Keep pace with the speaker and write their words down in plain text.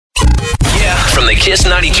from the Kiss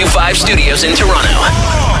 92.5 studios in Toronto. Ladies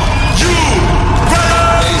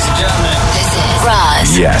and gentlemen, This is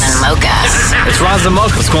Roz and Mocha. It's Roz and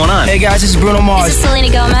Mocha. What's going on? Hey guys, this is Bruno Mars. This is Selena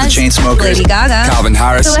Gomez. Chainsmokers. Lady Gaga. Calvin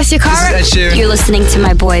Harris. Celestia Cara. This is Ed Sheeran. You're listening to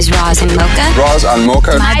my boys Roz and Mocha. Roz and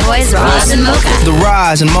Mocha. My boys Roz and Mocha. The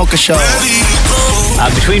Roz and Mocha Show.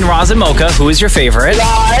 Between Roz and Mocha, who is your favorite?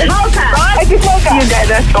 Mocha. You guys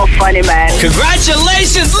are so funny, man.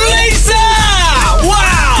 Congratulations, Lisa!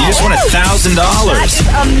 Wow! You just won $1,000. That's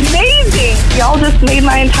amazing. Y'all just made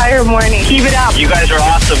my entire morning. Keep it up. You guys are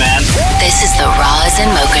awesome, man. This is the Roz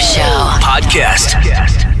and Mocha Show. Podcast.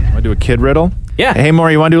 Want to do a kid riddle? Yeah. Hey,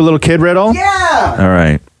 Maury, you want to do a little kid riddle? Yeah. All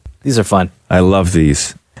right. These are fun. I love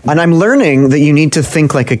these. And I'm learning that you need to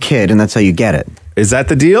think like a kid, and that's how you get it. Is that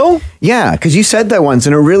the deal? Yeah, because you said that once,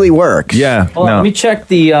 and it really works. Yeah. Hold on, let me check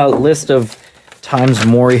the list of times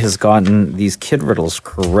Maury has gotten these kid riddles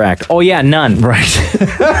correct. Oh, yeah, none. Right.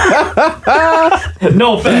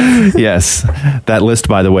 No offense. Yes. That list,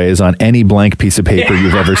 by the way, is on any blank piece of paper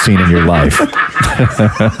you've ever seen in your life.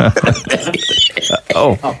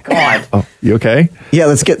 Oh, God. Oh, you okay? Yeah,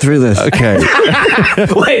 let's get through this. Okay.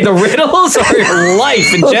 Wait, the riddles or your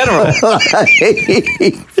life in general?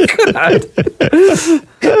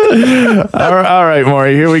 All right,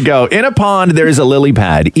 Maury, here we go. In a pond, there is a lily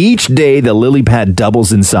pad. Each day, the lily pad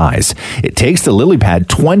doubles in size. It takes the lily pad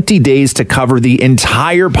 20 days to cover the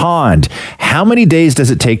entire pond. How many days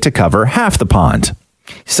does it take to cover half the pond?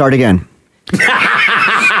 Start again.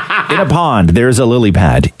 In a pond, there is a lily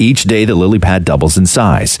pad. Each day, the lily pad doubles in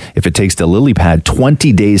size. If it takes the lily pad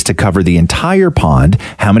 20 days to cover the entire pond,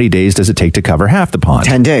 how many days does it take to cover half the pond?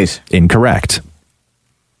 10 days. Incorrect.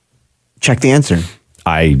 Check the answer.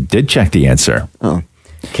 I did check the answer. Oh.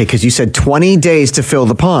 Okay, because you said 20 days to fill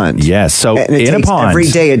the pond. Yes, so and it in takes a pond. every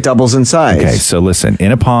day it doubles in size. Okay, so listen.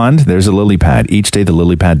 In a pond, there's a lily pad. Each day, the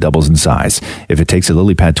lily pad doubles in size. If it takes a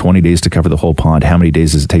lily pad 20 days to cover the whole pond, how many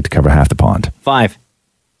days does it take to cover half the pond? 5.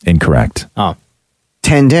 Incorrect. Oh.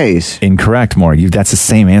 10 days. Incorrect, Maury. That's the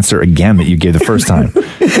same answer again that you gave the first time.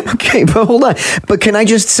 Okay, but hold on. But can I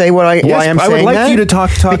just say why I'm I saying would like that? you to talk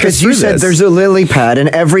because us you through said this. there's a lily pad, and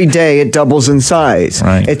every day it doubles in size.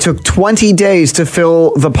 Right. It took 20 days to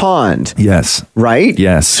fill the pond. Yes. Right?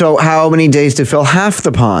 Yes. So how many days to fill half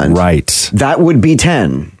the pond? Right. That would be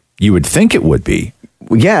 10. You would think it would be.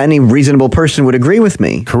 Yeah, any reasonable person would agree with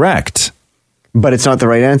me. Correct. But it's not the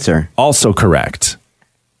right answer. Also correct.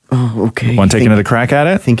 Oh, okay. Want to take another crack at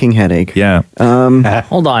it? Thinking headache. Yeah.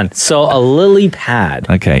 Hold on. So a lily pad.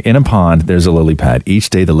 Okay. In a pond, there's a lily pad. Each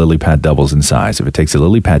day, the lily pad doubles in size. If it takes a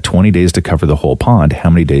lily pad 20 days to cover the whole pond, how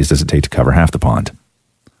many days does it take to cover half the pond?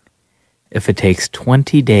 If it takes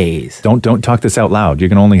 20 days. Don't talk this out loud. You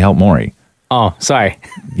can only help Maury. Oh, sorry.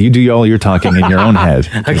 You do all your talking in your own head.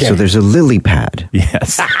 Okay. So there's a lily pad.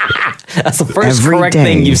 Yes. That's the first Every correct day,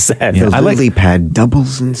 thing you said. The I like- lily pad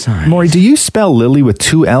doubles in size. Maury, do you spell lily with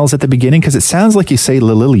 2 L's at the beginning? Because it sounds like you say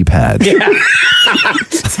lily pad.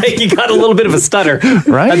 It's like you got a little bit of a stutter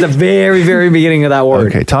Right? at the very, very beginning of that word.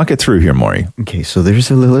 Okay, talk it through here, Maury. Okay, so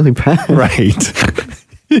there's a lily pad. Right.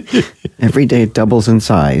 Every day it doubles in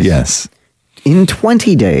size. Yes. In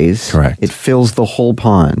 20 days, Correct. it fills the whole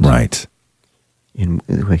pond. Right.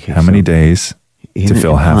 Okay, How many days to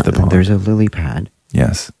fill half the pond? There's a lily pad.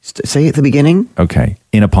 Yes. Say at the beginning. Okay.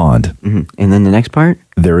 In a pond, And then the next part.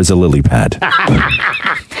 there is a lily pad.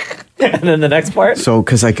 And then the next part? So,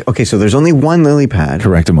 so there's only one lily pad.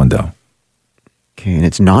 Correct, Mundo. Okay, and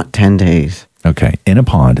it's not 10 days. Okay. In a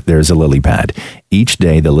pond, there is a lily pad. Each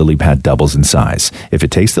day, the lily pad doubles in size. If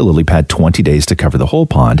it takes the lily pad 20 days to cover the whole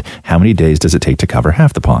pond, how many days does it take to cover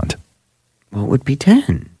half the pond? Well, it would be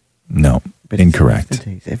 10. No. But it's Incorrect. the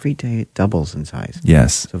days. Every day it doubles in size.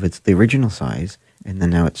 Yes. So if it's the original size, and then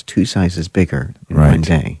now it's 2 sizes bigger in Right. one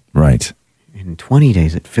day. Right. In 20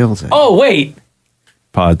 days, it fills it. Oh, wait.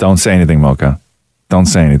 Pa, don't say anything, Mocha. Don't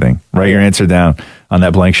say anything. Write your answer down on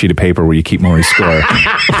that blank sheet of paper where you keep Maury's score.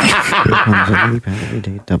 Every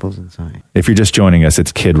day it doubles in size. If you're just joining us,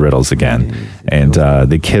 it's Kid Riddles again. And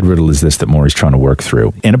the Kid Riddle is this that Maury's trying to work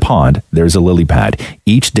through. In a pond, there's a lily pad.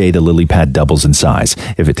 Each day, the lily pad doubles in size.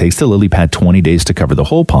 If it takes the lily pad 20 days to cover the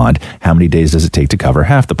whole pond, how many days does it take to cover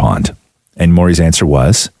half the pond? And Maury's answer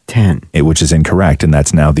was? 10. Which is incorrect, and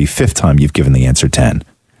that's now the 5th time you've given the answer 10.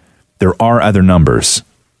 There are other numbers.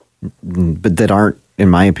 But that aren't, in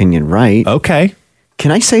my opinion, right. Okay.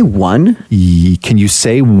 Can I say 1? Can you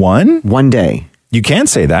say 1? 1 day. You can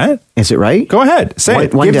say that. Is it right? Go ahead. Say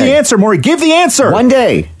it. One Give day. the answer, Maury. Give the answer. One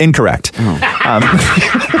day. Incorrect.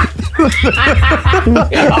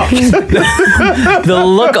 The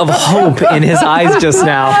look of hope in his eyes just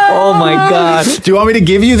now. Oh my God. Do you want me to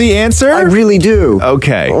give you the answer? I really do.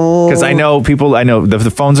 Okay. Because I know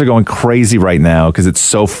the phones are going crazy right now because it's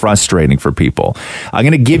so frustrating for people. I'm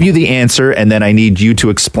going to give you the answer, and then I need you to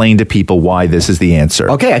explain to people why this is the answer.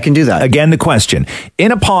 Okay, I can do that. Again, the question.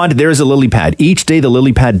 In a pond, there is a lily pad. Each day, the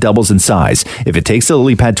lily pad doubles in size. If it takes the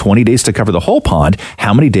lily pad 20 days to cover the whole pond,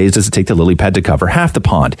 how many days does it take the lily pad to cover half the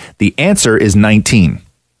pond? The answer is 19.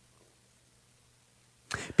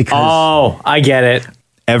 Because Oh, I get it.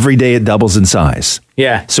 Every day it doubles in size.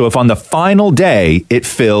 Yeah. So if on the final day it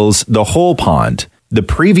fills the whole pond, the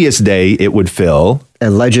previous day it would fill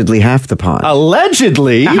allegedly half the pond.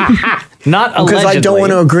 allegedly. Not allegedly. Because I don't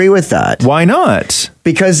want to agree with that. Why not?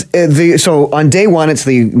 Because so on day one, it's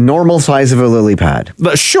the normal size of a lily pad.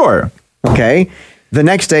 But sure. Okay. The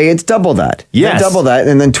next day, it's double that. Yes. Then double that.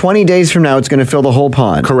 And then 20 days from now, it's going to fill the whole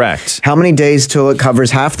pond. Correct. How many days till it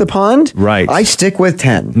covers half the pond? Right. I stick with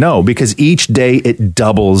 10. No, because each day it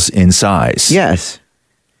doubles in size. Yes.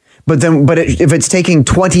 But if it's taking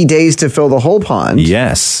 20 days to fill the whole pond,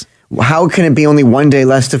 Yes. how can it be only one day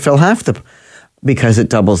less to fill half the? Because it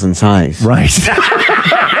doubles in size. Right.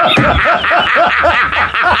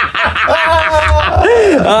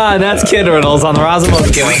 That's Kid Riddles on the Roz and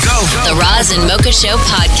Mocha Show. The Roz and Mocha Show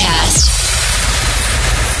podcast.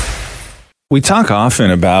 We talk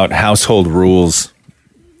often about household rules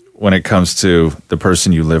when it comes to the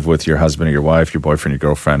person you live with, your husband or your wife, your boyfriend, your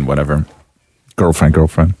girlfriend, whatever.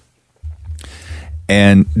 Girlfriend.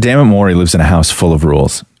 And Dammit Maury lives in a house full of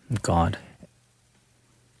rules. God.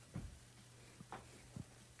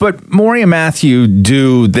 But Maury and Matthew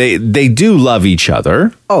do love each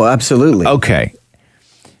other. Oh, absolutely. Okay.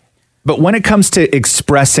 But when it comes to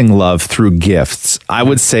expressing love through gifts, I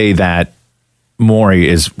would say that Maury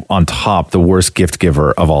is on top, the worst gift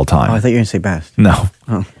giver of all time. Oh, I thought you were going to say best. No.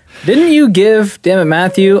 Didn't you give, damn it,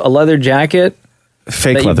 Matthew, a leather jacket?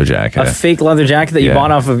 Fake leather jacket. A fake leather jacket that you Yeah.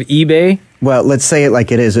 bought off of eBay? Well, let's say it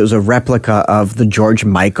like it is. It was a replica of the George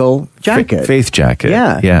Michael jacket. Faith jacket.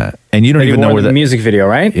 Yeah. Yeah. And you don't That you even know wore where in the that... music video,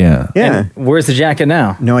 right? Yeah. Yeah. And where's the jacket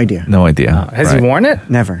now? No idea. No idea. Has he Right. worn it?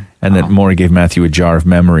 Never. And then Maury gave Matthew a jar of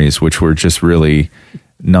memories, which were just really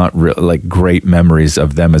not like great memories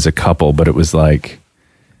of them as a couple, but it was like,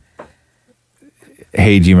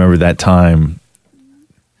 hey, do you remember that time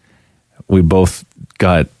we both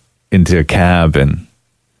got into a cab and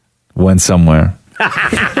went somewhere?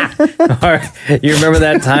 Or, you remember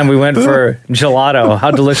that time we went for gelato?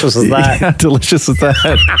 How delicious was that? How delicious was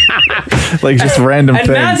that? Like just random And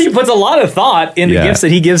things. Matthew puts a lot of thought in the Yeah. gifts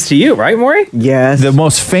that he gives to you, right, Maury? Yes. The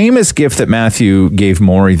most famous gift that Matthew gave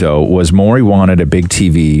Maury, though, was Maury wanted a big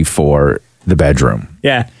TV for the bedroom.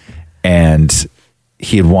 Yeah. And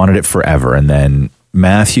he had wanted it forever. And then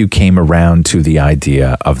Matthew came around to the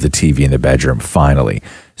idea of the TV in the bedroom, finally.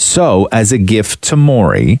 So, as a gift to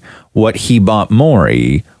Maury, what he bought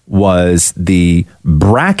Maury was the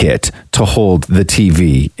bracket to hold the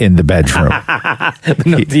TV in the bedroom.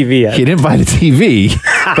 No TV yet. He didn't buy the TV,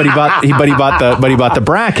 but he bought the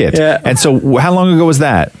bracket. Yeah. And so, how long ago was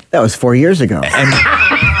that? That was 4 years ago.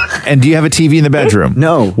 And do you have a TV in the bedroom?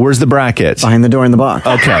 No. Where's the bracket? Behind the door in the box.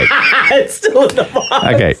 Okay. It's still in the box.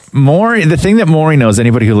 Okay. Maury, the thing that Maury knows,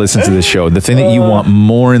 anybody who listens to this show, the thing that you want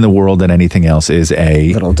more in the world than anything else is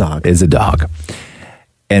a Little dog. Is a dog.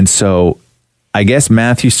 And so I guess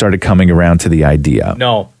Matthew started coming around to the idea.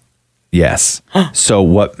 No. Yes. So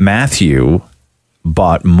what Matthew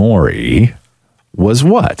bought Maury was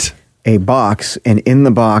what? A box, and in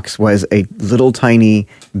the box was a little tiny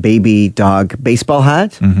baby dog baseball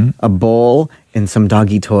hat, a bowl, and some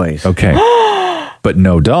doggy toys. Okay. But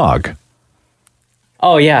no dog.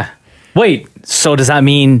 Oh, yeah. Wait, so does that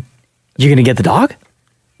mean you're going to get the dog?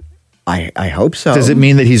 I hope so. Does it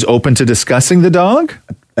mean that he's open to discussing the dog?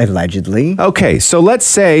 Allegedly. Okay, so let's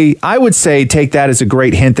say, I would say take that as a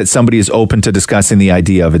great hint that somebody is open to discussing the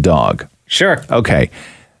idea of a dog. Sure. Okay.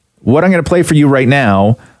 What I'm going to play for you right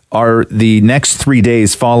now are the next 3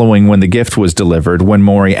 days following when the gift was delivered, when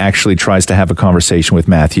Maury actually tries to have a conversation with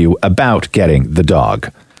Matthew about getting the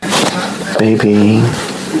dog. Baby.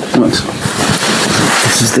 What?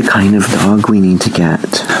 This is the kind of dog we need to get.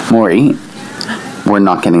 Maury, we're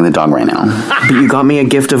not getting the dog right now. But you got me a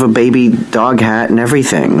gift of a baby dog hat and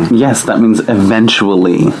everything. Yes, that means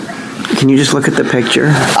eventually. Can you just look at the picture?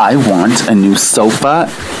 I want a new sofa.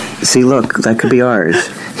 See, look, that could be ours.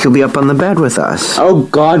 He'll be up on the bed with us. Oh,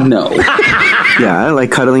 God, no. Yeah, like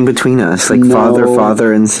cuddling between us, like No.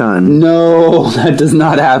 father, and son. No, that does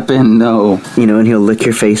not happen. No. You know, and he'll lick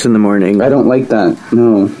your face in the morning. I don't like that.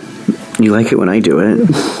 No. You like it when I do it.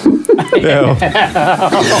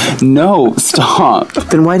 No, stop.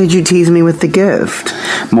 Then why did you tease me with the gift?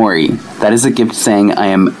 Maury, that is a gift saying I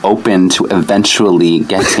am open to eventually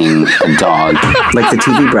getting a dog. Like the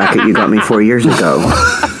TV bracket you got me 4 years ago.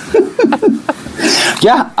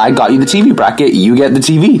 Yeah, I got you the TV bracket. You get the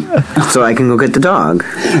TV. So I can go get the dog.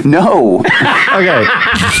 No. Okay.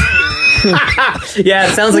 Yeah,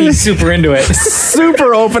 it sounds like he's super into it.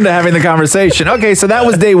 Super open to having the conversation. Okay, so that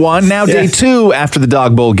was day one. Now day two after the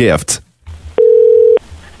dog bowl gift.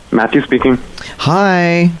 Matthew speaking.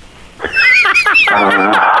 Hi.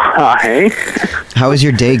 Hi. How is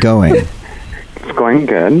your day going? It's going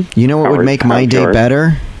good. You know what would make my day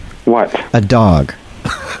better? What? A dog.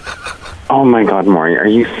 Oh my God, Maury, are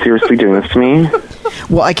you seriously doing this to me?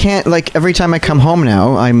 Well, I can't, like, every time I come home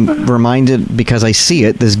now, I'm reminded, because I see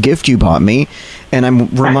it, this gift you bought me, and I'm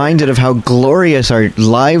reminded of how glorious our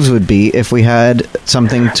lives would be if we had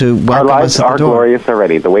something to welcome Our lives us at the are door. glorious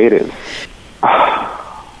already, the way it is.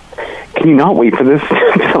 Can you not wait for this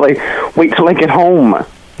wait till I get home?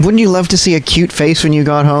 Wouldn't you love to see a cute face when you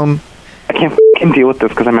got home? I can't f***ing deal with this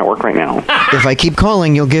because I'm at work right now. If I keep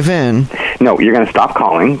calling, you'll give in. No, you're going to stop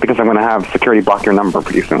calling because I'm going to have security block your number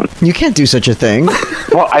pretty soon. You can't do such a thing.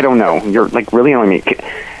 Well, I don't know. You're, like, really annoying me.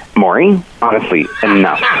 Maury, honestly,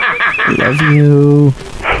 enough. Love you.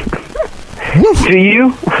 Do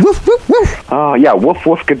you? Oh, yeah, woof,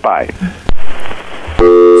 woof, goodbye.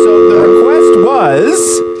 So the request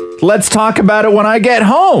was, let's talk about it when I get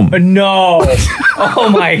home. No. Oh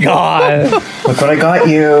my God. Look what I got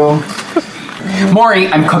you. Maury,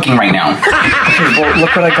 I'm cooking right now. Well,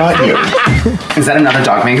 look what I got you. Is that another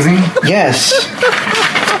dog magazine? Yes.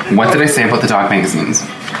 What did I say about the dog magazines?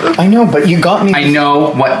 I know, but you got me... I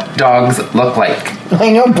know what dogs look like.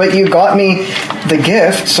 I know, but you got me the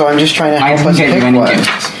gift, so I'm just trying to help us pick one.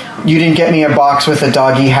 gift. You didn't get me a box with a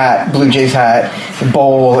doggy hat, Blue Jays hat,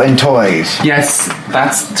 bowl, and toys. Yes,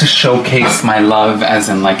 that's to showcase my love, as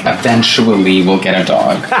in, like, eventually we'll get a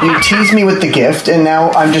dog. You teased me with the gift, and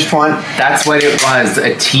now I'm just That's what it was,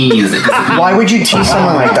 a tease. Why would you tease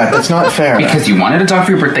someone like that? That's not fair. Because you wanted a dog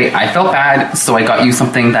for your birthday. I felt bad, so I got you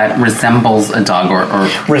something that resembles a dog or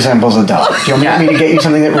resembles a dog. Do you want me to get you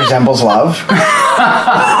something that resembles love?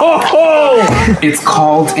 It's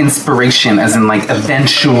called inspiration, as in, like,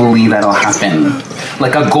 eventually that'll happen.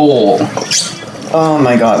 Like a goal. Oh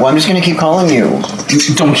my God. Well, I'm just going to keep calling you.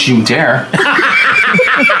 Don't you dare.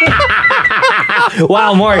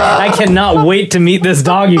 Wow, Maury, I cannot wait to meet this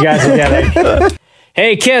dog you guys are getting.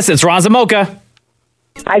 Hey, Kiss, it's Roz and Mocha.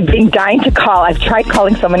 I've been dying to call. I've tried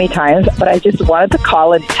calling so many times, but I just wanted to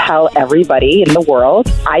call and tell everybody in the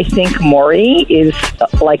world. I think Maury is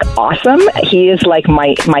like awesome. He is like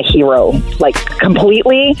my hero, like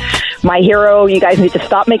completely my hero. You guys need to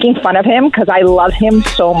stop making fun of him because I love him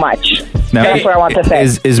so much. Now, that's what I want to say.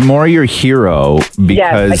 Is Maury your hero because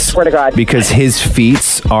Yes, I swear to God. because his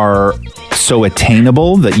feats are so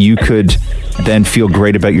attainable that you could then feel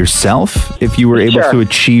great about yourself if you were able Sure. to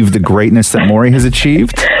achieve the greatness that Maury has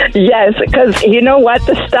achieved? Yes, because you know what?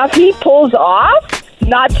 The stuff he pulls off,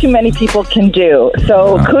 not too many people can do.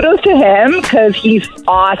 So kudos to him because he's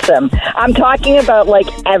awesome. I'm talking about like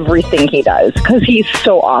everything he does because he's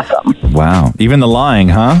so awesome. Wow. Even the lying,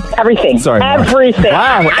 huh? Everything. Sorry, Maury. Everything.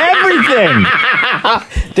 Wow, everything.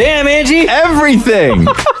 Damn, Angie. Everything.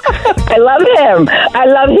 I love him. I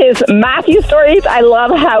love his Matthew stories. I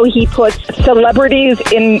love how he puts celebrities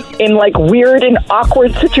in like weird and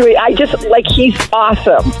awkward situations. I just like he's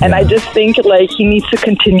awesome, and I just think like he needs to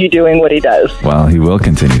continue doing what he does. Well, he will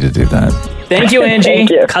continue to do that. Thank you, Angie. Thank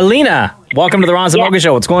you. Kalina, welcome to the Roz and Mocha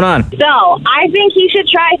Show. What's going on? So, I think he should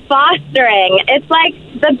try fostering. It's like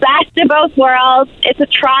the best of both worlds. It's a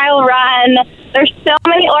trial run. There's so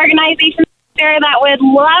many organizations there that would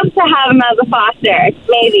love to have him as a foster.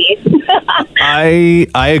 Maybe.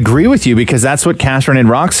 I agree with you because that's what Catherine and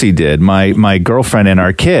Roxy did. My girlfriend and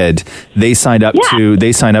our kid, they signed up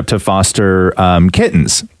to foster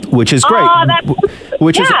kittens, which is great.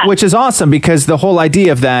 Which is awesome because the whole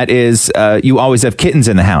idea of that is you always have kittens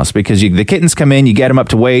in the house because the kittens come in, you get them up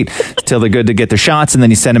to weight till they're good to get their shots, and then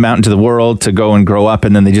you send them out into the world to go and grow up,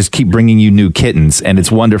 and then they just keep bringing you new kittens, and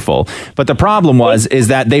it's wonderful. But the problem is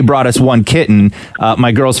that they brought us one kitten.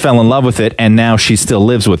 My girls fell in love with it, and now she still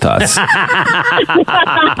lives with us.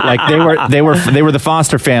 Like they were the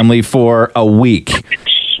foster family for a week.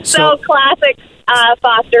 So classic.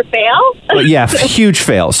 foster fail. Well, yeah, huge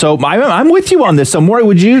fail. So I'm with you on this. So,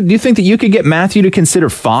 Maury, do you think that you could get Matthew to consider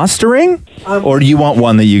fostering? Or do you want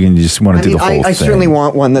one that you can just want to do the whole thing? I certainly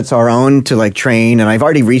want one that's our own to like train, and I've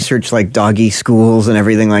already researched like doggy schools and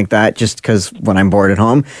everything like that just because when I'm bored at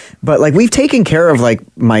home. But like we've taken care of like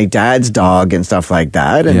my dad's dog and stuff like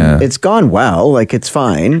that, and it's gone well. Like it's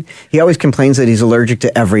fine. He always complains that he's allergic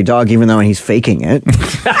to every dog, even though he's faking it.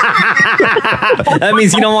 That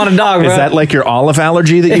means you don't want a dog, bro. Is that like your olive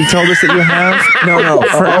allergy that you told us that you have? No.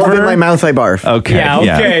 Forever in my mouth, I barf. Okay. Yeah,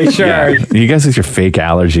 okay, sure. Yeah. You guys with your fake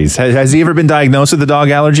allergies. Has he ever been diagnosed with a dog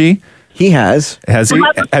allergy? He has. Has he?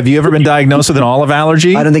 Have you ever been diagnosed with an olive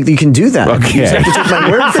allergy? I don't think you can do that. Okay. You just have to take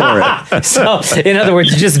my word for it. So, in other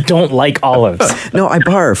words, you just don't like olives. No, I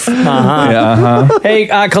barf. Hey,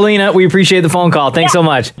 Kalina, we appreciate the phone call. Thanks so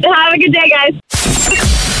much. Have a good day, guys.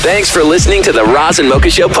 Thanks for listening to the Roz and Mocha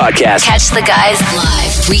Show podcast Catch the guys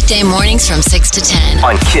live weekday mornings from 6 to 10.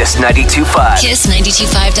 on Kiss 92.5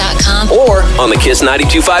 Kiss925.com. or on the Kiss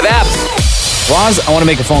 92.5 app. Roz, I want to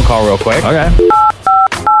make a phone call real quick. Okay.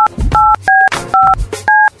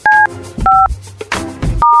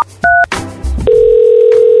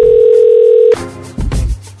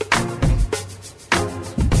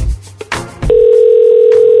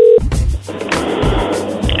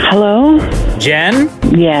 Hello? Jen,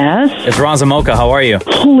 Yes? it's Roz and Mocha. How are you?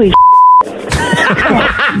 Holy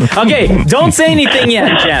Okay, don't say anything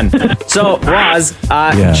yet, Jen. So, Roz,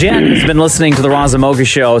 Jen has been listening to the Roz and Mocha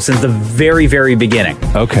Show since the very, very beginning.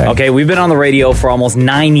 Okay. Okay, we've been on the radio for almost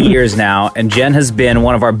 9 years now, and Jen has been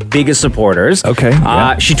one of our biggest supporters. Okay,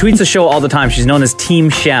 yeah. She tweets the show all the time. She's known as Team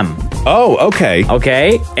Shem. Oh, okay.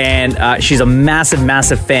 Okay, and she's a massive,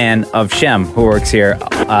 massive fan of Shem, who works here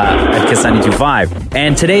at Kiss 92.5.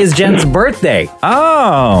 And today is Jen's birthday.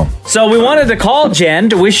 Oh. So we wanted to call Jen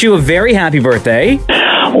to wish you a very happy birthday.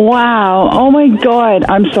 Wow. Oh my God.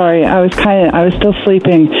 I'm sorry. I was still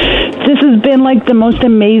sleeping. This has been like the most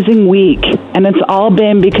amazing week, and it's all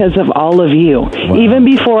been because of all of you. Wow. Even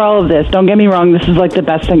before all of this, don't get me wrong, this is like the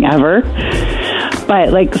best thing ever.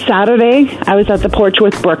 But like Saturday, I was at the porch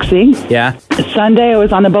with Brooksy. Yeah. Sunday, I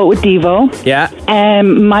was on the boat with Devo. Yeah.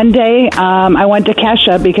 And Monday, I went to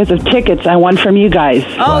Kesha because of tickets I won from you guys. Oh,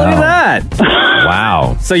 look at that.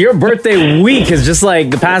 Wow. So your birthday week is just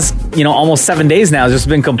like the past, almost 7 days now. It's just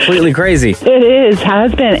been completely crazy. It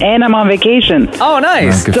has been, and I'm on vacation. Oh,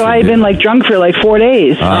 nice. So I've been like drunk for like 4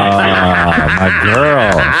 days. Oh, my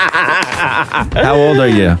girl. How old are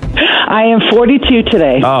you? I am 42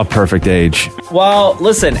 today. Oh, perfect age. Well,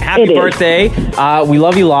 listen, happy birthday. We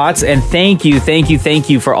love you lots, and thank you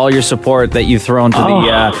for all your support that you've thrown to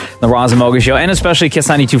the Roz and Mocha Show, and especially Kiss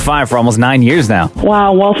 92.5 for almost 9 years now.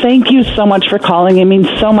 Wow. Well, thank you so much for calling. It means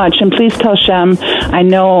so much. And please tell Shem, I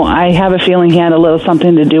know I have a feeling he had a little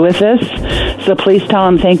something to do with this. So please tell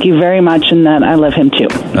him thank you very much and that I love him too.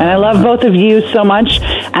 And I love both of you so much,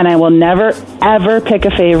 and I will never, ever pick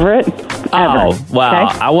a favorite. Ever. Oh, wow.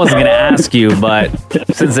 Okay? I wasn't going to ask you, but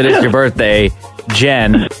since it is your birthday,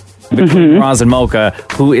 Jen, between Roz and Mocha,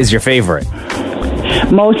 who is your favorite?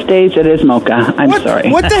 Most days it is Mocha. I'm sorry.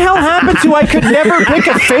 What the hell happened to I could never pick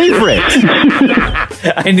a favorite?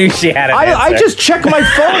 I knew she had it. I just checked my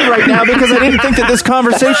phone right now because I didn't think that this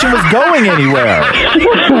conversation was going anywhere.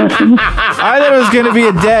 I thought it was going to be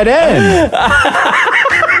a dead end.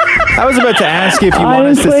 I was about to ask you if you want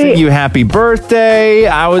us to sing you happy birthday.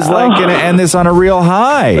 I was like going to end this on a real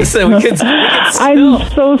high. Listen, we could I'm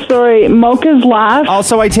so sorry. Mocha's laugh.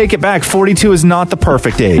 Also, I take it back. 42 is not the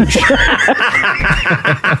perfect age.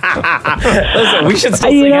 Listen, we should still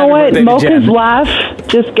You sing know happy what? birthday to Mocha's Jen. laugh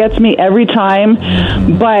just gets me every time.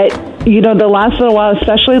 But, the last little while,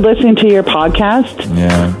 especially listening to your podcast,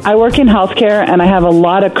 I work in healthcare and I have a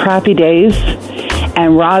lot of crappy days.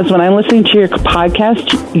 And Roz, when I'm listening to your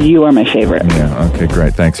podcast, you are my favorite. Yeah, okay,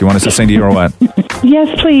 great. Thanks. You want us to sing to you or what? Yes,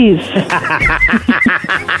 please.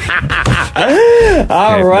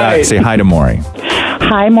 All right. Say hi to Maury.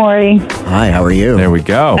 Hi, Maury. Hi, how are you? There we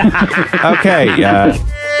go. Okay.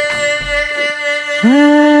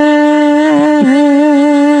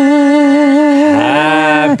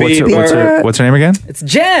 What's her name again? It's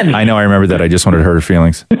Jen. I know, I remember that. I just wanted to hurt her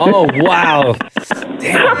feelings. Oh, wow.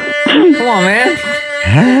 Damn. Come on, man.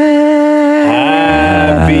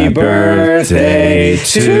 Happy birthday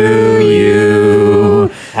to you.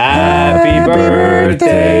 Happy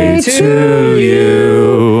birthday to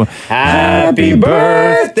you. Happy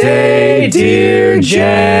birthday, dear Jen.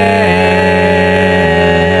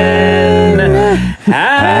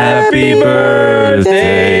 Happy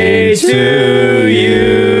birthday to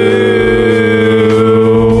you.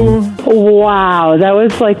 Wow, that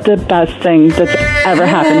was like the best thing that's ever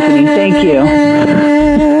happened to me. Thank you.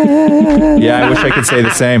 Yeah, I wish I could say the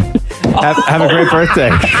same. Have a great birthday.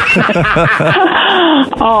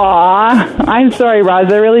 Aw, I'm sorry,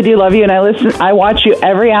 Roz. I really do love you, and I watch you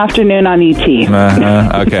every afternoon on ET.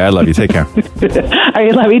 Okay, I love you. Take care. All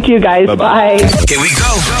right, love you too, guys. Bye-bye. Bye. Here we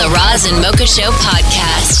go. The Roz and Mocha Show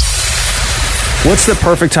podcast. What's the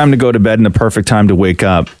perfect time to go to bed and the perfect time to wake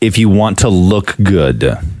up if you want to look good?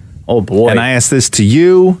 Oh, boy. And I ask this to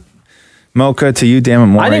you, Mocha, to you, Dan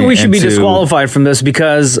and Maury. I think we should and be to- disqualified from this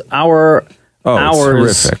because our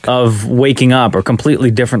hours horrific. of waking up are completely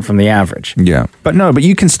different from the average. Yeah. But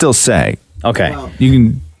you can still say. Okay. You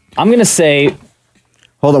can. I'm going to say.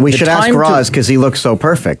 Hold on, we the should ask time to- Roz because he looks so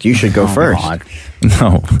perfect. You should go first. God.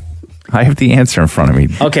 No. I have the answer in front of me.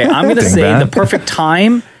 Okay, I'm going to say Dingbat. the perfect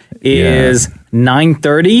time is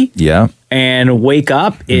 9:30. Yeah. And wake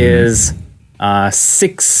up is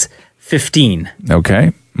 6:15.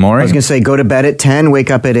 Okay. Maury? I was going to say go to bed at 10,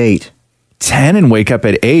 wake up at 8. 10 and wake up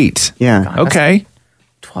at 8. Yeah. Okay.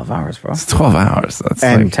 12 hours, bro. It's 12 hours. That's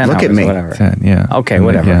And like 10 look hours, at me. whatever. 10, yeah. Okay,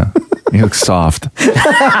 whatever. Yeah. You look soft.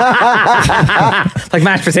 Like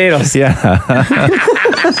mashed potatoes. Yeah.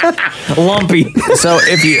 Lumpy. So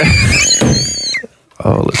if you...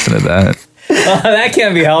 Oh, listen to that. That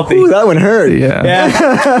can't be healthy. Ooh, that one hurt. Yeah. Yeah.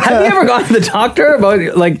 Have you ever gone to the doctor about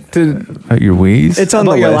Your wheeze? It's on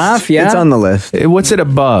About the your list. laugh, yeah? It's on the list. What's it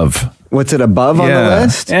above? What's it above on Yeah. the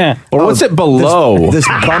list? Yeah. Or what's it below? This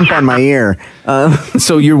bump on my ear.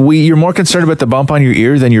 So you're more concerned about the bump on your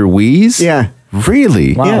ear than your wheeze? Yeah.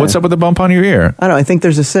 Really? Wow. What's up with the bump on your ear? I don't know. I think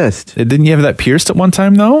there's a cyst. Didn't you have that pierced at one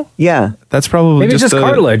time though? Yeah. That's probably Maybe it's just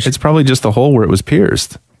cartilage. It's probably just the hole where it was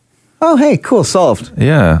pierced. Oh, hey, cool. Solved.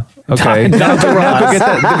 Yeah. Okay. Dr. Ross.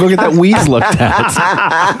 Go get that wheeze looked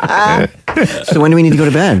at. So when do we need to go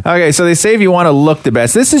to bed? Okay, so they say if you want to look the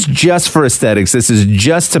best, this is just for aesthetics. This is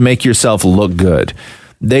just to make yourself look good.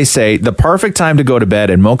 They say the perfect time to go to bed,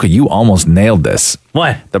 and Mocha, you almost nailed this.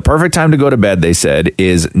 What? The perfect time to go to bed, they said,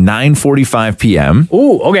 is 9:45 p.m.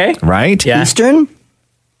 Ooh, okay. Right? Yeah. Eastern?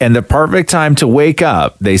 And the perfect time to wake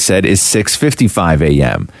up, they said, is 6:55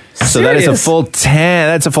 a.m. So that is a Serious? full 10.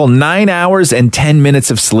 That's a full 9 hours and 10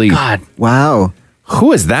 minutes of sleep. God. Wow.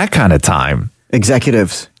 Who is that kind of time?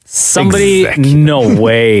 Executives. Somebody, Executive. no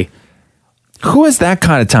way. Who is that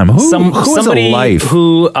kind of time? Who has Somebody a life?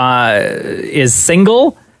 who is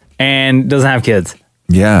single and doesn't have kids.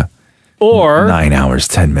 Yeah. Or 9 hours,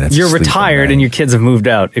 10 minutes. you're of sleep a retired night. and your kids have moved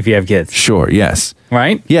out if you have kids. Sure, yes.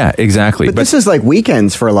 Right? Yeah, exactly. But this is like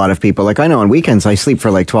weekends for a lot of people. Like I know on weekends I sleep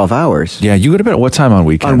for like 12 hours. Yeah, you go to bed at what time on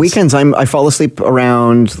weekends? On weekends I fall asleep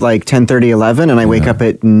around like 10:30, 11 and I wake up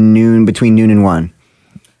at noon, between noon and 1.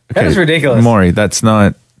 That is ridiculous. Maury, that's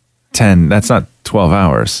not 10. That's not 12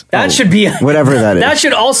 hours. That should be Whatever that is. That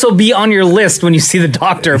should also be on your list when you see the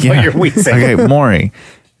doctor about your wheezing. Okay, Maury,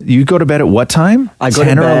 you go to bed at what time? I go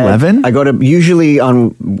 10 to or bed, 11? I go to usually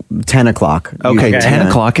on 10 o'clock. Okay, usually. 10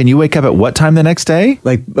 o'clock, and you wake up at what time the next day?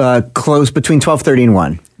 Like close between 12:30 and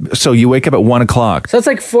 1. So you wake up at 1 o'clock. So that's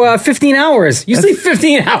like 15 hours. You sleep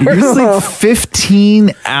 15 hours. You sleep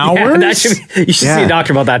 15 hours? Yeah, that should be, you should see a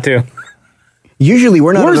doctor about that too. Usually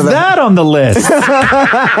we're not. Where's under the- that on the list?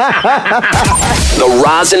 The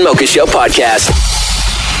Roz and Mocha Show podcast.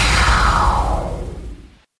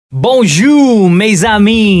 Bonjour, mes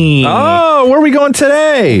amis. Oh, where are we going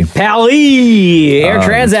today? Paris. Air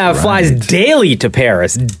Transat flies daily to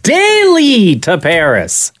Paris. Daily to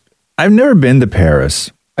Paris. I've never been to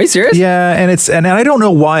Paris. Are you serious? Yeah, and I don't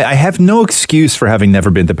know why. I have no excuse for having never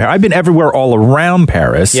been to Paris. I've been everywhere all around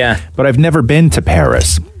Paris. Yeah. But I've never been to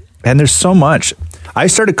Paris. And there's so much. I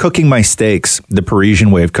started cooking my steaks, the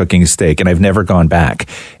Parisian way of cooking a steak, and I've never gone back.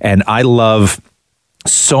 And I love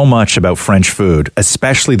so much about French food,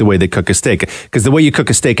 especially the way they cook a steak. Because the way you cook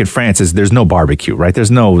a steak in France is there's no barbecue, right? There's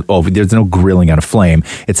no grilling on a flame.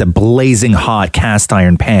 It's a blazing hot cast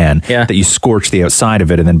iron pan that you scorch the outside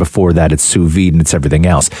of it, and then before that it's sous vide and it's everything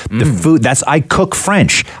else. The food, I cook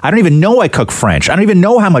French. I don't even know I cook French. I don't even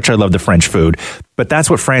know how much I love the French food. But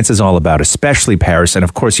that's what France is all about, especially Paris. And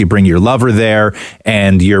of course, you bring your lover there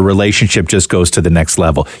and your relationship just goes to the next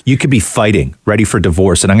level. You could be fighting, ready for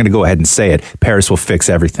divorce. And I'm going to go ahead and say it. Paris will fix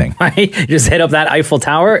everything. Right? Just hit up that Eiffel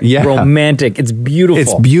Tower. Yeah. Romantic. It's beautiful.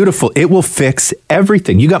 It's beautiful. It will fix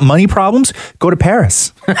everything. You got money problems? Go to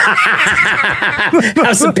Paris.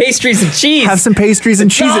 Have some pastries and cheese. Have some pastries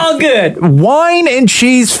and cheese. It's all good. Wine and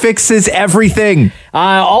cheese fixes everything.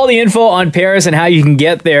 All the info on Paris and how you can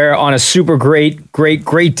get there on a super great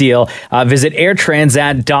deal. Visit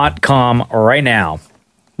airtransat.com right now.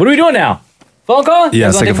 What are we doing now? Phone call? Yeah, You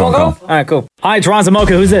guys wanna take a phone call. All right, cool. Hi, it's Ron Zamoka.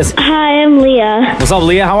 Who's this? Hi, I'm Leah. What's up,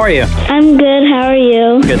 Leah? How are you? I'm good. How are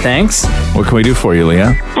you? Good, thanks. What can we do for you,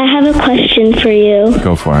 Leah? I have a question for you.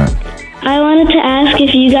 Go for it. I wanted to ask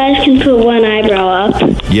if you guys can put one eyebrow up.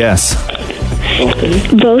 Yes.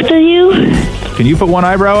 Both of you? Can you put one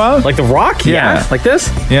eyebrow up? Like The Rock? Yeah. Like this?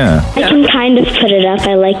 Yeah. I can kind of put it up.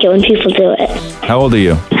 I like it when people do it. How old are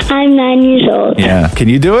you? I'm 9 years old. Yeah. Can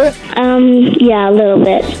you do it? Yeah, a little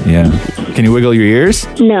bit. Yeah. Can you wiggle your ears?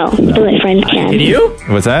 No, but my friend can. Can you?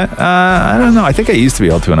 What's that? I don't know. I think I used to be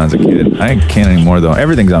able to when I was a kid. I can't anymore, though.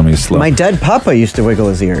 Everything's on me slow. My dead papa used to wiggle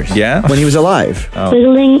his ears. Yeah? When he was alive.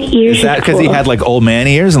 Wiggling ears. Is that because he had like old man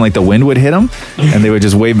ears and like the wind would hit him and they would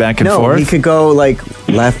just wave back and No, forth? he could go like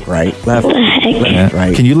left, right, left, Yeah.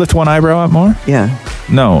 right. Can you lift one eyebrow up more? Yeah.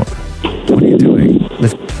 No. What are you doing?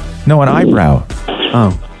 No, an eyebrow.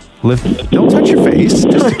 Oh. Lift. Don't touch your face.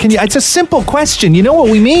 Just, can you? It's a simple question. You know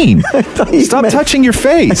what we mean. Stop touching your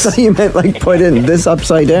face. I thought you meant like put in this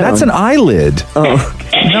upside down. That's an eyelid. Oh.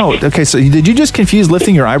 No. Okay. So did you just confuse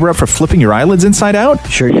lifting your eyebrow for flipping your eyelids inside out?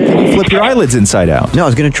 Sure did. Can you flip your eyelids inside out? No, I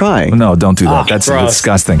was going to try. No, don't do that. Oh, That's gross.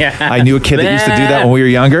 disgusting. Yeah. I knew a kid that used to do that when we were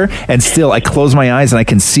younger, and still I close my eyes and I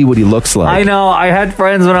can see what he looks like. I know. I had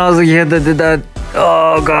friends when I was a kid that did that.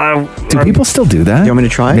 Oh, God. Do people still do that? You want me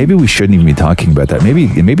to try? Maybe we shouldn't even be talking about that.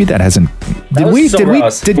 Maybe that hasn't. was so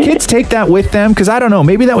gross. Did kids take that with them? Because I don't know.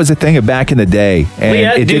 Maybe that was a thing of back in the day, and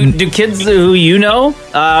Leah, it didn't. do kids who you know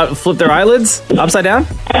flip their eyelids upside down?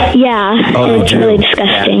 Yeah, Oh, they it's do. really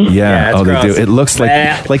disgusting. Yeah, it's oh, they gross. do. It looks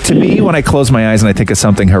Bleh. like to me when I close my eyes and I think of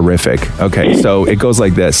something horrific. Okay, so it goes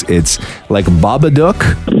like this. It's like Babadook.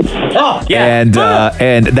 Oh, yeah.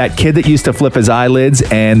 And that kid that used to flip his eyelids,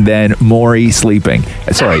 and then Maury sleeping.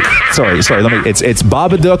 Sorry. It's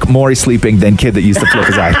Babadook, Maury sleeping, then kid that used to flip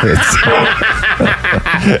his eyelids.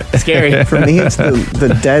 Scary. For me, it's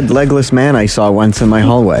the dead legless man I saw once in my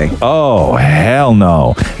hallway. Oh hell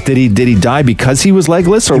no! Did he die because he was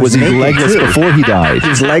legless, or was he naked, legless too. before he died?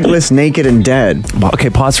 He's legless, naked, and dead. Okay,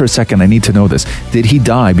 pause for a second. I need to know this. Did he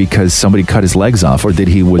die because somebody cut his legs off, or was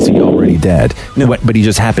he already dead? No. But he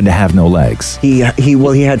just happened to have no legs. He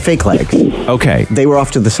had fake legs. Okay. They were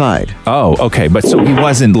off to the side. Oh, okay. But so he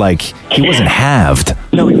wasn't halved.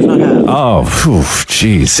 No, he was not halved. Oh,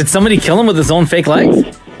 jeez. Did somebody kill him with his own fake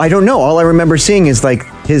legs? I don't know. All I remember seeing is like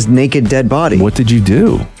his naked dead body. What did you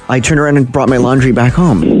do? I turned around and brought my laundry back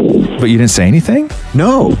home. But you didn't say anything?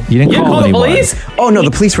 No. You didn't call the anyone? police? Oh no, the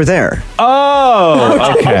police were there.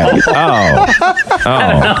 Oh, okay. Oh.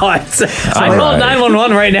 No, I call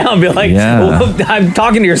 911 right now and be like, Yeah. I'm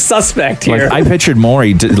talking to your suspect here. Like I pictured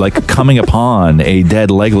Maury like coming upon a dead,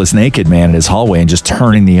 legless, naked man in his hallway and just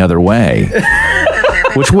turning the other way.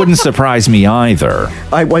 Which wouldn't surprise me either.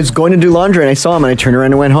 I was going to do laundry and I saw him and I turned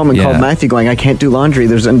around and went home and Yeah. called Matthew going, I can't do laundry.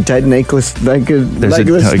 There's a dead legless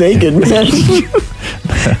naked man.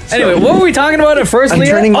 Anyway, what were we talking about at first, I'm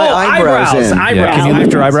Leah? turning my eyebrows in. Yeah, Eyebrows. can you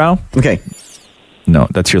lift your eyebrow? Okay. No,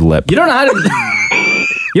 that's your lip. You don't know how to.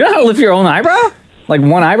 You know how to lift your own eyebrow? Like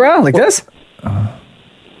one eyebrow, like this?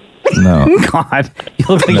 No. God, you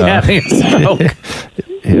look like you're having a stroke.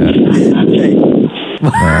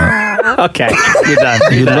 Okay, you're done.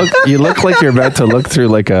 You look like you're about to look through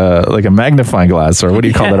like a magnifying glass, or what do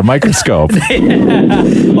you call that? A microscope.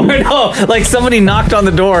 Or no, like somebody knocked on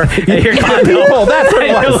the door at your condo. People, that's what it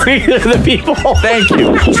And was. you're looking at the people. Thank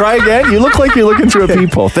you. Try again. You look like you're looking through a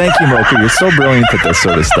peephole. Thank you, Mocha. You're so brilliant at this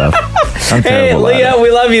sort of stuff. I'm Hey, terrible at Leah, it. we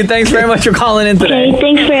love you. Thanks very much for calling in today. Okay,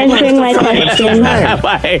 thanks for answering my question.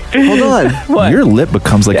 Bye. Hold on. What? Your lip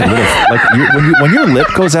becomes like a little when your lip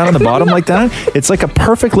goes out on the bottom like that. It's like a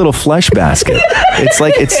perfect little flesh basket. It's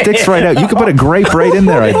like it sticks right out. You could put a grape right in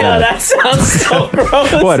there. I Yeah, bet. that sounds so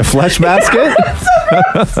gross. What, a flesh basket?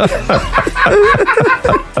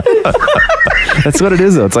 That's what it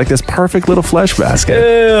is, though. It's like this perfect little flesh basket.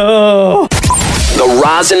 Ew. The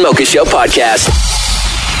Roz and Mocha Show podcast.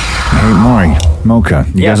 Hey, Maury, Mocha,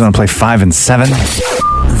 you guys want to play 5 and 7?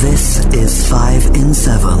 This is 5 in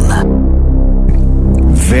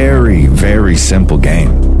 7. Very, very simple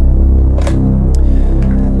game.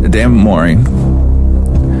 Damn, Maury.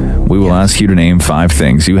 We will ask you to name 5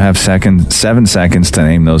 things. You have 7 seconds to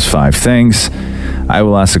name those 5 things. I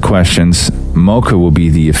will ask the questions. Mocha will be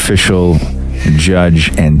the official judge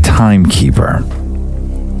and timekeeper.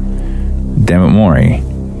 Damn it, Maury.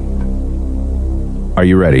 Are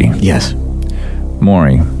you ready? Yes.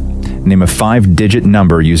 Maury, name a 5-digit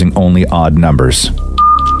number using only odd numbers.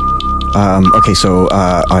 Okay, so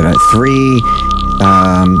 3,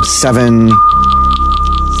 7,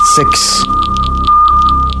 6,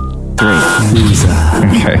 3.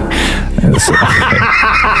 Okay.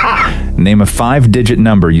 Name a 5-digit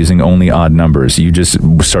number using only odd numbers. You just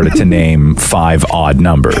started to name 5 odd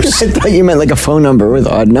numbers. I thought you meant like a phone number with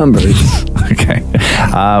odd numbers. Okay.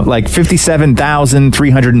 Like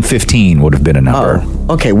 57,315 would have been a number.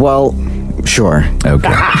 Oh, okay, well, sure.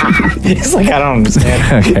 Okay. It's like, I don't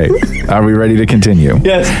understand. Okay. Are we ready to continue?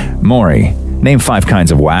 Yes. Maury, name 5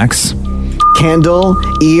 kinds of wax. Candle,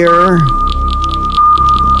 ear,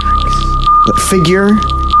 figure.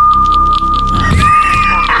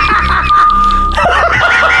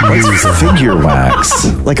 What's figure wax?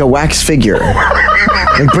 Like a wax figure.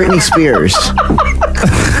 Like Britney Spears.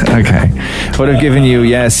 Okay. Would have given you,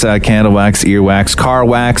 yes, candle wax, ear wax, car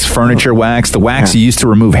wax, furniture wax, the wax you used to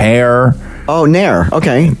remove hair. Oh, Nair.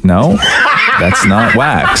 Okay. No, that's not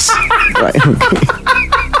wax. Right.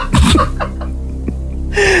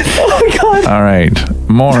 Oh, God. All right.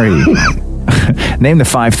 Maury, name the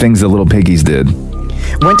 5 things the little piggies did.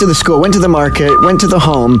 Went to the school, went to the market, went to the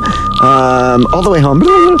home, all the way home.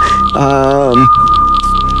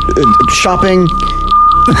 Shopping.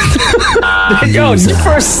 Yo, did you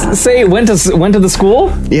first say went to the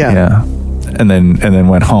school? Yeah. Yeah. And then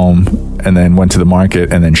went home, and then went to the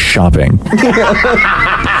market, and then shopping.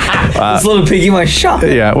 This little piggy went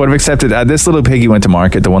shopping. Yeah, would have accepted. This little piggy went to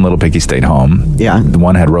market. The one little piggy stayed home. Yeah. The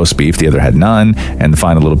one had roast beef. The other had none. And the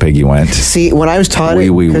final little piggy went. See, when I was taught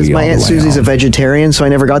it, because my Aunt Susie's a vegetarian, so I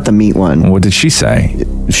never got the meat one. What did she say?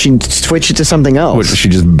 She switched it to something else. What, she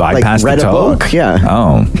just bypassed like read the a toe? book, yeah.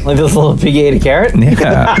 Oh. Like this little piggy ate a carrot?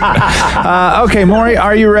 Yeah. Okay, Maury,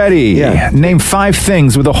 are you ready? Yeah. Name 5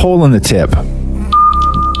 things with a hole in the tip.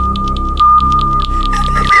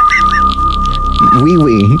 Wee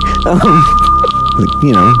wee.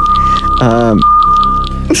 You know.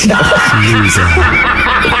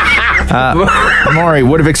 Maury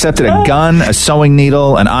would have accepted a gun, a sewing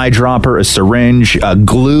needle, an eyedropper, a syringe,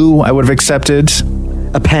 glue. I would have accepted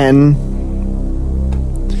a pen.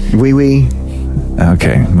 Wee wee.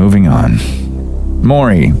 Okay, moving on.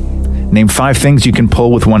 Maury, name 5 things you can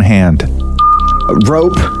pull with one hand. A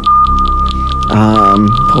rope.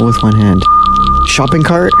 Pull with one hand. Shopping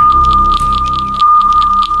cart.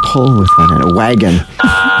 Pull with one hand. A wagon.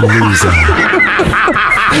 Loser.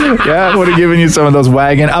 Yeah, would have given you some of those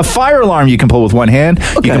wagon. A fire alarm you can pull with one hand.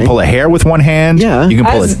 Okay. You can pull a hair with one hand. Yeah. You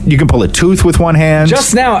can pull a tooth with one hand.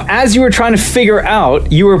 Just now, as you were trying to figure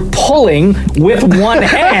out, you were pulling with one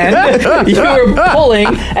hand. You were pulling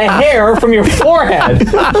a hair from your forehead.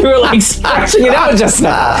 You were like stretching it out just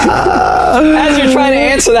now. As you're trying to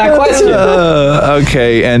answer that question.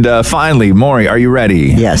 Okay, and finally, Maury, are you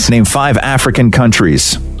ready? Yes. Name 5 African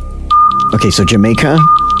countries. Okay, so Jamaica.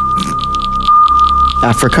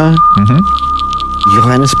 Africa,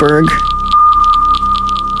 Johannesburg.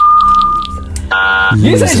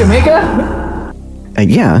 You say Jamaica?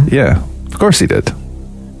 Yeah. Yeah, of course he did.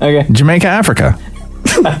 Okay. Jamaica, Africa.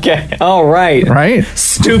 Okay. All right. Right?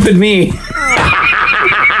 Stupid me.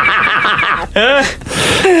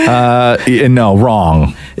 No,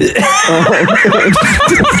 wrong.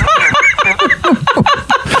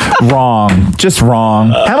 Wrong. Just wrong.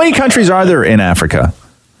 How many countries are there in Africa?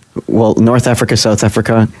 Well, North Africa, South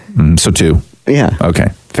Africa. So 2. Yeah. Okay,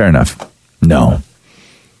 fair enough. No.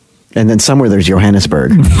 And then somewhere there's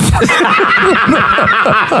Johannesburg. No.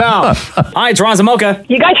 Hi, it's Roz and Mocha.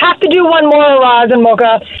 You guys have to do one more, Roz and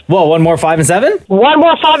Mocha. Whoa, one more 5 and 7? One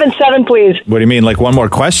more 5 and 7, please. What do you mean, like one more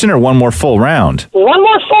question or one more full round? One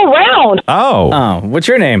more full round. Oh. What's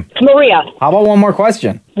your name? It's Maria. How about one more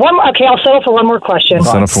question? Okay, I'll settle for one more question.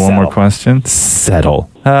 Settle for one more question? Settle.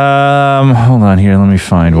 Hold on here. Let me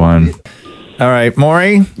find one. All right,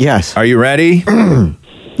 Maury? Yes. Are you ready?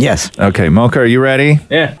 Yes. Okay, Mocha, are you ready?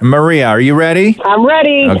 Yeah. Maria, are you ready? I'm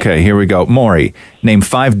ready. Okay, here we go. Maury, name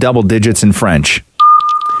 5 double digits in French.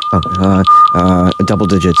 Double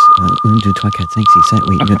digits. 1, 2, 3, 4, 5, 6, 7,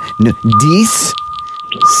 8,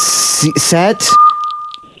 10, 7,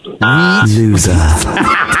 8. Loser.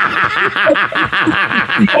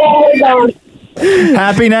 Oh, my God.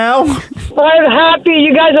 Happy now? I'm happy.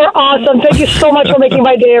 You guys are awesome. Thank you so much for making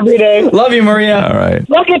my day every day. Love you, Maria. All right.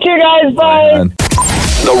 Look at you guys. Bye.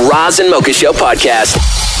 The Roz and Mocha Show podcast.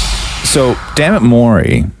 So, Dammit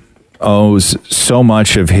Maury owes so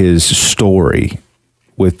much of his story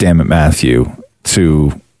with Dammit Matthew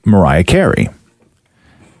to Mariah Carey.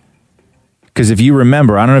 Because if you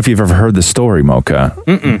remember, I don't know if you've ever heard the story, Mocha,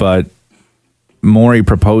 but Maury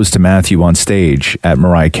proposed to Matthew on stage at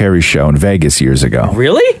Mariah Carey's show in Vegas years ago.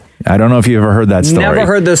 Really? I don't know if you ever heard that story. Never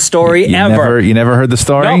heard this story ever. You never heard the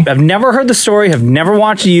story? No, I've never heard the story. Have never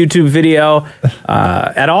watched a YouTube video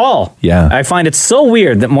at all. Yeah. I find it so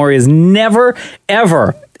weird that Maury has never,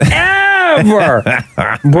 ever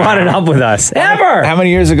ever brought it up with us. Ever. How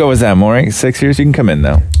many years ago was that, Maury? 6 years? You can come in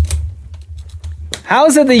now. How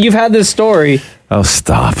is it that you've had this story Oh,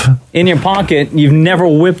 stop. in your pocket, you've never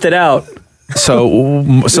whipped it out? So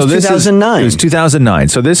this 2009. It was 2009.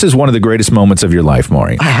 So this is one of the greatest moments of your life,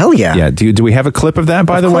 Maury. Hell yeah. Yeah. Do we have a clip of that,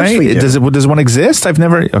 by the course way? we do. Does one exist? I've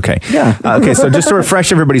never. Okay. Yeah. Okay. So just to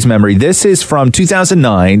refresh everybody's memory, this is from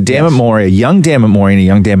 2009. Dammit Maury, a young Dammit Maury and a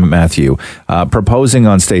young Dammit Matthew, proposing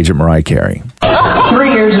on stage at Mariah Carey.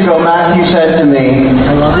 3 years ago, Matthew said to me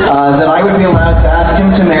that I would be allowed to ask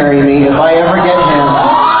him to marry me if I ever get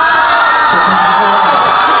him.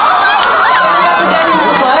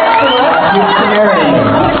 To marry me.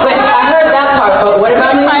 Wait, I heard that part, but what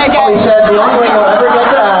about me? He said the only way you'll ever get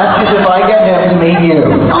to ask is if I get him to meet you.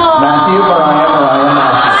 Matthew, Mariah,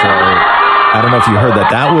 Matthew. I don't know if you heard that.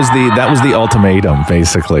 That was the ultimatum,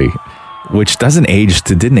 basically, which didn't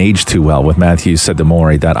age too well. With Matthew said to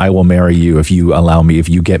Maury that I will marry you if you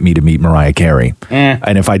get me to meet Mariah Carey,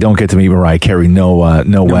 and if I don't get to meet Mariah Carey, no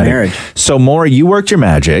wedding. marriage. So Maury, you worked your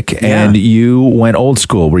magic and you went old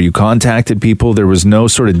school, where you contacted people. There was no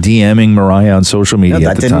sort of DMing Mariah on social media. No,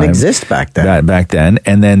 that at the didn't time. exist back then. Back then,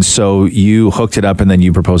 and then so you hooked it up, and then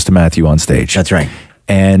you proposed to Matthew on stage. That's right.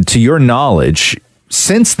 And to your knowledge,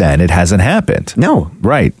 since then it hasn't happened. No.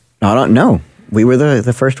 Right. No. We were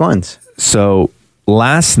the first ones. So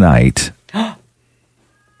last night,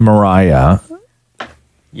 Mariah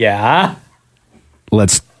Yeah.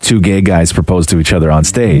 lets two gay guys propose to each other on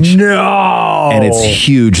stage. No. And it's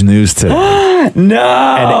huge news today. No.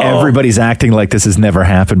 And everybody's acting like this has never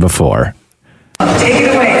happened before. Take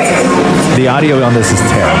it away. The audio on this is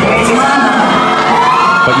terrible.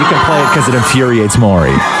 But you can play it because it infuriates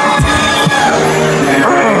Maury.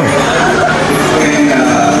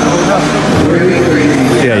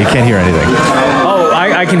 Yeah, you can't hear anything. Oh,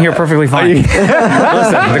 I can hear perfectly fine. Listen,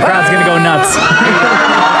 the crowd's going to go nuts.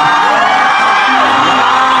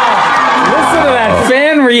 Listen to that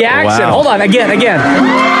fan reaction. Wow. Hold on, again.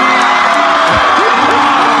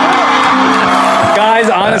 Guys,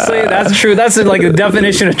 honestly, that's true. That's like the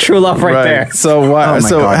definition of true love right there. So, God,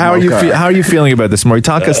 how Mocha. are you feeling about this, Maury?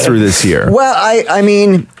 Talk us through this year. Well, I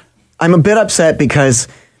mean, I'm a bit upset because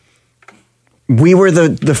we were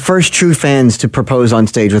the first true fans to propose on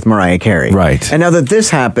stage with Mariah Carey. Right. And now that this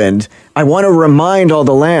happened, I want to remind all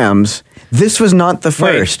the lambs, this was not the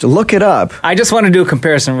first. Look it up. I just want to do a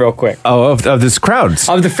comparison real quick. Oh, of this crowd.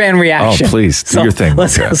 Of the fan reaction. Oh, please, do your thing.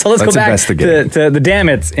 Let's go back investigate. to the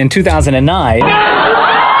Dammits in 2009.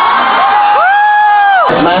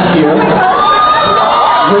 Matthew.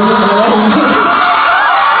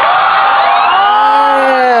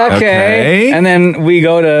 Okay. And then we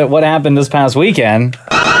go to what happened this past weekend. Bigger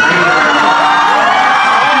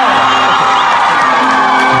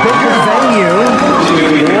venue.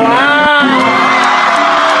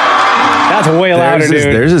 That's way louder, dude.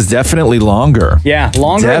 Theirs is definitely longer. Yeah,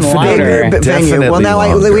 longer and louder. Bigger venue. Well,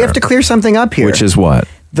 now we have to clear something up here. Which is what?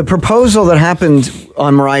 The proposal that happened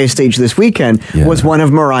on Mariah's stage this weekend was one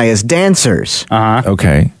of Mariah's dancers.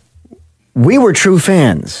 Okay. We were true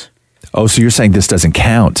fans. Oh, so you're saying this doesn't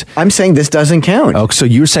count? I'm saying this doesn't count. Oh, so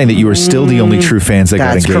you're saying that you were still the only true fans that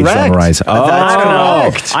got That's engaged correct. on Mariah's? Oh, That's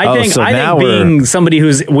correct. I think being somebody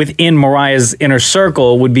who's within Mariah's inner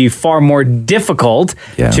circle would be far more difficult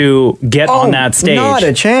to get on that stage. Not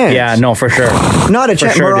a chance. Yeah, no, for sure. Not a For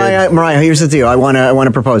chance. sure, dude. Mariah, here's the deal. I want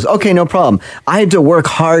to propose. Okay, no problem. I had to work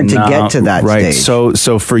hard to get to that right. stage.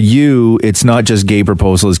 So for you, it's not just gay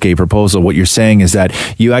proposal is gay proposal. What you're saying is that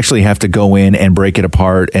you actually have to go in and break it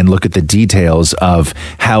apart and look at the details of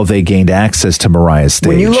how they gained access to Mariah's stage.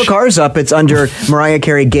 When you look ours up, it's under Mariah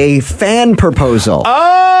Carey gay fan proposal.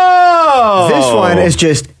 Oh! This one is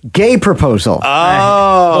just gay proposal.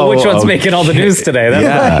 Well, which one's making all the news today?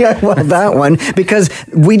 That's well, that one, because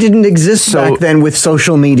we didn't exist back then with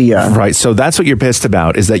social media. Right. So that's what you're pissed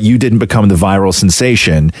about, is that you didn't become the viral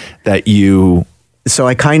sensation that you... So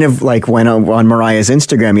I kind of like went on Mariah's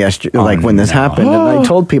Instagram yesterday, when this happened, and I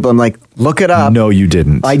told people, I'm like, look it up. No, you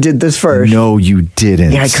didn't. I did this first. No, you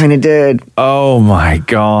didn't. Yeah, I kind of did. Oh my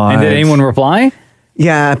God. And did anyone reply?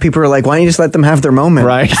 Yeah, people were like, why don't you just let them have their moment?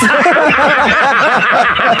 Right. The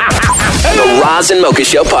Roz and Mocha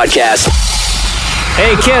Show podcast.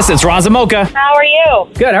 Hey, Kiss, it's Roz and Mocha. How are you?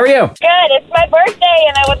 Good, how are you? Good. It's my birthday,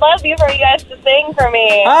 and I would love for you guys to sing for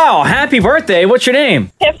me. Oh, happy birthday. What's your name?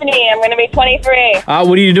 Tiffany, I'm going to be 23.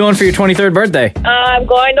 What are you doing for your 23rd birthday? I'm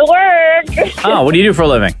going to work. Oh, what do you do for a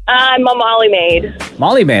living? I'm a Molly maid.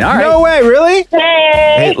 Molly maid, all right. No way, really?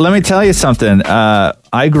 Hey. Hey, let me tell you something.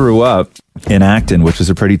 I grew up in Acton, which is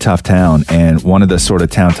a pretty tough town, and one of the sort of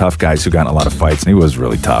town tough guys who got in a lot of fights, and he was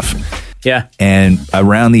really tough. Yeah. And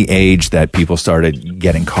around the age that people started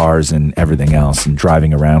getting cars and everything else and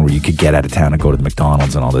driving around where you could get out of town and go to the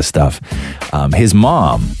McDonald's and all this stuff, his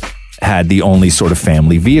mom had the only sort of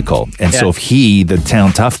family vehicle. And so if he, the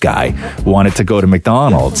town tough guy, wanted to go to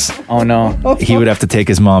McDonald's, oh no, he would have to take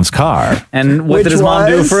his mom's car. And what did his mom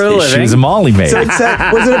do for a living? She was a Molly maid. So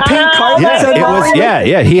was it a pink car?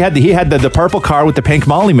 Yeah, He had the purple car with the pink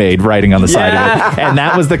Molly maid writing on the side of it, and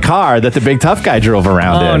that was the car that the big tough guy drove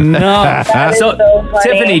around in. No. So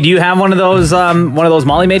Tiffany, do you have one of those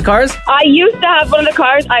Molly maid cars? I used to have one of the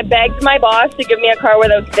cars. I begged my boss to give me a car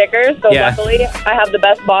without stickers. So luckily, I have the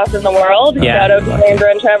best boss in the world. Yeah. Shout out to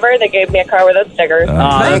Sandra and Trevor. They gave me a car without stickers.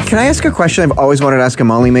 Can I ask a question I've always wanted to ask a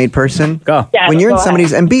Molly maid person? Go. Yes, when you're in go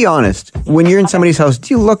somebody's, and be honest, when you're in somebody's house,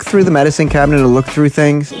 do you look through the medicine cabinet and look through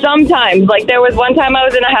things? Sometimes. Like, there was one time I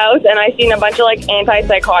was in a house and I seen a bunch of, like,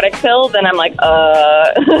 antipsychotic pills, and I'm like,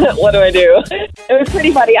 what do I do? It was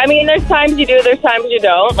pretty funny. I mean, there's times you do, there's times you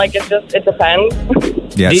don't. Like, it depends.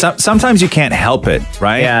 Yeah, sometimes you can't help it,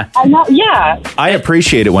 right? Yeah. I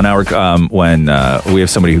appreciate it when we have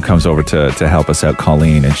somebody who comes over to help us out,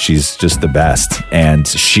 Colleen, and she's just the best. And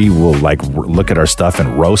she will like look at our stuff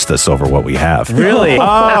and roast us over what we have. Really?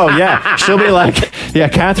 Oh, yeah. She'll be like, yeah,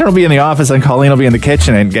 Catherine will be in the office and Colleen will be in the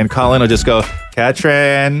kitchen, and Colleen will just go,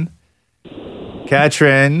 Catherine,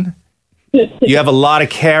 you have a lot of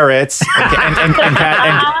carrots.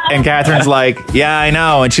 And Catherine's like, yeah, I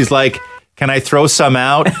know. And she's like, can I throw some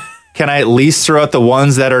out? Can I at least throw out the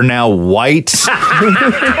ones that are now white?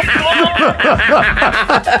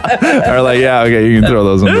 Or like, yeah, okay, you can throw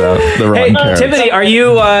those ones out. The wrong carrots. Tiffany, are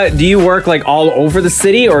you? Do you work like all over the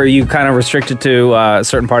city, or are you kind of restricted to a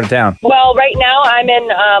certain part of town? Well, right now I'm in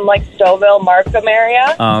like Stouffville, Markham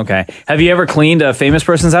area. Oh, okay. Have you ever cleaned a famous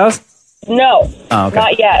person's house? No, okay.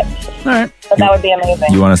 Not yet. All right. But that would be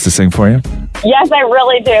amazing. You want us to sing for you? Yes, I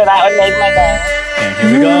really do. That would make my day. And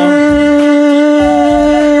here we go.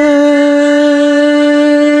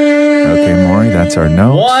 Okay, Maury, that's our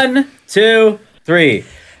note. 1, 2, 3.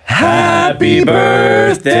 Happy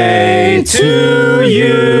birthday to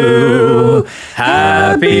you.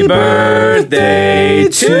 Happy birthday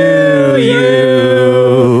to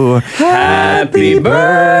you. Happy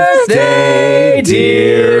birthday,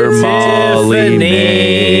 dear Molly May.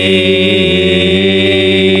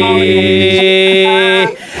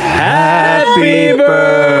 Happy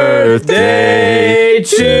birthday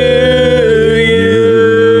to you.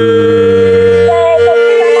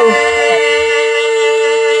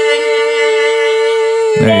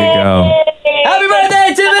 There you go. Happy birthday,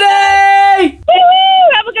 Tiffany!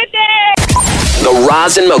 Woo-hoo! Have a good day! The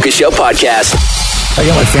Roz and Mocha Show podcast. I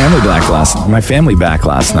got my family back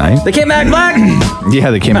last night. They came back black? Yeah,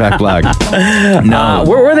 they came back black. No.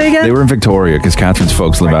 Where were they again? They were in Victoria because Catherine's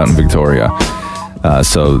folks live out in Victoria.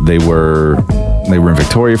 So they were in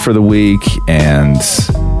Victoria for the week, and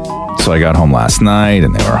so I got home last night,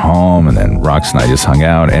 and they were home, and then Rox and I just hung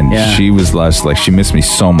out, and she was like, she missed me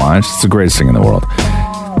so much. It's the greatest thing in the world.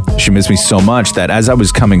 She missed me so much that as I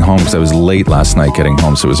was coming home, because I was late last night getting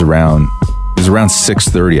home, so it was around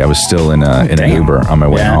 6:30. I was still in an Uber on my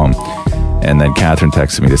way home. And then Catherine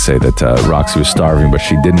texted me to say that Roxy was starving, but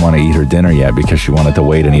she didn't want to eat her dinner yet because she wanted to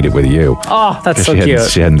wait and eat it with you. Oh, that's so cute.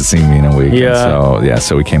 She hadn't seen me in a week. Yeah.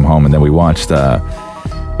 So we came home and then we watched a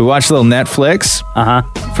little Netflix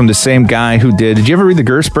from the same guy who did you ever read the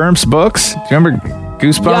Goosebumps books? Do you remember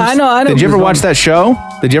Goosebumps? Yeah, I know. Did you ever watch that show?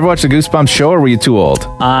 Did you ever watch the Goosebumps show, or were you too old?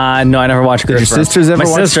 No, I never watched Goosebumps. Did your sisters ever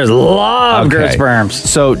watch? My sisters love Goosebumps.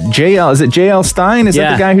 So is it J.L. Stein? Is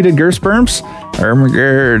that the guy who did Goosebumps? Oh my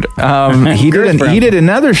God. He did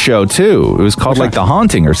another show too. It was called like The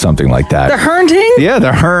Haunting or something like that. The Haunting? Yeah,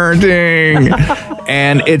 The Haunting.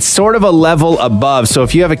 And it's sort of a level above. So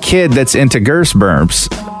if you have a kid that's into Goosebumps,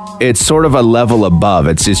 it's sort of a level above.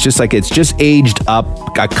 It's just aged up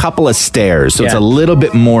a couple of stairs. So it's a little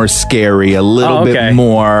bit more scary, a little bit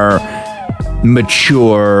more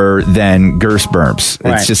mature than Goosebumps.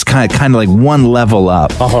 Right. It's just kind of like one level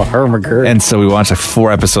up. Oh, Hermagerd. And so we watched like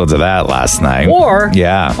 4 episodes of that last night.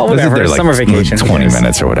 Yeah. Oh, whatever. They're like Summer vacation. 20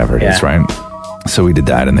 minutes or whatever it is, right? So we did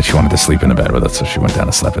that, and then she wanted to sleep in the bed with us, so she went down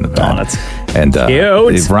and slept in the bed. Oh, that's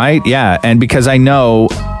cute. Right? Yeah. And because I know,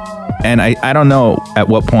 and I don't know at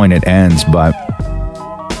what point it ends, but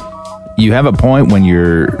you have a point when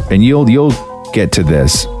you'll get to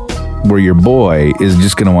this, where your boy is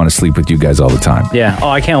just going to want to sleep with you guys all the time. Yeah. Oh,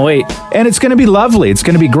 I can't wait. And it's going to be lovely. It's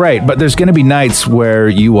going to be great. But there's going to be nights where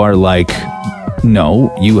you are like,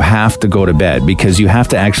 no, you have to go to bed, because you have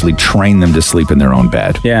to actually train them to sleep in their own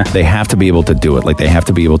bed. Yeah. They have to be able to do it. Like, they have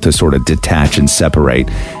to be able to sort of detach and separate.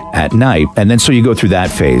 at night. And then so you go through that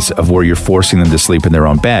phase of where you're forcing them to sleep in their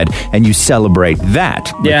own bed, and you celebrate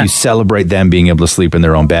that. Yeah. You celebrate them being able to sleep in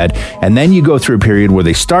their own bed. And then you go through a period where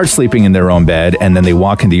they start sleeping in their own bed, and then they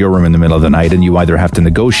walk into your room in the middle of the night, and you either have to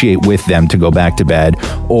negotiate with them to go back to bed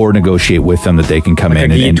or negotiate with them that they can come in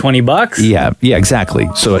Give you and $20. Yeah, exactly.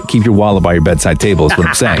 So keep your wallet by your bedside table is what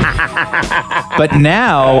I'm saying. But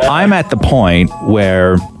now I'm at the point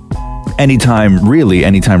where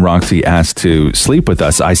anytime Roxy asks to sleep with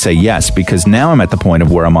us, I say yes, because now I'm at the point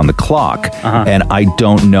of where I'm on the clock and I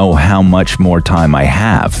don't know how much more time I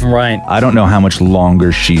have. Right. I don't know how much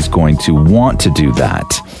longer she's going to want to do that.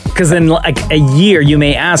 Because in like a year, you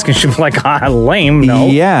may ask and she'll be like, lame, no.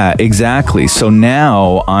 Yeah, exactly. So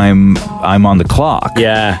now I'm on the clock.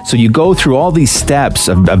 Yeah. So you go through all these steps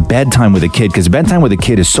of bedtime with a kid, because bedtime with a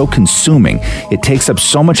kid is so consuming. It takes up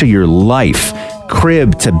so much of your life.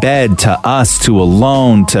 Crib to bed to us to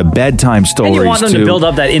alone to bedtime stories. And you want them to build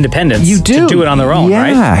up that independence. You do. To do it on their own, right?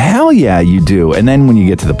 Yeah, hell yeah, you do. And then when you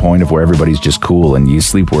get to the point of where everybody's just cool and you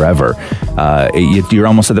sleep wherever, you're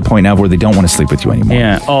almost at the point now where they don't want to sleep with you anymore.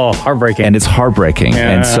 Yeah. Oh, heartbreaking. And it's heartbreaking.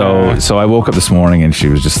 Yeah. And so I woke up this morning and she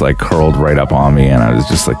was just like curled right up on me, and I was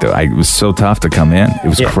just like, it was so tough to come in. It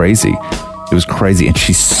was crazy. It was crazy. And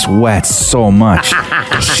she sweats so much.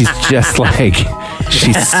 She's just like,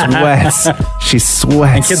 she sweats. She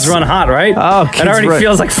sweats. And kids run hot, right? Oh, it already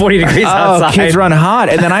feels like 40 degrees outside. Kids run hot.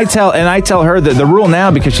 And then I tell her that the rule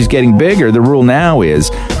now, because she's getting bigger, the rule now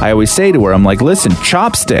is, I always say to her, I'm like, listen,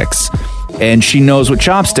 chopsticks. And she knows what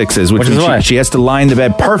chopsticks is, which is what? She has to line the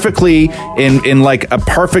bed perfectly in like a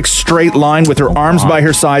perfect straight line with her arms by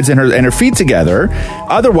her sides and her feet together.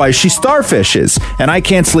 Otherwise, she starfishes, and I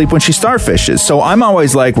can't sleep when she starfishes. So I'm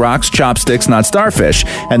always like, rocks, chopsticks, not starfish.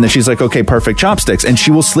 And then she's like, okay, perfect chopsticks, and she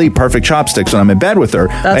will sleep perfect chopsticks when I'm in bed with her.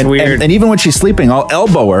 That's weird. And even when she's sleeping, I'll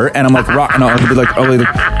elbow her, and I'm like, and I'll be like,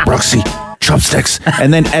 Roxy, chopsticks.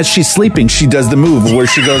 And then as she's sleeping, she does the move where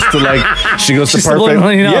she goes to perfect.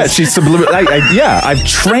 Yeah, she's subliminal. I've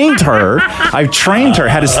trained her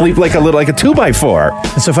how to sleep like a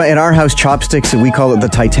 2x4. So in our house, chopsticks, we call it the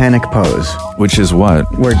Titanic pose. Which is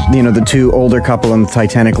what? Where, the two older couple on the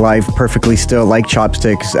Titanic lie perfectly still like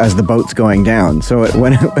chopsticks as the boat's going down. So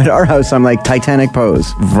when at our house, I'm like, Titanic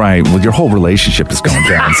pose. Right. Well, your whole relationship is going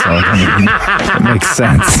down, so it makes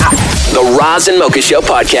sense. The Roz and Mocha Show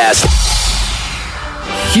podcast.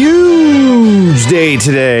 Huge day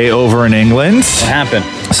today over in England. What happened?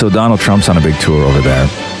 So Donald Trump's on a big tour over there,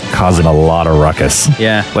 causing a lot of ruckus.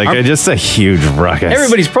 Yeah. Just a huge ruckus.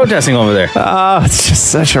 Everybody's protesting over there. Oh, it's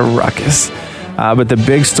just such a ruckus. But the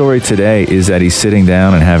big story today is that he's sitting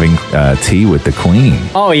down and having tea with the Queen.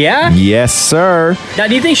 Oh, yeah? Yes, sir. Now,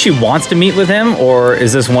 do you think she wants to meet with him, or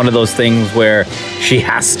is this one of those things where she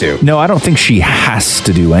has to? No, I don't think she has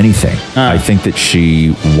to do anything. I think that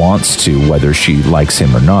she wants to, whether she likes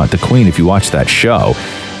him or not. The Queen, if you watch that show,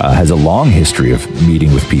 has a long history of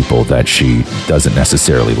meeting with people that she doesn't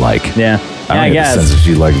necessarily like. Yeah. I don't get the sense that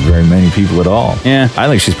she likes very many people at all. Yeah. I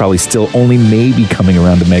think she's probably still only maybe coming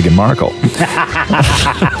around to Meghan Markle.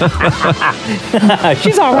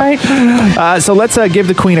 She's all right. So let's give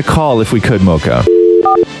the Queen a call if we could, Mocha.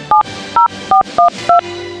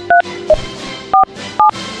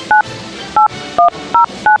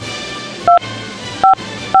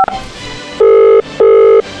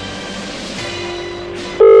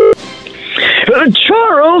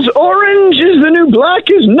 Charles, orange is the new black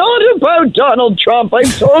is not about Donald Trump, I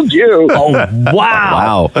told you. Oh,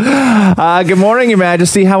 wow. Wow. Good morning, Your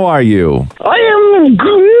Majesty. How are you? I am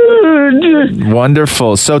good.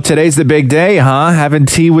 Wonderful. So today's the big day, huh? Having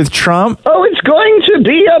tea with Trump? Oh, it's going to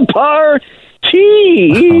be a party.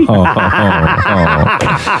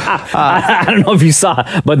 I don't know if you saw,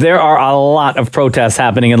 but there are a lot of protests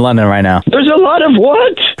happening in London right now. There's a lot of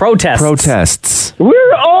what? Protests.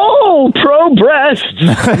 We're all pro-breasts.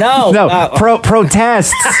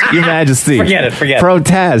 Protests, Your Majesty. Forget it.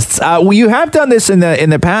 Protests. Well, you have done this in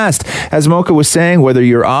the past, as Mocha was saying, whether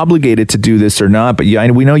you're obligated to do this or not. But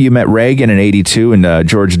we know you met Reagan in '82 and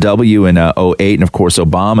George W. in '08, and of course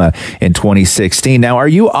Obama in 2016. Now, are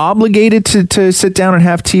you obligated to sit down and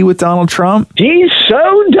have tea with Donald Trump? He's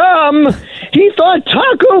so dumb. He thought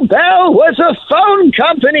Taco Bell was a phone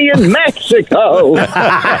company in Mexico.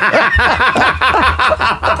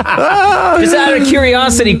 Just out of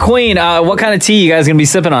curiosity, Queen, what kind of tea you guys going to be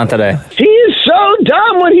sipping on today? He is so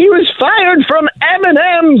dumb. When he was fired from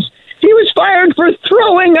M&M's, he was fired for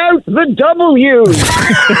throwing spelling out the W's.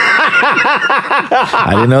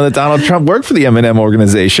 I didn't know that Donald Trump worked for the M&M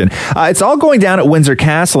organization. It's all going down at Windsor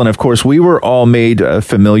Castle, and of course, we were all made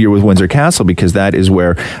familiar with Windsor Castle because that is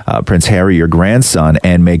where Prince Harry, your grandson,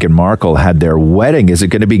 and Meghan Markle had their wedding. Is it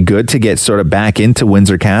going to be good to get sort of back into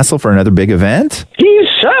Windsor Castle for another big event? He's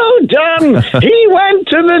so dumb. He went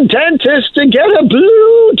to the dentist to get a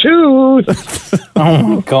blue tooth. Oh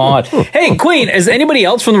my God. Hey, Queen, is anybody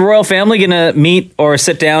else from the royal family going to meet or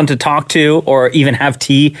sit down to talk to or even have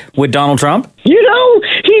tea with Donald Trump? You know,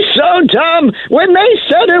 he's so dumb. When they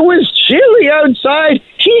said it was chilly outside,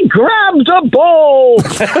 he grabbed a bowl.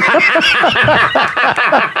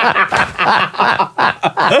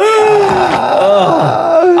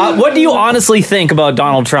 What do you honestly think about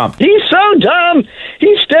Donald Trump? He's so dumb.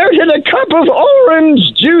 He stared at a cup of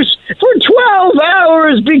orange juice for 12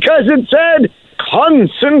 hours because it said,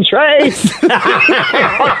 concentrate.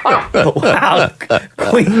 Wow.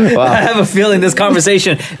 Queen, I have a feeling this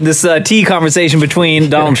tea conversation between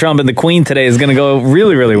Donald Trump and the Queen today is going to go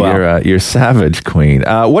really, really well. You're savage, Queen.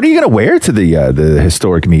 What are you going to wear to the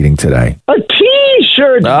historic meeting today? A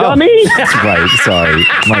T-shirt, dummy. That's right. Sorry.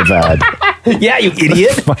 My bad. Yeah, you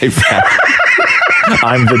idiot. My bad.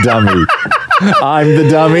 I'm the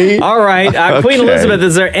dummy. All right. Queen Okay. Elizabeth,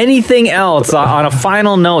 is there anything else on a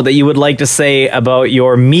final note that you would like to say about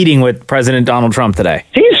your meeting with President Donald Trump today?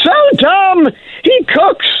 He's so dumb. He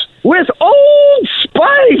cooks with Old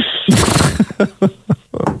Spice.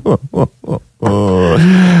 All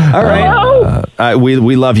right.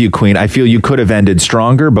 We love you, Queen. I feel you could have ended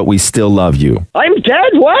stronger, but we still love you. I'm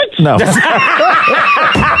dead, what? No.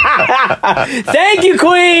 Thank you,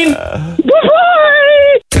 Queen.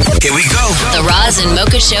 Bye-bye. Here we go. The Roz and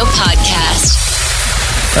Mocha Show podcast.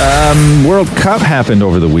 World Cup happened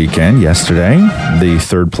over the weekend, yesterday. The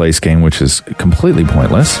third place game, which is completely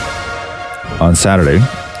pointless, on Saturday.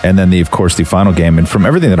 And then, of course, the final game. And from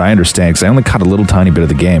everything that I understand, because I only caught a little tiny bit of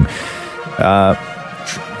the game,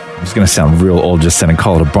 it's going to sound real old just saying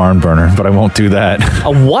call it a barn burner, but I won't do that.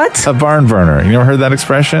 A what? A barn burner. You never heard that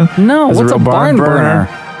expression? No, It's what's a barn burner?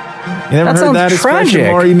 You never That heard sounds that expression,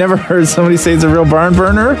 tragic. or you never heard somebody say it's a real barn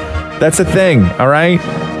burner? That's a thing, all right?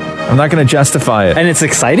 I'm not going to justify it. And it's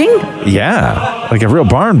exciting? Yeah, like a real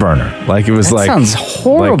barn burner. Like it was That like sounds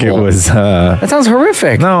horrible. Like it was. That sounds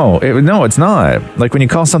horrific. No, it's not. Like when you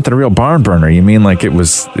call something a real barn burner, you mean like it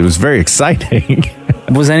was very exciting.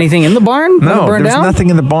 Was anything in the barn? No, burned there's down? nothing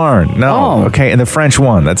in the barn. No. Oh. Okay, and the French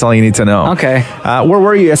won. That's all you need to know. Okay. Where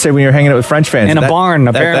were you yesterday when you were hanging out with French fans? In a barn,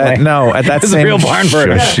 at apparently. at that It was a same real barn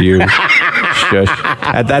burner. Shush you. Shush.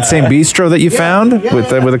 At that same bistro that you found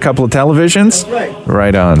with a couple of televisions.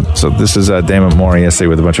 Right on. So this is Damon Moore yesterday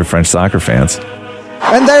with a bunch of French soccer fans.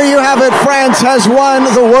 And there you have it. France has won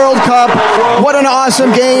the World Cup. What an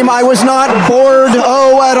awesome game. I was not bored,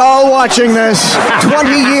 at all watching this. 20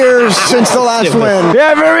 years since the last win.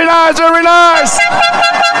 Yeah, very nice, very nice.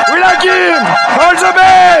 We like him. All the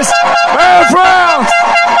best. France.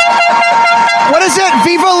 What is it?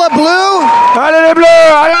 Viva la Bleu? Allez les bleus.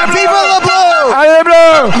 Allez les bleus. Viva la Bleu. Allez les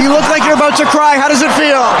bleus. You look like you're about to cry. How does it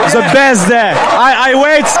feel? The best day. I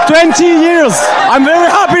wait 20 years. I'm very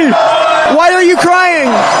happy. Why are you crying?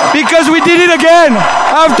 Because we did it again.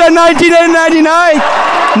 After 1999,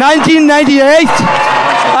 1998,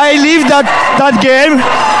 I lived that game.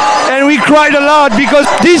 And we cried a lot because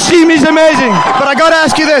this team is amazing. But I gotta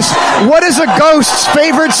ask you this. What is a ghost's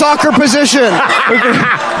favorite soccer position?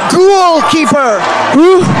 Goalkeeper.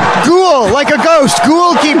 Who? Ghoul, like a ghost.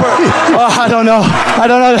 Goalkeeper. Oh, I don't know.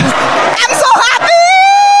 I'm so happy!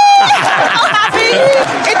 So happy!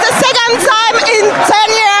 It's the second time in 10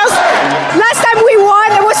 years. Last time we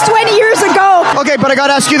won, it was 20 years ago. Okay, but I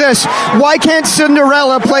gotta ask you this. Why can't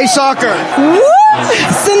Cinderella play soccer?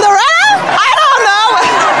 Cinderella? I don't know.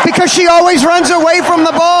 Because she always runs away from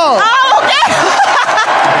the ball. Oh, okay.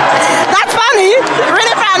 That's funny.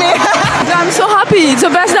 Really funny. I'm so happy. It's the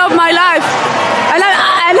best day of my life. And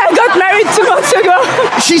I got married 2 months ago.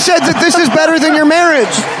 She said that this is better than your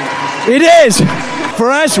marriage. It is. For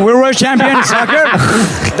us, we're world champion in soccer.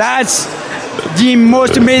 That's the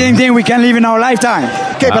most amazing thing we can live in our lifetime.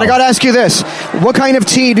 Okay, but I gotta ask you this. What kind of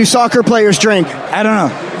tea do soccer players drink? I don't know.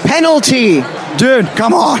 Penalty. Dude,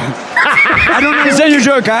 come on. I don't understand your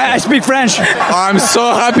joke. I speak French. I'm so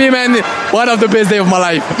happy, man. One of the best days of my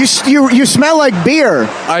life. You smell like beer.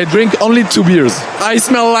 I drink only 2 beers. I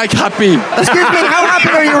smell like happy. Excuse me, how happy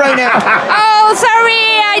are you right now? Oh,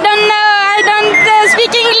 sorry. I don't know. I don't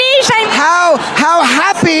speak English. How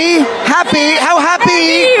happy? How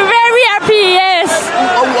happy? Very happy, yes.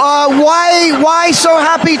 Why so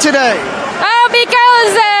happy today? Oh,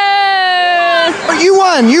 because... You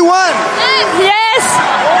won. Yes.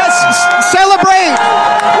 Celebrate!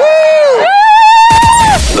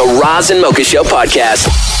 The Roz and Mocha Show podcast.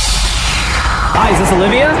 Hi, is this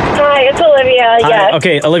Olivia? Hi, it's Olivia. Yes.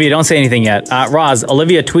 Okay, Olivia, don't say anything yet. Roz,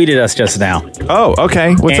 Olivia tweeted us just now. Oh,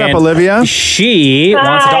 okay. What's up, And Olivia? She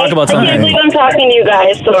wants to talk about I can't something. believe I'm talking to you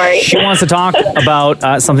guys. Sorry. She wants to talk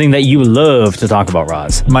about something that you love to talk about,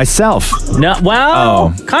 Roz. Myself. No,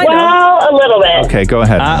 well, kind of. Well, a little bit. Okay, go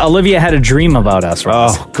ahead. Olivia had a dream about us,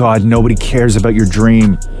 Roz. Oh, God, nobody cares about your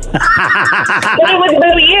dream. But it was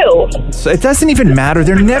about you. So it doesn't even matter.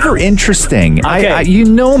 They're never interesting. Okay. You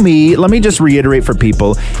know me. Let me just reiterate for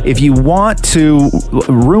people. If you want to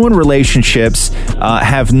ruin relationships,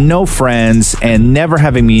 have no friends, and never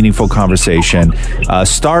have a meaningful conversation,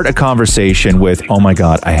 start a conversation with, oh my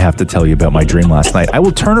God, I have to tell you about my dream last night. I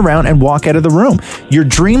will turn around and walk out of the room. Your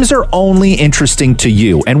dreams are only interesting to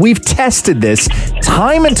you. And we've tested this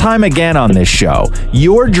time and time again on this show.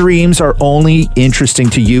 Your dreams are only interesting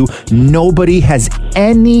to you. Nobody has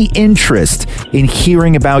any interest in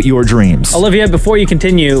hearing about your dreams. Olivia, before you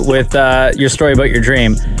continue with your story about your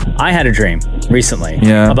dream, I had a dream recently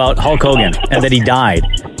about Hulk Hogan and that he died.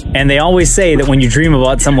 And they always say that when you dream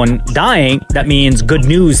about someone dying, that means good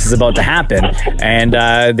news is about to happen. And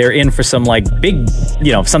they're in for some big,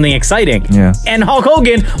 something exciting. Yeah. And Hulk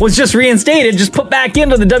Hogan was just reinstated, just put back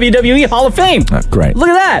into the WWE Hall of Fame. Great. Look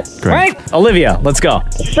at that. Great. Right? Olivia, let's go.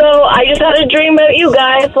 So I just had a dream about you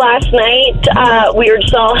guys last night. We were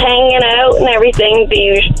just all hanging out and everything.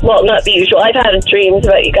 Well, not the usual. I've had dreams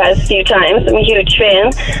about you guys a few times. I'm a huge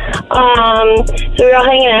fan. So we were all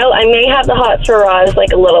hanging out. I may have the hots for Roz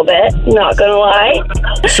a little bit, not gonna lie.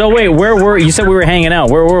 So wait, where were you? Said we were hanging out.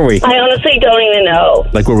 Where were we? I honestly don't even know.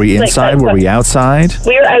 Were we inside? Were we outside?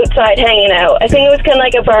 We were outside hanging out. I think it was kind of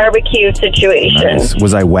like a barbecue situation. Nice.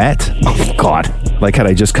 Was I wet? Oh, God. Had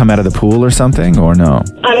I just come out of the pool or something, or no?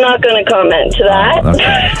 I'm not going to comment to that.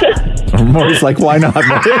 Okay. Maury's like, why not?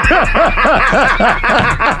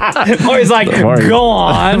 Maury's like, go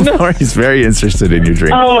on. Maury's very interested in your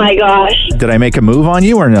dream. Oh my gosh. Did I make a move on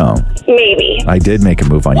you or no? Maybe. I did make a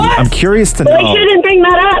move on you. I'm curious to know. Well, I shouldn't bring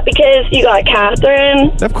that up because you got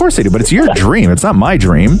Catherine. Of course I do, but it's your dream. It's not my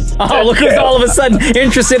dream. Oh, look who's all of a sudden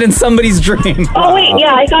interested in somebody's dream. Oh, wait,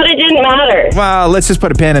 yeah, I thought it didn't matter. Well, let's just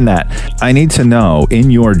put a pin in that. I need to know,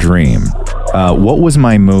 in your dream, what was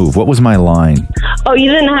my move? What was my line? Oh,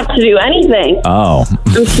 you didn't have to do anything. Oh.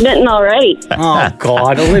 I'm smitten already. Oh,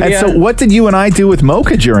 God, Olivia. And so what did you and I do with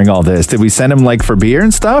Mocha during all this? Did we send him for beer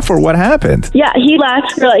and stuff, or what happened? Yeah, he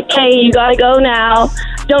left for hey, you gotta go now.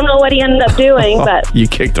 Don't know what he ended up doing, but... You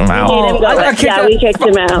kicked him out. We made him go. We kicked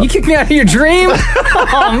him out. You kicked me out of your dream?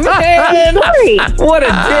 Oh, man. Sorry. What a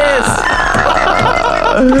diss.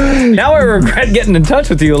 Now I regret getting in touch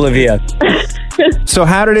with you, Olivia. So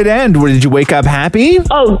how did it end? Did you wake up happy?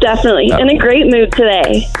 Oh, definitely. In a great mood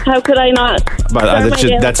today. How could I not?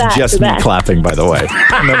 That's just me clapping, by the way.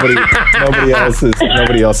 Nobody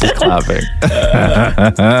else is clapping.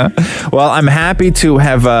 Well, I'm happy to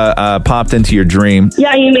have popped into your dream.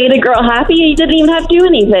 Yeah, you made a girl happy. You didn't even have to do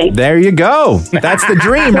anything. There you go. That's the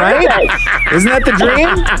dream, right? Isn't that the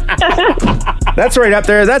dream? That's right up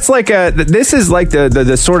there. That's this is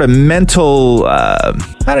the sort of mental, I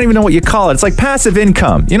don't even know what you call it. It's like passive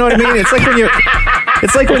income. You know what I mean? It's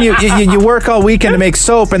like when you work all weekend to make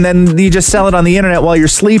soap and then you just sell it on the internet while you're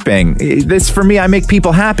sleeping. This, for me, I make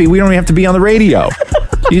people happy. We don't even have to be on the radio.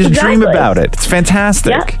 You just dream about it. It's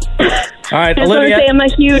fantastic. Yeah. All right, I just Olivia. want to say I'm a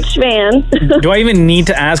huge fan. Do I even need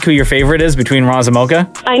to ask who your favorite is between Roz and Mocha?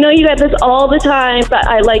 I know you get this all the time, but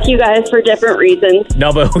I like you guys for different reasons.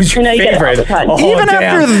 No, but who's your I know you favorite? get it all the time. Oh, Even damn.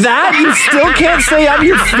 after that, you still can't say I'm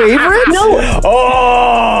your favorite? No.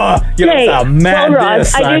 Oh, Hey, a mad well, Roz,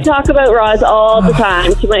 diss, I do talk about Roz all the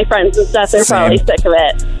time to my friends and stuff. They're probably sick of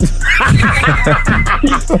it.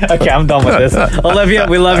 Okay, I'm done with this. Olivia,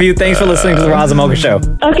 we love you. Thanks for listening to the Roz and Mocha Show.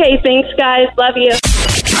 Okay, thanks, guys. Love you.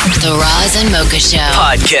 The Roz and Mocha Show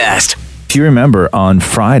podcast. If you remember, on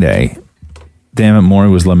Friday, Dammit Maury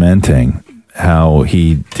was lamenting how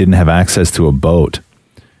he didn't have access to a boat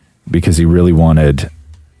because he really wanted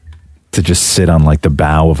to just sit on the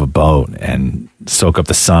bow of a boat and soak up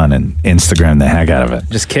the sun and Instagram the heck out of it.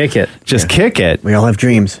 Just kick it. Kick it. We all have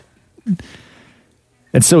dreams.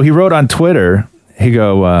 And so he wrote on Twitter, he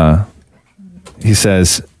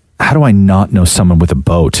says, how do I not know someone with a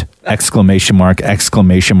boat? Exclamation mark,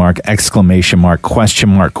 exclamation mark, exclamation mark, question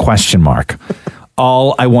mark, question mark.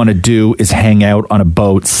 All I want to do is hang out on a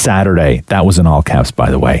boat Saturday. That was in all caps,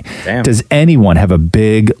 by the way. Damn. Does anyone have a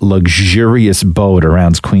big, luxurious boat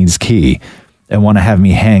around Queen's Quay and want to have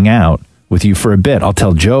me hang out with you for a bit? I'll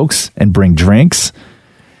tell jokes and bring drinks.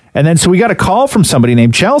 And then, so we got a call from somebody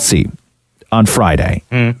named Chelsea on Friday.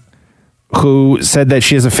 who said that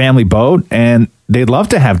she has a family boat and they'd love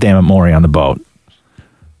to have Dammit Maury on the boat,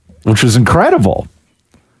 which was incredible.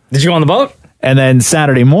 Did you go on the boat? And then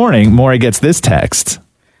Saturday morning, Maury gets this text.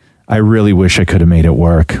 I really wish I could have made it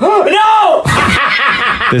work. No!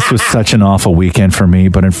 This was such an awful weekend for me,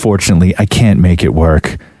 but unfortunately, I can't make it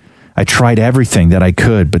work. I tried everything that I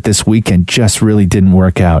could, but this weekend just really didn't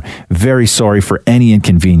work out. Very sorry for any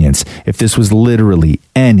inconvenience. If this was literally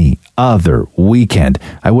any other weekend,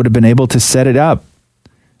 I would have been able to set it up.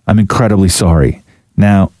 I'm incredibly sorry.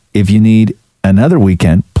 Now, if you need another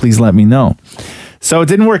weekend, please let me know. So it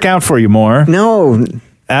didn't work out for you, Moore. No.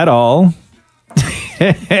 At all.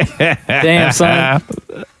 Damn, son.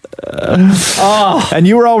 And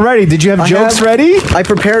you were all ready. Did you have jokes ready? I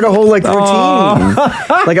prepared a whole routine.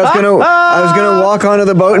 Like I was gonna walk onto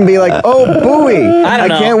the boat and be like, "Oh, buoy! I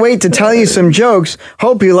can't wait to tell you some jokes.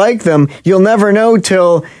 Hope you like them. You'll never know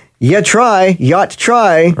till you try. Yacht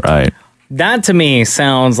try." Right. That to me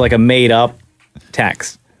sounds like a made up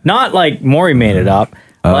text. Not like Maury made it up.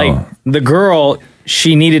 Like the girl,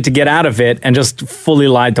 she needed to get out of it and just fully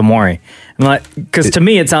lied to Maury. Because to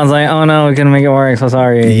me it sounds like, oh no, we're gonna make it work. So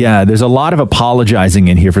sorry. Yeah, there's a lot of apologizing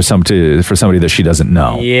in here for somebody that she doesn't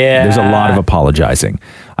know. Yeah, there's a lot of apologizing.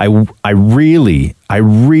 I really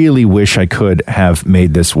wish I could have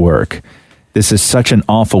made this work. This is such an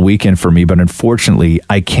awful weekend for me, but unfortunately,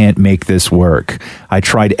 I can't make this work. I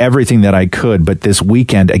tried everything that I could, but this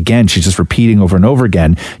weekend, again, she's just repeating over and over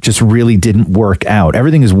again, just really didn't work out.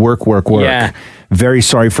 Everything is work. Yeah. Very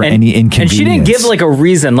sorry for any inconvenience. And she didn't give like a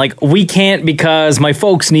reason, like we can't because my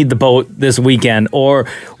folks need the boat this weekend, or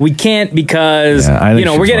we can't because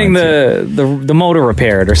we're getting the motor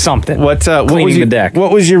repaired or something. Cleaning the deck.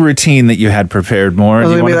 What was your routine that you had prepared, More?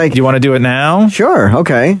 Do you want to do it now? Sure.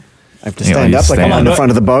 Okay. I have to stand up like I'm on the front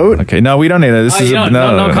of the boat. Okay. No, we don't need that. This is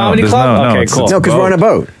no comedy club. Okay, cool. No, because we're on a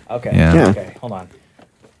boat. Okay. Yeah. Okay. Hold on.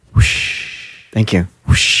 Thank you.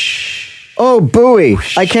 Oh, buoy!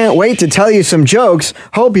 I can't wait to tell you some jokes.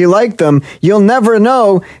 Hope you like them. You'll never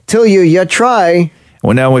know till you try.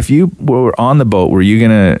 Well, now, if you were on the boat, were you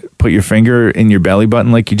going to put your finger in your belly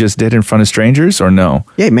button like you just did in front of strangers, or no?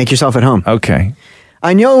 Yeah, make yourself at home. Okay.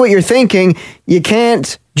 I know what you're thinking. You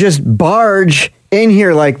can't just barge in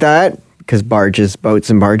here like that, because barges, boats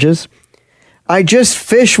and barges. I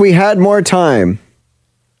just wish we had more time.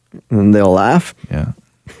 And they'll laugh. Yeah.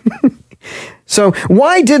 So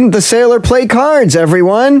why didn't the sailor play cards,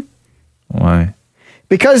 everyone? Why?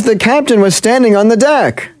 Because the captain was standing on the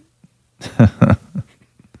deck. All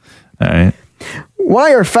right.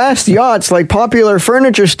 Why are fast yachts like popular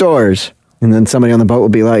furniture stores? And then somebody on the boat will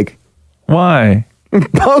be like, why?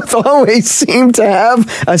 Both always seem to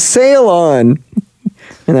have a sail on.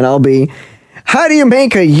 And then I'll be, how do you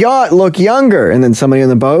make a yacht look younger? And then somebody on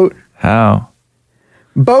the boat, how?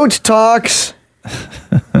 Boat talks.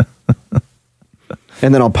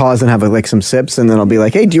 And then I'll pause and have like some sips, and then I'll be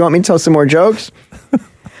like, hey, do you want me to tell some more jokes?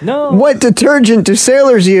 No. What detergent do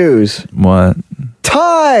sailors use? What?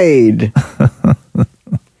 Tide.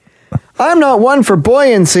 I'm not one for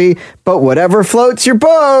buoyancy, but whatever floats your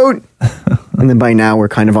boat. And then by now we're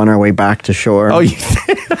kind of on our way back to shore. Oh,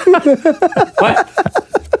 What?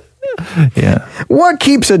 Yeah. What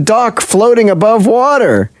keeps a dock floating above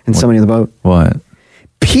water? And somebody in the boat. What?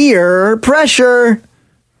 Peer pressure.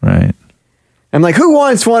 Right. I'm like, who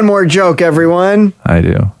wants one more joke, everyone? I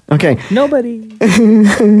do. Okay. Nobody.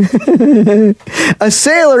 A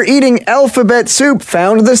sailor eating alphabet soup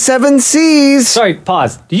found the 7 C's. Sorry,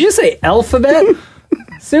 pause. Did you just say alphabet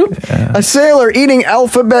soup? Yeah. A sailor eating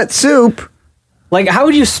alphabet soup. Like, how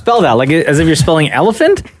would you spell that? Like, as if you're spelling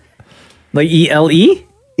elephant? Like E-L-E?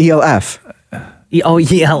 E-L-F.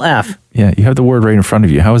 E-L-F. Yeah, you have the word right in front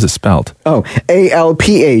of you. How is it spelled? Oh,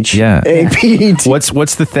 A-L-P-H. Yeah. A-P-T.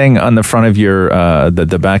 What's the thing on the front of your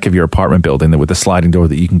the back of your apartment building that with the sliding door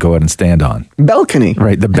that you can go out and stand on? Balcony.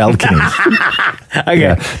 Right, the balcony. Okay.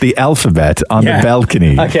 Yeah, the alphabet on the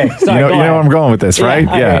balcony. Okay, sorry, you know where I'm going with this, right?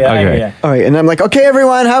 Okay. All right, and I'm like, okay,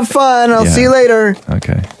 everyone, have fun. I'll see you later.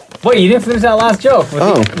 Okay. Wait, you didn't finish that last joke.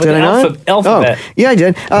 Did I not? Alphabet. Oh, yeah, I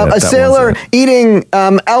did. A sailor eating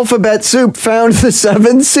alphabet soup found the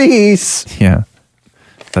 7 C's. Yeah,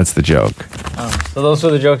 that's the joke. So those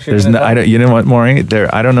are the jokes you're There's going no, to I don't, you know what, Maureen?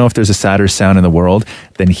 I don't know if there's a sadder sound in the world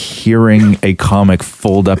than hearing a comic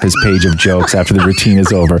fold up his page of jokes after the routine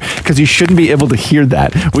is over. Because you shouldn't be able to hear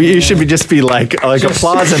that. You should just be like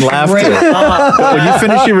applause and laughter. When you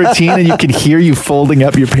finish your routine and you can hear you folding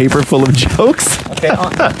up your paper full of jokes. Okay,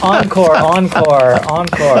 encore. You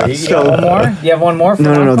have one more? Do you have one more?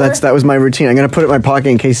 No. That was my routine. I'm going to put it in my pocket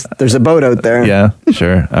in case there's a boat out there. Yeah,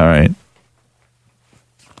 sure. All right.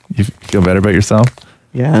 You feel better about yourself?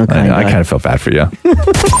 Yeah, I kind of felt bad for you.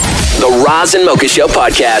 The Roz and Mocha Show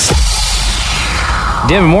podcast.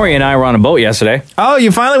 Dan and Maury and I were on a boat yesterday. Oh,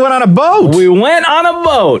 you finally went on a boat? We went on a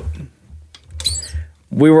boat.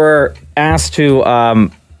 We were asked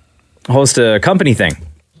to host a company thing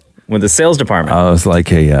with the sales department. Oh, it was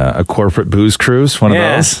like a corporate booze cruise, one of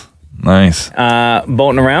those? Nice.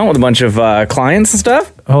 Boating around with a bunch of clients and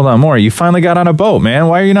stuff. Hold on, Maury. You finally got on a boat, man.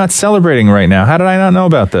 Why are you not celebrating right now? How did I not know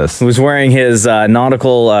about this? He was wearing his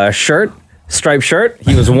nautical shirt, striped shirt.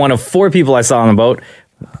 He was one of 4 people I saw on the boat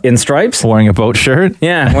in stripes. Wearing a boat shirt?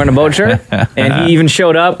 Yeah, wearing a boat shirt. And he even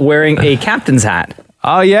showed up wearing a captain's hat.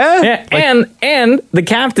 Oh, yeah? Yeah, and the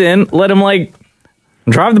captain let him,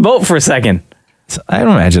 drive the boat for a second. I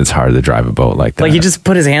don't imagine it's hard to drive a boat like that. Like, he just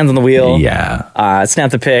put his hands on the wheel. Yeah.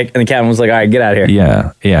 Snapped the pick, and the captain was like, all right, get out of here.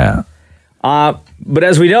 Yeah, yeah. But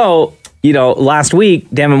as we know, last week,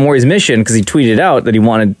 Dan and Maury's mission, because he tweeted out that he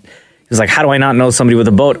was like, how do I not know somebody with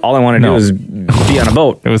a boat? All I want to do is be on a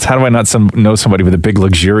boat. It was, how do I not know somebody with a big,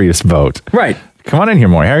 luxurious boat? Right. Come on in here,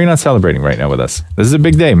 Maury. How are you not celebrating right now with us? This is a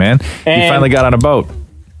big day, man. You finally got on a boat.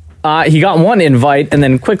 He got one invite and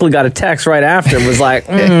then quickly got a text right after. Was like,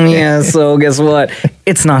 yeah, so guess what?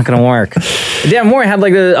 It's not going to work. Dan Maury had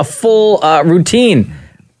a full routine,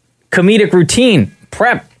 comedic routine,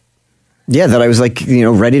 prep. Yeah, that I was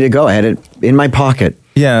ready to go. I had it in my pocket.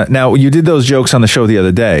 Yeah. Now, you did those jokes on the show the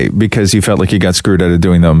other day because you felt like you got screwed out of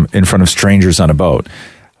doing them in front of strangers on a boat.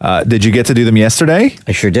 Did you get to do them yesterday?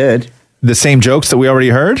 I sure did. The same jokes that we already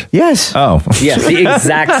heard? Yes. Oh. Yes, the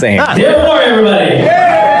exact same. Good morning, everybody.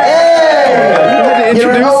 Hey!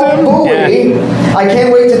 Introduce him? I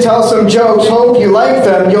can't wait to tell some jokes. Hope you like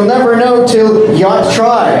them. You'll never know till yachts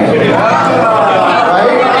try.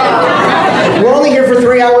 Right? We're only here for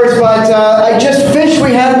 3 hours, but I just wish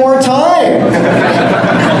we had more time.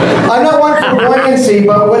 I'm not one for buoyancy,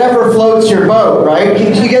 but whatever floats your boat, right?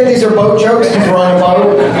 You get these are boat jokes because we're on a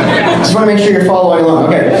boat. Just want to make sure you're following along.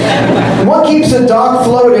 Okay. What keeps a dog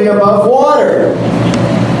floating above water?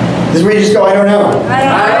 This is where you just go, I don't know. I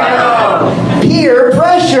don't know. Peer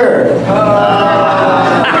pressure.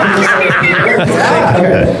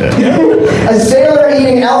 A sailor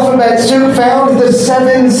eating alphabet soup found the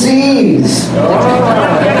 7 C's.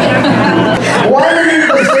 Why didn't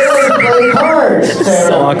the sailors play cards, Sarah?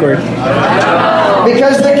 So awkward.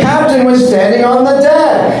 Because the captain was standing on the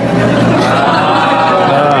deck.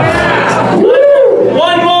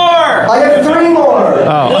 One more! I have 3 more.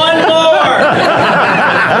 One more!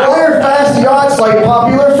 Why are fast yachts like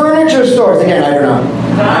popular furniture stores? Again, I don't know.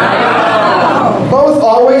 Both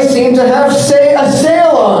always seem to have a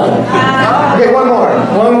sale on. Okay, one more.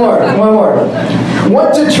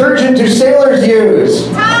 What detergent do sailors use?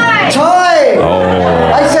 Tide!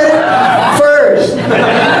 Oh. I said it first.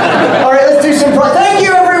 All right, let's do some thank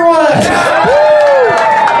you, everyone!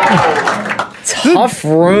 Tough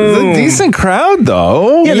room. It's a decent crowd,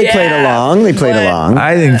 though. Yeah, they played along.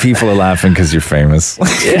 I think people are laughing because you're famous.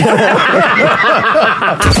 Here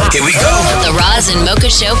we go. The Roz and Mocha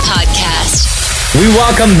Show podcast. We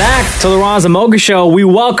welcome back to the Roz and Mocha Show. We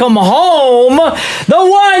welcome home the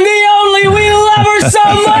one, the only, we love her so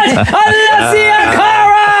much, Alessia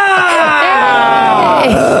Cara!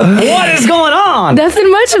 What is going on? Nothing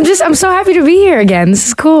much. I'm so happy to be here again. This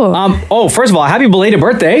is cool. First of all, happy belated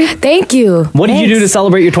birthday. Thank you. What did you do to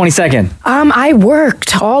celebrate your 22nd? I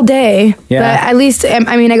worked all day. Yeah. But at least,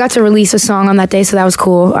 I got to release a song on that day, so that was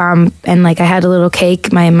cool. And I had a little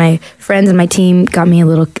cake. My friends and my team got me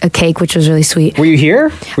a cake, which was really sweet. Were you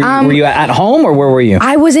here? Were you at home, or where were you?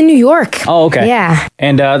 I was in New York. Oh, okay. Yeah.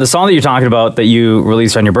 And the song that you're talking about that you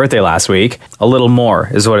released on your birthday last week, A Little More,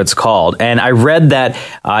 is what it's called. And I read that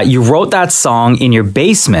you wrote that song in your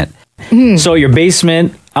basement. Mm-hmm. So your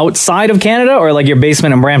basement outside of Canada, or your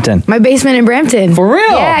basement in Brampton? My basement in Brampton. For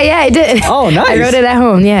real? Yeah, I did. Oh, nice. I wrote it at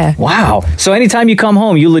home, yeah. Wow. So anytime you come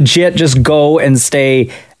home, you legit just go and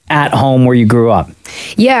stay at home where you grew up?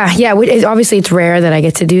 Yeah. Obviously, it's rare that I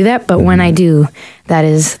get to do that, but when I do,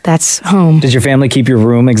 that's home. Does your family keep your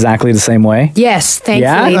room exactly the same way? Yes,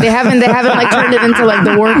 thankfully. Yeah? They haven't turned it into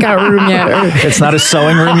the workout room yet. It's not a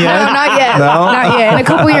sewing room yet? No, not yet. No? Not yet. In a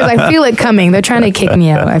couple years, I feel it coming. They're trying to kick me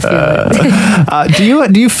out. I feel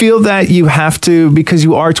it. Do you feel that you have to, because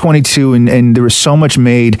you are 22 and there was so much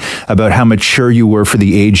made about how mature you were for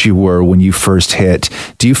the age you were when you first hit,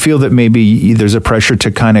 do you feel that maybe there's a pressure to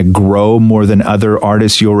kind of grow more than other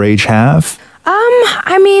artists your age have?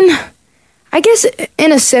 I guess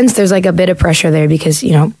in a sense there's a bit of pressure there because,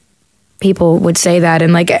 people would say that,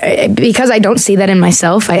 and like because I don't see that in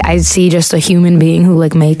myself, I see just a human being who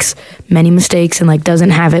like makes many mistakes and like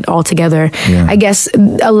doesn't have it all together. I guess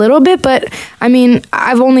a little bit, but I mean,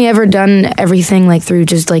 I've only ever done everything like through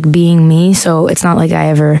just like being me, so it's not like I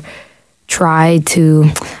ever tried to,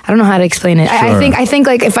 I don't know how to explain it. I think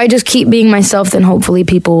like if I just keep being myself, then hopefully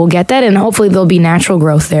people will get that, and hopefully there'll be natural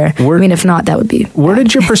growth there. I mean, if not, that would be Where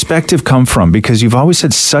did your perspective come from? Because you've always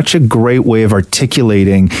had such a great way of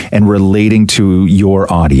articulating and relating to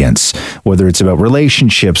your audience, whether it's about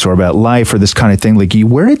relationships or about life or this kind of thing. Like,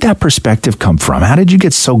 where did that perspective come from? How did you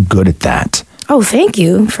get so good at that? Oh, thank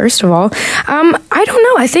you, first of all. I don't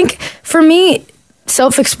know. I think for me,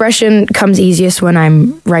 self-expression comes easiest when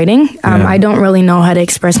I'm writing. I don't really know how to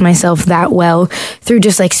express myself that well through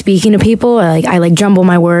just like speaking to people. I jumble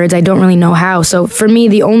my words. I don't really know how. So for me,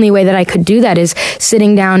 the only way that I could do that is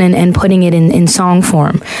sitting down and putting it in song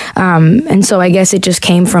form. And so I guess it just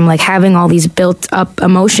came from like having all these built up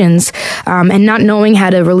emotions and not knowing how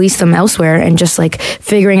to release them elsewhere, and just like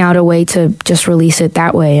figuring out a way to just release it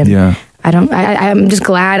that way. And I'm just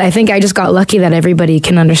glad. I think I just got lucky that everybody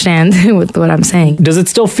can understand with what I'm saying. Does it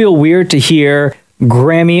still feel weird to hear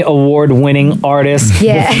Grammy Award winning artist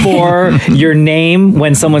before your name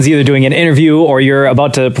when someone's either doing an interview or you're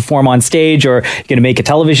about to perform on stage or you're going to make a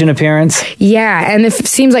television appearance? Yeah, and it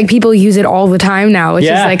seems like people use it all the time now, which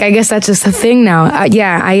is like, I guess that's just a thing now.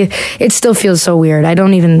 It still feels so weird. I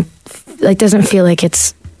don't even, like, doesn't feel like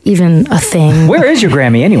it's even a thing. Where is your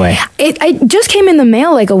Grammy anyway? It just came in the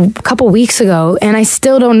mail like a couple weeks ago, and I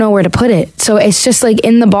still don't know where to put it. So it's just like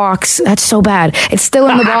in the box. That's so bad. It's still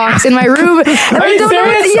in the box in my room. And Are you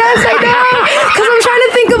serious? Yes, I know. Because I'm trying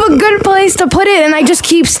to think of a good place to put it, and I just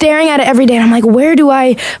keep staring at it every day. And I'm like, where do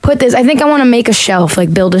I put this? I think I want to make a shelf,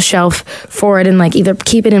 like build a shelf for it, and like either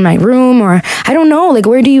keep it in my room or I don't know. Like,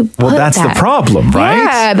 where do you put that's that? the problem, right?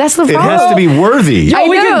 Yeah, that's the problem. It has to be worthy. Yo,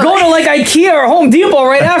 we could go to like IKEA or Home Depot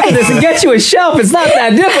right after this and get you a shelf. It's not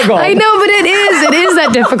that difficult. I know, but it is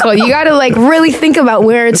that difficult. You got to like really think about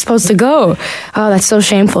where it's supposed to go. Oh, that's so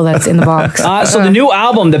shameful that it's in the box. So the new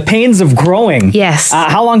album, The Pains of Growing. Yes.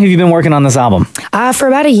 How long have you been working on this album? For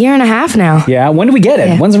about 1.5 years now. Yeah. When do we get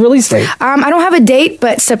it? When's the release date? I don't have a date,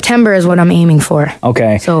 but September is what I'm aiming for.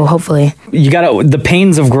 Okay. So hopefully. You got The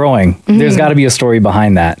Pains of Growing. Mm-hmm. There's got to be a story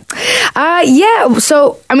behind that. Yeah.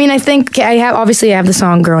 So, I mean, I think I have the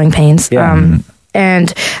song Growing Pains. Yeah.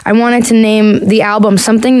 And I wanted to name the album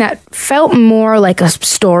something that felt more like a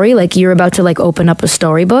story, like you're about to like open up a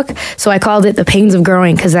storybook. So I called it The Pains of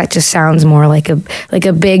Growing because that just sounds more like a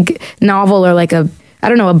big novel or like a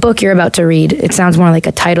book you're about to read. It sounds more like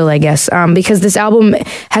a title, I guess, because this album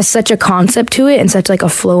has such a concept to it and such like a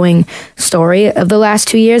flowing story of the last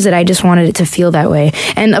 2 years that I just wanted it to feel that way.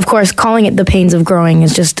 And of course, calling it The Pains of Growing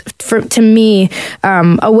is just, to me,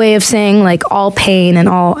 a way of saying like all pain and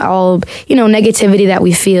all negativity that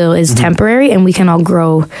we feel is temporary, and we can all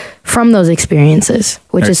grow from those experiences,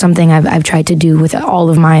 which is something I've tried to do with all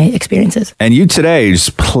of my experiences. And you today,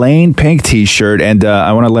 just plain pink t-shirt, and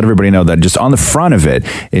I want to let everybody know that just on the front of it,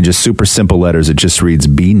 in just super simple letters, it just reads,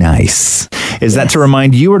 "Be nice." Is that to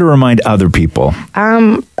remind you or to remind other people?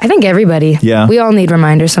 I think everybody. Yeah. We all need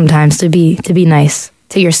reminders sometimes to be nice.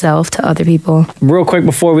 To yourself, to other people. Real quick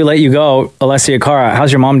before we let you go, Alessia Cara,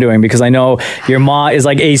 how's your mom doing? Because I know your mom is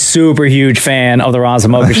like a super huge fan of the Roz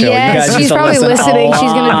and Mocha Show. Yes, she's probably listening. She's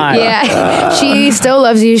gonna, she still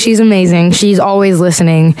loves you. She's amazing. She's always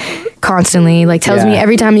listening. Constantly, like tells me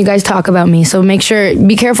every time you guys talk about me. So make sure,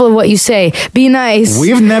 be careful of what you say. Be nice.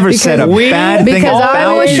 We've never said a bad thing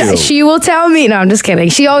about you. She will tell me. No, I'm just kidding.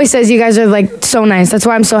 She always says you guys are like so nice. That's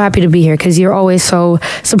why I'm so happy to be here, because you're always so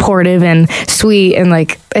supportive and sweet, and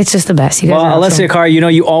like it's just the best. You guys are awesome. Alessia Cara,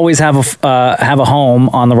 you always have a home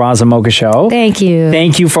on the Roz and Mocha Show. Thank you.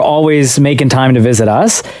 Thank you for always making time to visit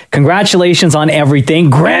us. Congratulations on everything,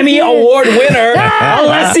 Grammy Award winner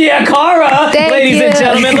Alessia Cara, ladies and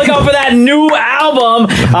gentlemen. Look out for that new album,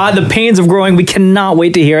 The Pains of Growing. We cannot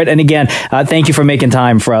wait to hear it. And again, thank you for making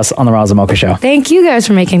time for us on the Roz and Mocha Show. Thank you guys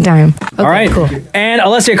for making time. Okay, all right. Cool. And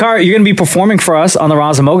Alessia Cara, you're going to be performing for us on the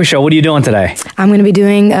Roz and Mocha Show. What are you doing today? I'm going to be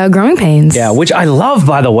doing Growing Pains. Yeah, which I love,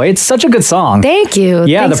 by the way. It's such a good song. Thank you.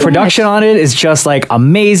 Yeah, Thanks the production on it is just like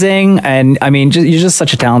amazing. And I mean, you're just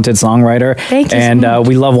such a talented songwriter. Thank you. And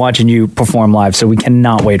we love watching you perform live. So we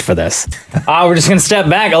cannot wait for this. We're just going to step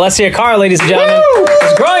back. Alessia Cara, ladies and gentlemen.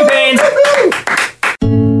 It's Growing Pains.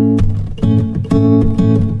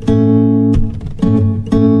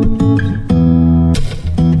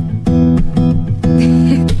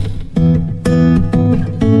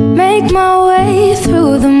 Make my way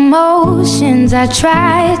through the motions signs I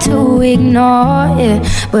try to ignore it,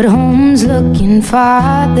 but home's looking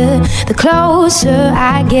farther the closer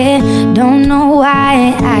I get. Don't know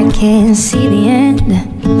why I can't see the end.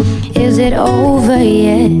 Is it over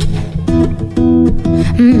yet?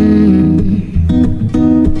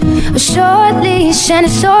 A short leash and a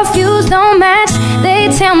short fuse don't match. They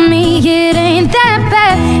tell me it ain't that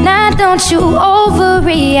bad. Now don't you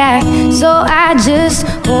overreact. So I just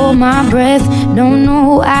hold my breath. Don't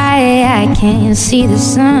know why I can't see the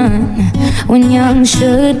sun when young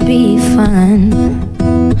should be fun.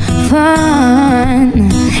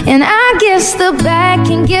 And I guess the bad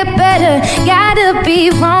can get better. Gotta be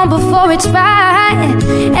wrong before it's right.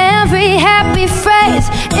 Every happy phrase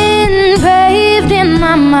engraved in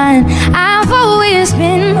my mind. I've always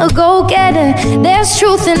been a go-getter. There's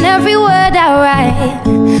truth in every word I write.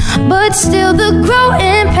 But still the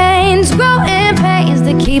growing pains,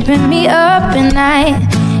 they're keeping me up at night.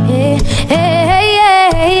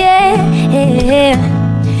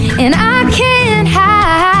 And I can't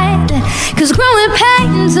hide, 'cause growing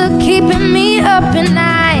pains are keeping me up at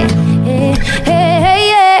night.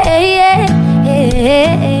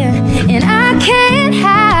 And I can't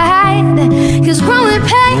hide, 'cause growing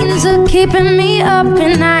pains are keeping me up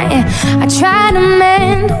at night. I try to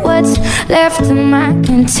mend what's left of my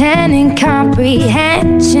content and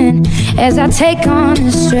comprehension as I take on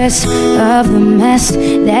the stress of the mess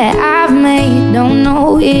that I've made. Don't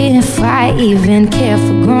know if I even care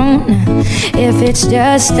for grown, if it's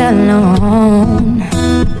just alone.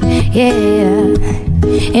 Yeah.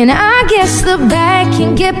 And I guess the bad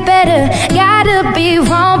can get better. Gotta be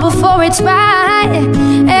wrong before it's right.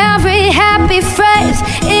 Every happy phrase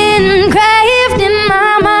engraved in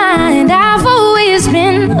my mind. I've always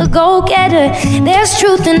been a go-getter. There's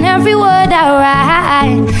truth in every word I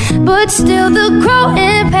write. But still the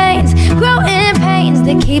growing pains,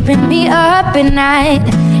 they're keeping me up at night.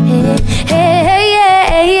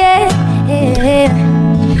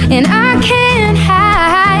 And I can't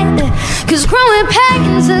hide, 'cause growing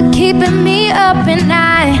pains are keeping me up at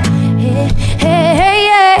night.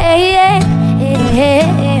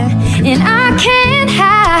 And I can't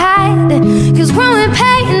hide, 'cause growing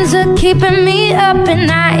pains are keeping me up at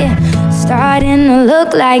night. Starting to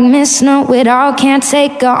look like Miss Know-It-All. Can't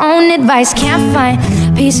take her own advice. Can't find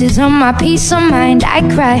pieces of my peace of mind. I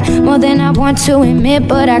cry more than I want to admit,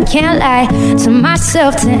 but I can't lie to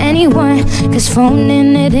myself, to anyone, 'cause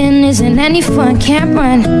phoning it in isn't any fun. Can't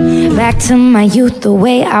run back to my youth the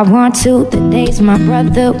way I want to. The days my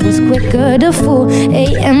brother was quicker to fool.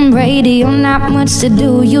 AM radio, not much to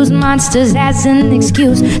do. Use monsters as an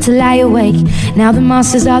excuse to lie awake. Now the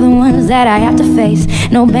monsters are the ones that I have to face.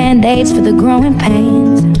 No band-aids for the growing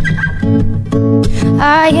pains.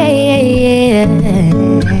 Ah, yeah.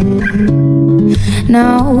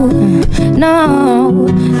 No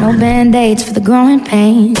band-aids for the growing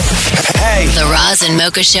pains. Hey! The Roz and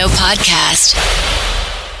Mocha Show podcast.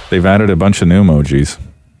 They've added a bunch of new emojis.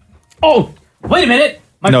 Oh, wait a minute.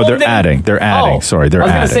 They're adding. They're adding. Oh, Sorry, they're I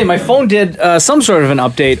was adding. going to say, my phone did some sort of an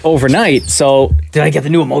update overnight, so did I get the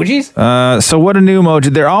new emojis? So what a new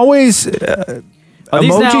emoji. They're always...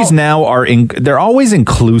 emojis now are they're always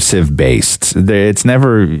inclusive based. It's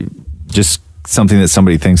never just something that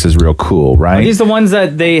somebody thinks is real cool, right? Are these the ones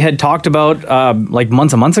that they had talked about like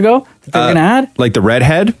months and months ago that they're going to add? Like the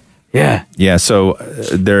redhead? Yeah. Yeah, so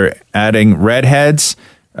they're adding redheads,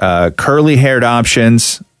 curly haired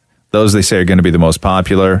options. Those they say are going to be the most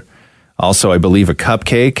popular. Also, I believe a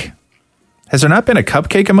cupcake. Has there not been a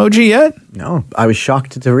cupcake emoji yet? No, I was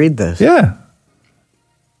shocked to read this. Yeah.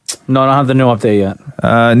 No, I don't have the new update yet.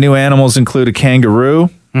 New animals include a kangaroo,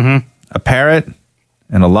 a parrot,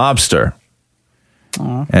 and a lobster.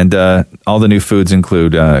 Aww. And all the new foods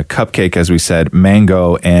include cupcake, as we said,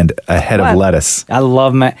 mango, and a head of lettuce. I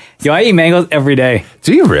love Yo, I eat mangoes every day.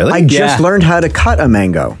 Do you really? I just learned how to cut a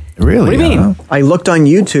mango. Really? What do you mean? I looked on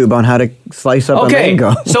YouTube on how to slice up a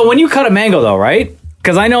mango. So when you cut a mango, though, right?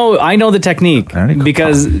 Because I know the technique.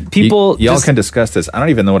 Because people y'all can discuss this. I don't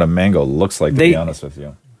even know what a mango looks like, to be honest with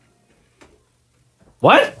you.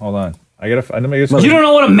 What? Hold on. You don't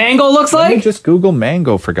know what a mango looks like? Let me just Google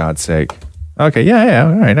mango, for God's sake. Okay, yeah.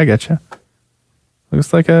 All right, I get you.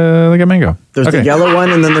 Looks like a mango. There's the yellow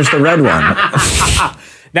one, and then there's the red one.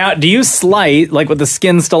 Now, do you slice, like with the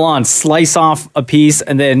skin still on, slice off a piece,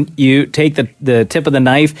 and then you take the tip of the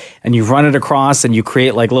knife and you run it across, and you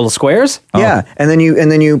create like little squares? Yeah, and then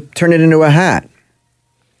you turn it into a hat.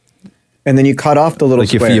 And then you cut off the little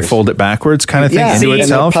squares. Like if you fold it backwards kind of thing into See,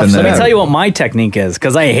 itself. Let me tell you what my technique is,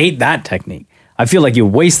 because I hate that technique. I feel like you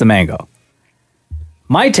waste the mango.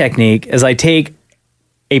 My technique is I take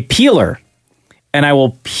a peeler and I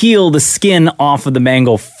will peel the skin off of the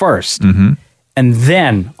mango first, Mm-hmm. and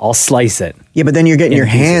then I'll slice it. Yeah, but then you're getting in your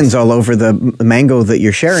pieces. hands all over the mango that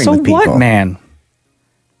you're sharing So with people. what, man?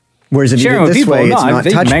 Whereas if you Sharing do it with this people, way, it's no, not I've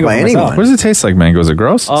eaten touched mango by for myself. anyone. What does it taste like? Mango? Is it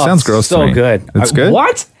gross? Oh, Sounds gross to so me. good. It's good.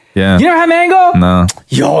 What? Yeah. You never had mango? No.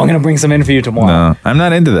 Yo, I'm gonna bring some in for you tomorrow. No, I'm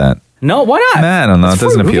not into that. No, why not? Nah, I don't know. It's It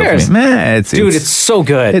doesn't fruit. Who appeal to cares? me. Nah, it's so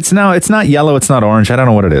good. It's not yellow. It's not orange. I don't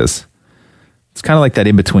know what it is. It's kind of like that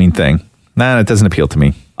in between thing. Nah, it doesn't appeal to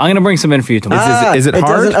me. I'm gonna bring some in for you tomorrow. Is it hard?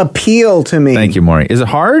 doesn't appeal to me. Thank you, Maury. Is it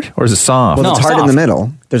hard or is it soft? Well, No, it's hard in soft. the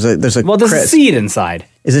middle. There's a Well, there's a crisp. seed inside.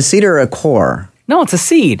 Is a seed or a core? No, it's a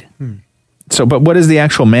seed. So, but what does the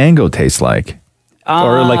actual mango taste like?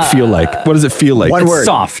 Or like feel like? What does it feel like? One word.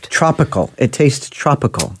 Soft. Tropical. It tastes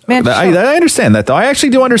tropical. Man, I understand that though. I actually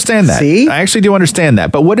do understand that. See? I actually do understand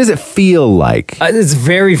that. But what does it feel like? It's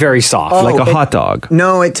very, very soft. Oh, like a it- hot dog.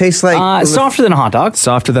 No, it tastes like softer than a hot dog.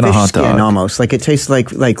 Softer than a fish hot skin dog. almost. Like it tastes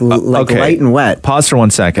like Okay. light and wet. Pause for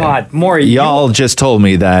 1 second. God, Maury, Y'all just told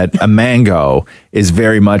me that a mango is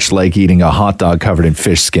very much like eating a hot dog covered in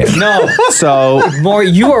fish skin. No. So, Maury,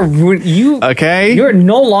 okay? You're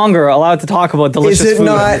no longer allowed to talk about delicious Is it food.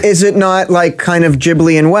 not? Is it not like kind of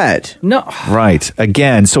gibbly and wet? No. Right.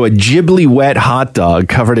 Again, so a gibbly wet hot dog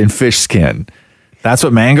covered in fish skin. That's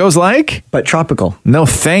what mango's like? But tropical. No,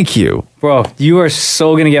 thank you. Bro, you are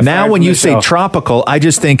so going to get Now, fired when from you this say show. tropical, I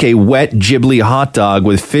just think a wet, gibbly hot dog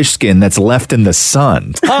with fish skin that's left in the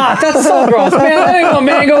sun. That's so gross, man. That ain't what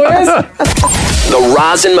mango is. The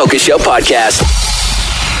Roz and Mocha Show podcast.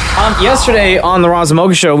 Yesterday on the Roz and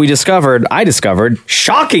Mocha Show, I discovered,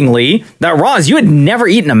 shockingly, that Roz, you had never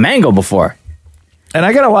eaten a mango before. And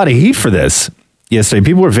I got a lot of heat for this yesterday.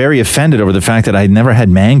 People were very offended over the fact that I'd never had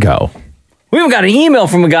mango. We even got an email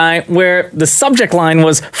from a guy where the subject line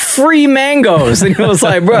was free mangoes. And he was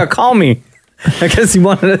like, bro, call me. I guess he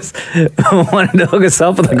wanted to hook us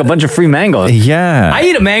up with like a bunch of free mangoes. Yeah. I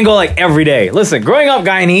eat a mango like every day. Listen, growing up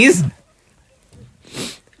Guyanese,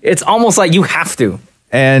 it's almost like you have to.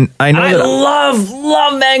 And I know I that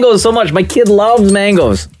love mangoes so much. My kid loves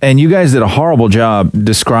mangoes. And you guys did a horrible job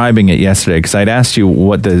describing it yesterday because I'd asked you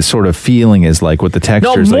what the sort of feeling is like, what the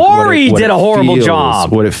texture is like. Maury what did a horrible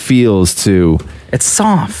job. What it feels to It's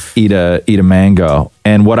soft. eat a mango.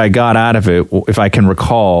 And what I got out of it, if I can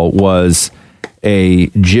recall, was a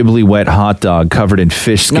gibbly wet hot dog covered in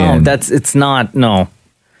fish skin No, it's not. No.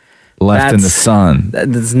 left in the that's- sun.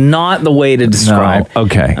 That's not the way to describe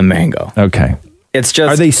a mango. Okay. It's just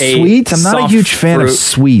Are they a sweet? I'm not a soft huge fan of fruit.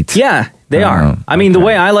 sweet. Yeah, they Oh, are. I mean, the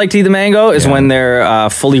way I like to eat the mango is when they're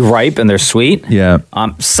fully ripe and they're sweet. Yeah.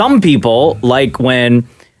 Some people like when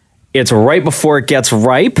it's right before it gets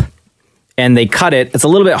ripe and they cut it. It's a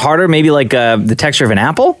little bit harder, maybe like the texture of an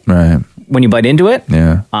apple Right. when you bite into it.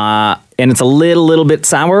 Yeah. And it's a little bit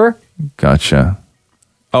sour. Gotcha.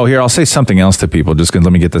 Oh, here, I'll say something else to people. Just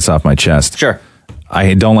let me get this off my chest. Sure.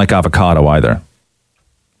 I don't like avocado either.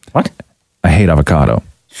 What? I hate avocado.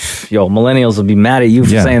 Yo, millennials will be mad at you for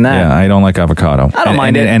saying that. Yeah, I don't like avocado. I don't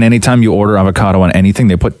mind it. And anytime you order avocado on anything,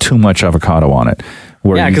 they put too much avocado on it.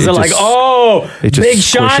 where Yeah, you- because it they're like, just- oh, it just big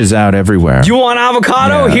shot. squishes out everywhere. You want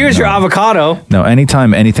avocado? Yeah, Here's your no. avocado. No,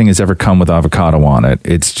 anytime anything has ever come with avocado on it,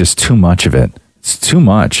 it's just too much of it. It's too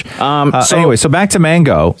much. Anyway, so back to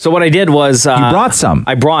mango. So what I did was you brought some.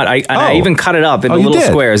 I even cut it up into you little did?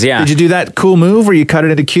 squares. Yeah. Did you do that cool move where you cut it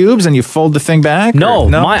into cubes and you fold the thing back? No,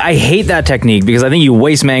 or- I hate that technique because I think you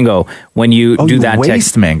waste mango when you do you that.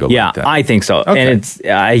 waste mango like Yeah, that. I think so. Okay. And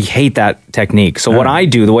I hate that technique. So what Alright. I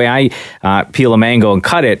do, the way I peel a mango and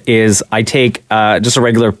cut it, is I take just a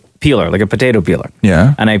regular peeler, like a potato peeler.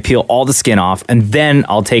 Yeah. And I peel all the skin off, and then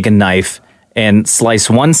I'll take a knife and slice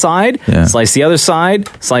one side, Yeah. slice the other side,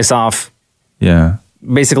 slice off Yeah.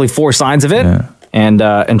 basically four sides of it,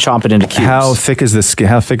 and chop it into cubes. How thick is the skin?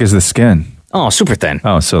 How thick is the skin? Oh, super thin.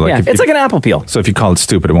 Oh, so like Yeah, it's like an apple peel. So if you call it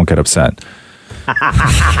stupid, it won't get upset. Good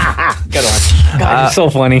one. God, you're so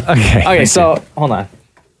funny. Okay, so hold on.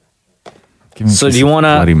 Give me So this do you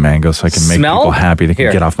wanna bloody mango so I can make smell? people happy? They can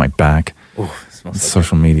Here. get off my back. Ooh, smells It's so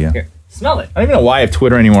social media. Here, smell it. I don't even know why I have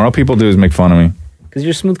Twitter anymore. All people do is make fun of me. Because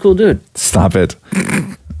you're a smooth, cool dude. Stop it.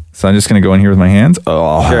 So I'm just going to go in here with my hands.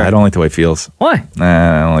 Oh, Sure. I don't like the way it feels. Why?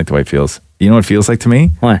 Nah, I don't like the way it feels. You know what it feels like to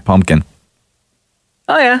me? What? Pumpkin.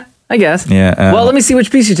 Oh, yeah, I guess. Yeah. Well, let me see which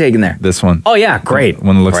piece you're taking there. This one. Oh, yeah, great.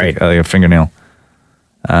 One that looks Great. like a fingernail.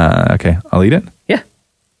 Okay, I'll eat it. Yeah.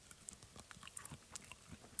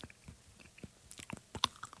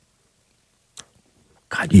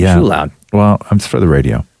 God, you're too loud. Well, it's for the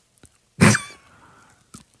radio.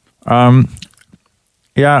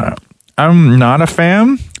 Yeah, I'm not a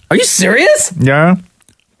fan. Are you serious? Yeah.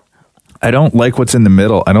 I don't like what's in the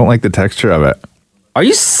middle. I don't like the texture of it. Are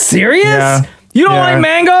you serious? Yeah. You don't Yeah. like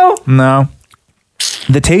mango? No.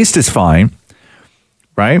 The taste is fine,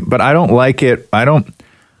 right? But I don't like it.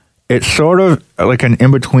 It's sort of like an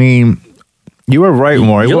in-between. You were right,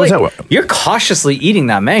 Maury. You're, What was like- that? you're cautiously eating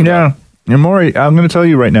that mango. Yeah. And Maury, I'm going to tell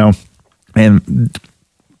you right now, and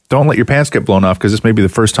don't let your pants get blown off because this may be the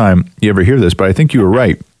first time you ever hear this, but I think you were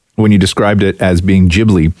right when you described it as being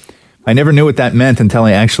Ghibli. I never knew what that meant until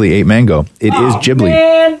I actually ate mango. It is Ghibli.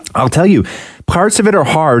 Man. I'll tell you, parts of it are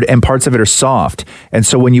hard and parts of it are soft. And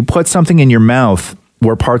so when you put something in your mouth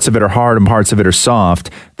where parts of it are hard and parts of it are soft,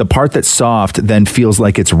 the part that's soft then feels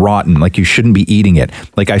like it's rotten, like you shouldn't be eating it.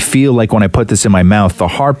 Like I feel like when I put this in my mouth, the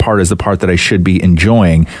hard part is the part that I should be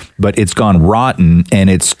enjoying, but it's gone rotten and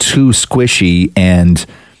it's too squishy and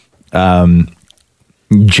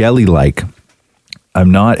jelly-like.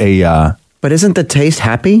 I'm not a... But isn't the taste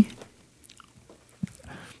happy?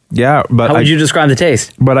 Yeah, but How would you describe the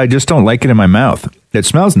taste? But I just don't like it in my mouth. It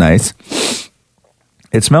smells nice.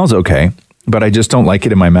 It smells okay, but I just don't like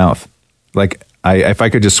it in my mouth. Like if I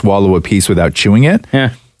could just swallow a piece without chewing it,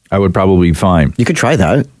 I would probably be fine. You could try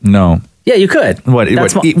that. No. Yeah, you could. What?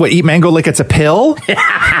 Eat mango like it's a pill?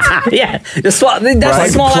 Yeah, just swallow. That's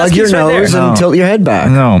a small Plug your piece right nose there. and tilt your head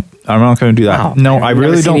back. No, I'm not going to do that. Wow, no, man, I I've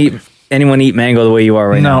really never don't. seen anyone eat mango the way you are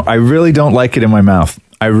right now. No, I really don't like it in my mouth.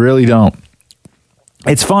 I really don't.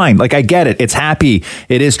 It's fine. Like, I get it. It's happy.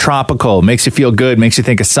 It is tropical. Makes you feel good. Makes you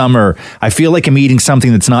think of summer. I feel like I'm eating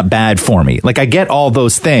something that's not bad for me. Like, I get all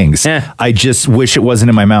those things. I just wish it wasn't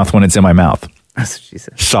in my mouth when it's in my mouth. That's what she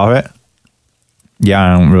said. Saw it? Yeah,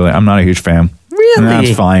 I'm not a huge fan. Really?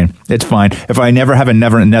 That's fine. It's fine. If I never have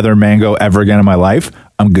another mango ever again in my life,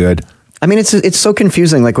 I'm good. I mean, it's so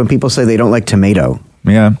confusing. Like when people say they don't like tomato.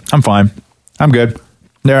 Yeah, I'm fine. I'm good.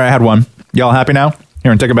 There, I had one. Y'all happy now?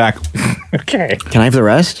 Here, and take it back. Okay. Can I have the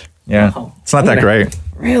rest? Yeah. It's not that great.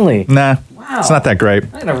 Really? Nah. Wow. It's not that great.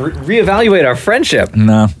 I'm going to reevaluate our friendship.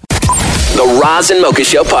 No. The Roz and Mocha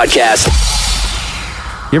Show podcast.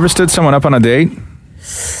 You ever stood someone up on a date?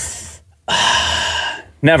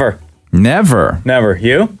 Never. Never. Never.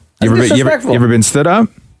 You? You That's disrespectful. ever been stood up?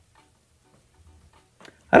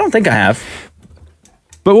 I don't think I have.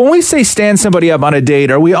 But when we say stand somebody up on a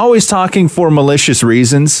date, are we always talking for malicious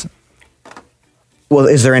reasons? Well,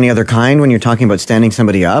 is there any other kind when you're talking about standing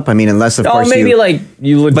somebody up? I mean, unless of course maybe you, like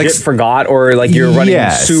you legit forgot, or like you're running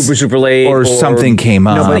Yes. super late, Or something came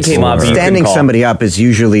up. Nobody came up. Or- and you couldn't standing call. somebody up is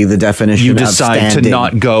usually the definition. You of decide to standing.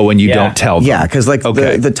 not go and you Yeah. don't tell them. Yeah, because like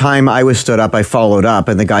the time I was stood up, I followed up,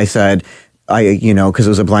 and the guy said, because it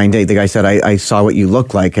was a blind date, the guy said, I saw what you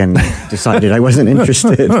look like and decided I wasn't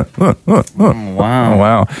interested. Wow. Oh,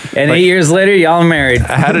 wow. And 8 years later, y'all are married.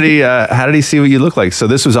 How did he see what you look like? So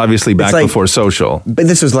this was obviously back like- before social. But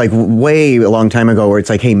this was like way a long time ago where it's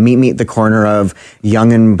like, hey, meet me at the corner of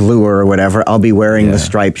Young and Bluer or whatever. I'll be wearing the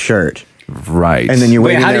striped shirt. Right. And then you're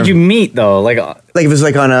Wait, waiting how there. did you meet though? Like Like it was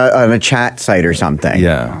like on a chat site or something.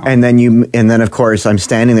 Yeah. And then of course I'm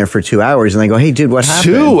standing there for 2 hours and they go, hey dude, what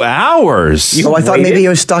happened? 2 hours? I thought maybe you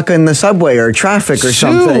was stuck in the subway or traffic or 2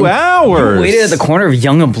 something. hours? you waited at the corner of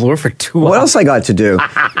Young and Bloor for 2 hours. What else I got to do?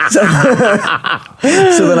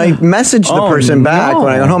 so then I messaged the person back when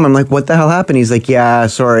I got home. I'm like, what the hell happened? He's like, yeah,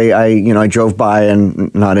 sorry. I drove by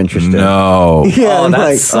and not interested. No. Yeah, I'm that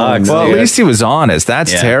like, sucks. Well, at dude. least he was honest.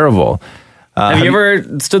 That's Yeah. terrible. Have you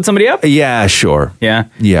ever stood somebody up? Yeah, sure. Yeah.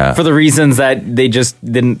 Yeah. For the reasons that they just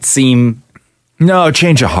didn't seem. No,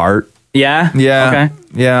 change of heart. Yeah. Yeah. Okay.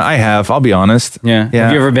 Yeah, I have. I'll be honest. Yeah.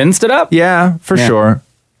 Have you ever been stood up? Yeah, for Yeah. sure.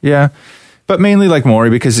 Yeah. But mainly like Maury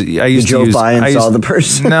because I used to drove use, by and I used- saw the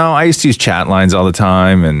person. No, I used to use chat lines all the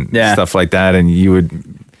time and Yeah. stuff like that. And it would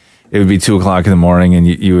be 2:00 in the morning and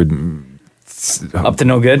you would, Up to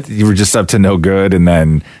no good? you were just up to no good. And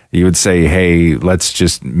then you would say, hey, let's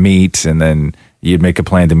just meet. And then you'd make a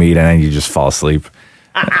plan to meet and then you just fall asleep.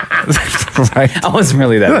 Right? I wasn't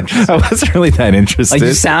really that interested. I wasn't really that interested. Like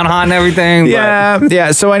you sound hot and everything.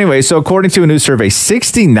 Yeah. So anyway, according to a new survey,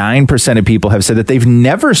 69% of people have said that they've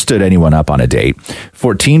never stood anyone up on a date.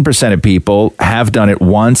 14% of people have done it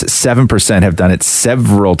once. 7% have done it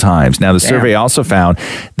several times. Now, the survey also found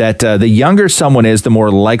that the younger someone is, the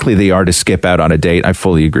more likely they are to skip out on a date. I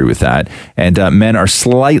fully agree with that. And men are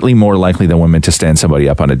slightly more likely than women to stand somebody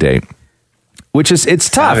up on a date. Which is, it's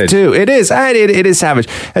tough Savage. too. It is. It is savage.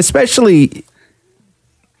 Especially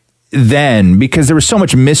then, because there was so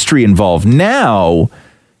much mystery involved. Now,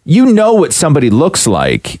 you know what somebody looks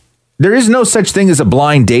like There is no such thing as a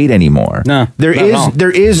blind date anymore. No, there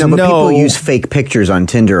is but no. people use fake pictures on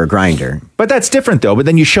Tinder or Grindr. But that's different though. But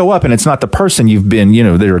then you show up and it's not the person you've been.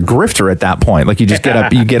 They're a grifter at that point. Like you just get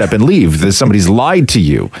up, and leave. Somebody's lied to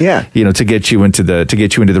you. Yeah. To get you into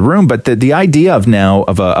the room. But the idea of now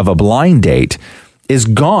of a blind date is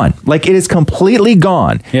gone. Like it is completely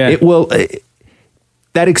gone. Yeah. It will.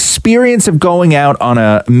 That experience of going out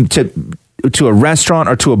on to a restaurant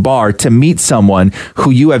or to a bar to meet someone who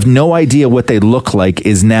you have no idea what they look like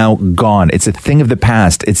is now gone. It's a thing of the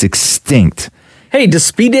past. It's extinct. Hey, does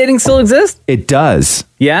speed dating still exist? It does.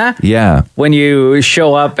 Yeah? Yeah. When you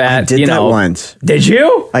show up at, I did that once. Did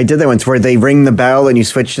you? I did that once where they ring the bell and you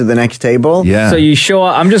switch to the next table. Yeah. So you show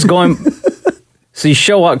up, I'm just going, so you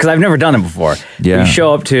show up, because I've never done it before. Yeah. You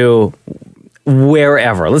show up to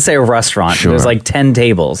wherever, let's say a restaurant, Sure. there's like 10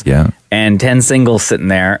 tables. Yeah. And 10 singles sitting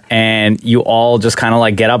there, and you all just kind of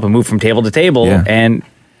like get up and move from table to table and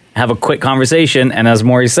have a quick conversation. And as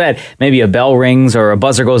Maury said, maybe a bell rings or a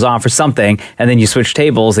buzzer goes off or something, and then you switch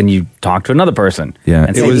tables and you talk to another person. Yeah,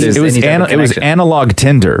 and it was analog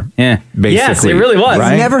Tinder. Yeah, basically. Yes, it really was.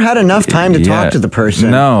 I never had enough time to talk to the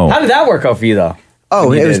person. No. How did that work out for you though?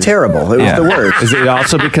 Oh, it was terrible. It was the worst. Is it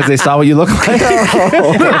also because they saw what you look like? Here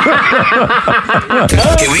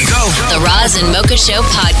we go. The Roz and Mocha Show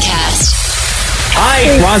podcast.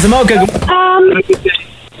 Hi, Roz and Mocha.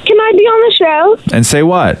 Can I be on the show And say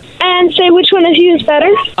what? and say which one of you is better?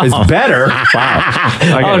 It's better? Wow.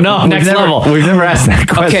 Okay. Oh no, next level. We've never asked that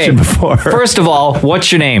question before. First of all,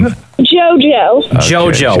 what's your name? Jojo.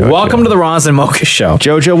 Jojo. Welcome to the Roz and Mocha Show.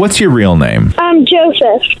 Jojo, what's your real name?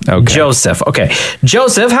 Joseph. Okay. Joseph. Okay.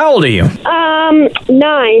 Joseph, how old are you?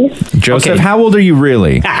 9. Joseph, how old are you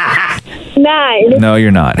really? 9. No,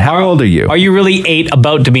 you're not. How old are you? Are you really 8,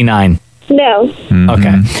 about to be 9? No.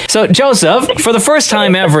 Okay. So, Joseph, for the first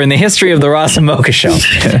time ever in the history of the Roz and Mocha Show,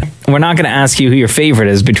 we're not going to ask you who your favorite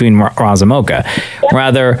is between Roz and Mocha.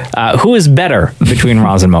 Rather, who is better between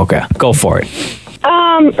Roz and Mocha? Go for it.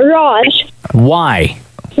 Raj. Why?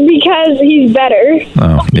 Because he's better.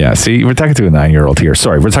 Oh, yeah. See, we're talking to a 9-year-old here.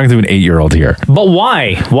 Sorry, we're talking to an 8-year-old here. But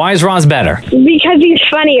why? Why is Roz better? Because he's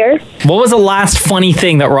funnier. What was the last funny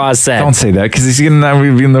thing that Roz said? Don't say that, because he's going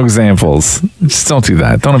to give you no examples. Just don't do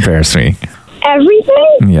that. Don't embarrass me.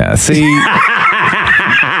 Everything? Yeah, see?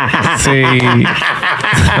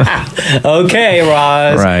 Okay,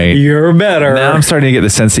 Roz. Right. You're better. Now I'm starting to get the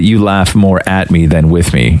sense that you laugh more at me than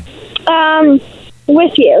with me.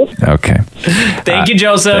 With you. Okay. Thank you,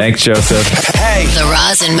 Joseph. Thanks, Joseph. Hey. The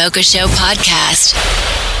Roz and Mocha Show podcast.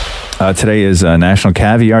 Today is National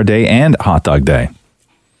Caviar Day and Hot Dog Day.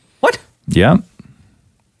 What? Yeah.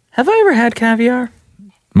 Have I ever had caviar?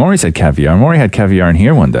 Maury said caviar. Maury had caviar in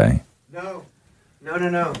here one day. No.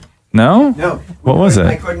 No? No. What was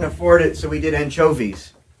I it? couldn't afford it, so we did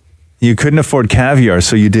anchovies. You couldn't afford caviar,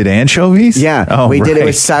 so you did anchovies? Yeah, Oh, we did. It right.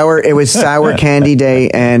 was sour. It was sour candy day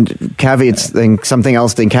and caviar. It's something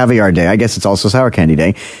else than caviar day. I guess it's also sour candy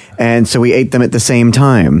day, and so we ate them at the same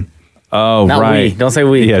time. Oh, Not right. we. Don't say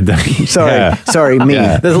we. Yeah. Sorry, me.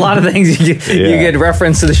 Yeah. There's a lot of things you get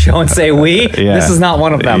reference to the show and say we. Yeah. This is not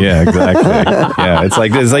one of them. Yeah, exactly. Yeah, it's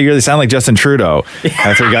like you really sound like Justin Trudeau.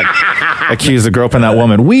 After he got accused of groping that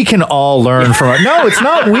woman. We can all learn from it. No, it's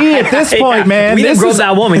not we at this point, man. We didn't grope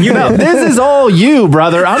that woman. You know. This is all you,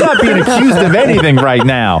 brother. I'm not being accused of anything right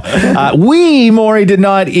now. Maury, did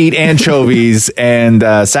not eat anchovies and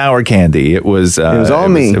sour candy. It was all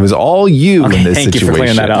me. It was all you in this thank situation. you for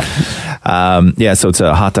clearing that up. Yeah, so it's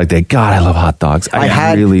a hot dog day. God, I love hot dogs.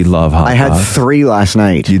 I really love hot dogs. I had 3 last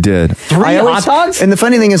night. You did? 3 hot dogs? And the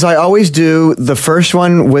funny thing is, I always do the first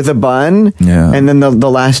one with a bun, and then the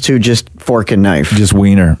last 2 just fork and knife. Just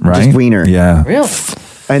wiener, right? Just wiener. Yeah. Really?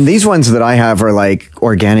 And these ones that I have are like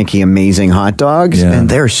organic-y, amazing hot dogs, and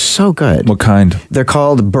they're so good. What kind? They're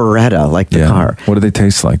called Beretta, like the car. What do they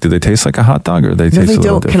taste like? Do they taste like a hot dog, or do they taste a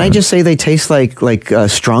little different? Can I just say they taste like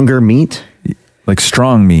stronger meat? Like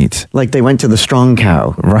strong meat. Like they went to the strong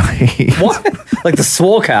cow. Right. What? Like the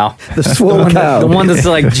swole cow. The swole cow. The one that's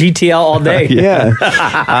like GTL all day. Yeah.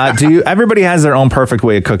 Everybody has their own perfect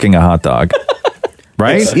way of cooking a hot dog.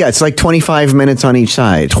 Right? It's like 25 minutes on each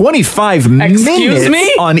side. 25 minutes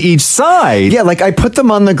on each side? Yeah, like I put them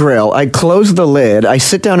on the grill, I close the lid, I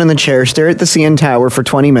sit down in the chair, stare at the CN Tower for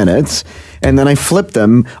 20 minutes, and then I flip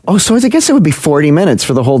them. Oh, so I guess it would be 40 minutes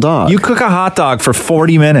for the whole dog. You cook a hot dog for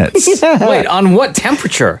 40 minutes? Yeah. Wait, on what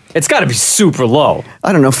temperature? It's got to be super low.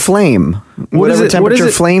 I don't know, flame. Whatever temperature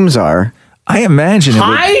flames are. I imagine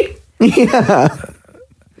High? Yeah.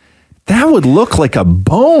 That would look like a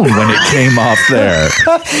bone when it came off there.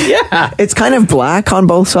 Yeah. It's kind of black on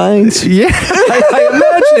both sides. Yeah, I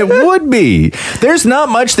imagine it would be. There's not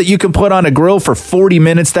much that you can put on a grill for 40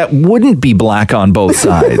 minutes that wouldn't be black on both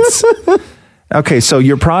sides. Okay, so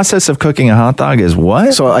your process of cooking a hot dog is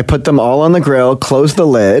what? So I put them all on the grill, close the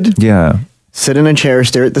lid. Yeah. Sit in a chair,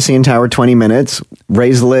 stare at the CN Tower 20 minutes,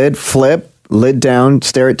 raise the lid, flip, lid down,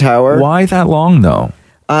 stare at tower. Why that long, though?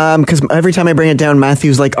 Because every time I bring it down,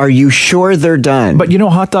 Matthew's like, "Are you sure they're done?" But you know,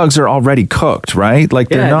 hot dogs are already cooked, right? Like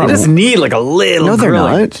they're not. They just need like a little. No, they're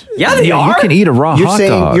grilling. not. Yeah, they are. You can eat a raw You're hot saying,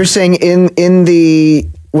 dog. You're saying in the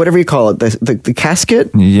whatever you call it, the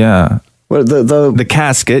casket. Yeah. What the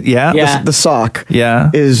casket, yeah. The sock,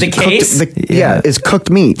 yeah. is the cooked, case, is cooked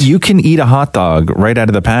meat. You can eat a hot dog right out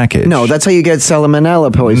of the package. No, that's how you get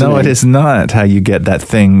salmonella poisoning. No, it is not how you get that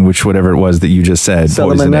thing, which whatever it was that you just said.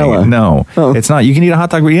 Salmonella. Poisoning. No, Oh. it's not. You can eat a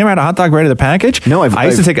hot dog. You never had a hot dog right out of the package? No, I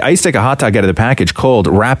used to take a hot dog out of the package cold,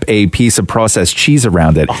 wrap a piece of processed cheese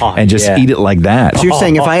around it, and just eat it like that. So you're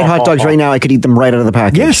saying if I had hot dogs right now, I could eat them right out of the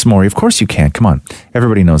package? Yes, Maury, of course you can. Come on.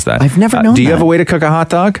 Everybody knows that. I've never known Do you that. have a way to cook a hot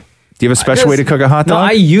dog? Do you have a special way to cook a hot dog? No,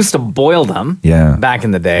 I used to boil them. Yeah. Back in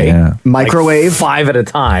the day. Yeah. Microwave? Like 5 at a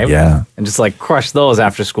time. Yeah. And just like crush those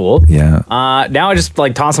after school. Yeah. Now I just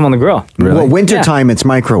like toss them on the grill. Well, wintertime, it's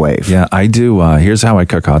microwave. Yeah, I do. Here's how I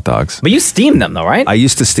cook hot dogs. But you steam them though, right? I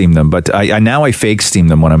used to steam them, but I now I fake steam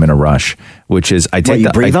them when I'm in a rush, which is I take you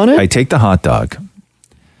breathe on it? I take the hot dog.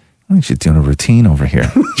 I think she's doing a routine over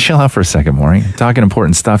here. Chill out for a second, Maury. Talking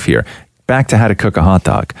important stuff here. Back to how to cook a hot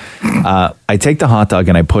dog. I take the hot dog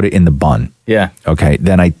and I put it in the bun. Yeah. Okay.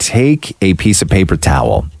 Then I take a piece of paper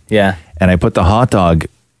towel. Yeah. And I put the hot dog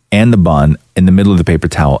and the bun in the middle of the paper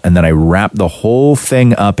towel. And then I wrap the whole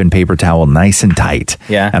thing up in paper towel nice and tight.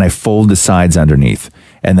 Yeah. And I fold the sides underneath.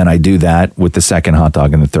 And then I do that with the second hot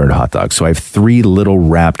dog and the third hot dog. So I have 3 little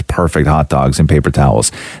wrapped perfect hot dogs in paper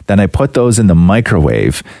towels. Then I put those in the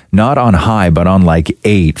microwave, not on high, but on like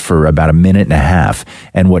 8 for about a minute and a half.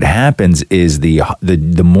 And what happens is the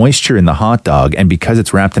moisture in the hot dog, and because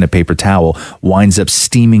it's wrapped in a paper towel, winds up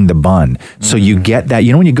steaming the bun. So you get that,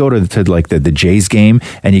 you know, when you go to like the Jays game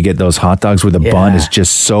and you get those hot dogs where the bun is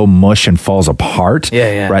just so mush and falls apart.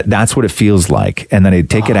 Yeah. Right. That's what it feels like. And then I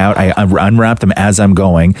take it out, I unwrap them as I'm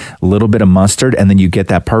going, a little bit of mustard, and then you get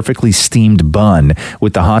that perfectly steamed bun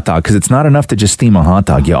with the hot dog. Because it's not enough to just steam a hot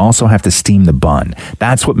dog. You also have to steam the bun.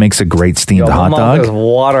 That's what makes a great steamed My hot mouth dog. is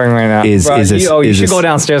watering right now. Is- Bro, is a- you is should a- go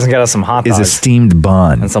downstairs and get us some hot dogs. Is a steamed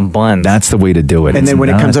bun. And some buns. That's the way to do it. And It's then when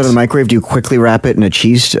it comes nuts. out of the microwave, do you quickly wrap it in a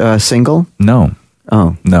cheese single? No.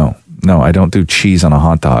 Oh. No, I don't do cheese on a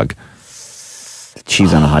hot dog. The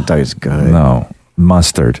cheese on a hot dog is good. No.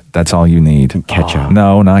 Mustard. That's all you need. Ketchup.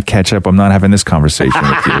 No, not ketchup. I'm not having this conversation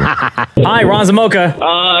with you. Hi, Ron Zamoka.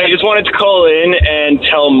 I just wanted to call in and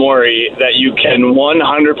tell Maury that you can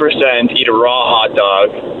 100% eat a raw hot dog.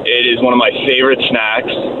 It is one of my favorite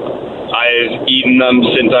snacks. I've eaten them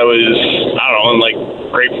since I was, in like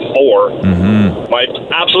grade 4. Mm-hmm. My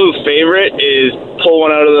absolute favorite is pull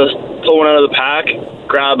one out of the pack,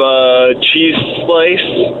 grab a cheese slice,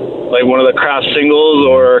 like one of the Kraft singles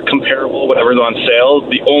or comparable, whatever's on sale.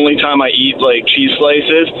 The only time I eat like cheese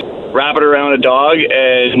slices, wrap it around a dog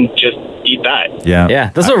and just eat that.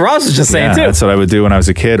 Yeah. That's what Ross was just saying too. That's what I would do when I was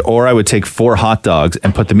a kid. Or I would take 4 hot dogs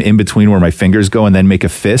and put them in between where my fingers go and then make a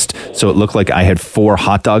fist so it looked like I had 4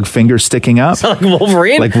 hot dog fingers sticking up. So like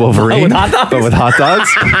Wolverine? Like Wolverine. With hot dogs? But with hot dogs.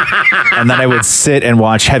 And then I would sit and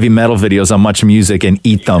watch heavy metal videos on Much Music and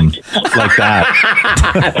eat them like that.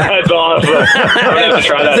 That's awesome. I'm gonna have to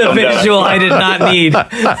try that The someday. visual I did not need.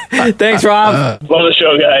 Thanks, Rob. Love the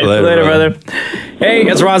show, guys. Later, brother. Hey,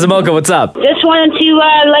 it's Ron Zamoka. What's up? Just wanted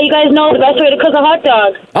to let you guys know the best way to cook a hot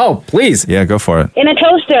dog. Oh, please. Yeah, go for it. In a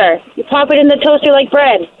toaster. You pop it in the toaster like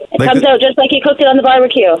bread. It Like comes the- out just like you cooked it on the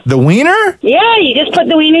barbecue. The wiener? Yeah, you just put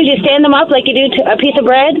the wieners, you stand them up like you do a piece of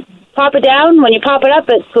bread. Pop it down. When you pop it up,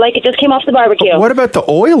 it's like it just came off the barbecue. What about the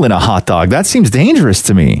oil in a hot dog? That seems dangerous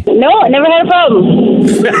to me. No, I never had a problem.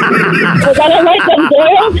 Because I don't like them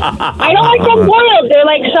boiled. I don't like them boiled. They're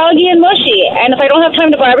like soggy and mushy. And if I don't have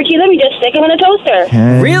time to barbecue them, you just stick them in a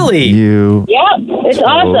toaster. Really? You Yep, it's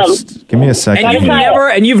awesome. give me a second.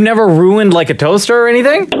 And you've never ruined like a toaster or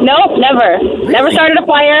anything? Nope, never. Never started a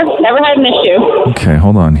fire. Never had an issue. Okay,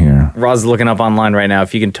 hold on here. Roz is looking up online right now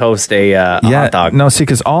if you can toast a hot dog. No, see,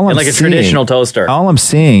 because all I'm like a seeing- traditional toaster. All I'm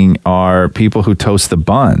seeing are people who toast the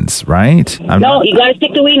buns, right? No, you gotta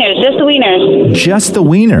stick to wieners. Just the wieners. Just the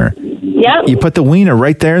wiener. Yep. You put the wiener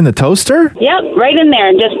right there in the toaster? Yep, right in there,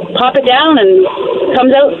 and just pop it down and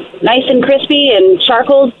Comes out nice and crispy and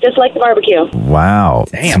charcoal, just like the barbecue. Wow.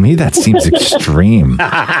 To me, that seems extreme.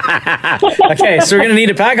 Okay, so we're going to need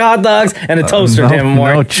a pack of hot dogs and a toaster, Tim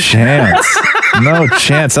Moore. No chance. No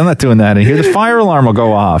chance. I'm not doing that in here. The fire alarm will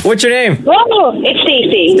go off. What's your name? Oh, it's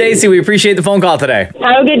Stacy. Stacy, we appreciate the phone call today.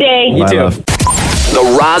 Have a good day. You too. Love.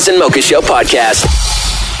 The Roz and Mocha Show podcast.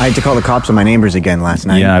 I had to call the cops on my neighbors again last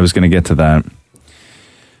night. Yeah, I was going to get to that.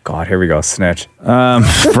 God, here we go. Snitch.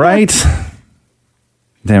 Right?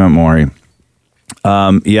 Damn it, Maury.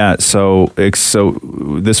 Yeah, so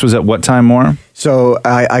this was at what time, Maura? So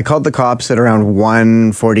I called the cops at around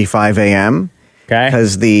 1:45 a.m. Okay.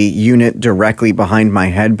 Because the unit directly behind my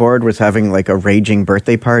headboard was having like a raging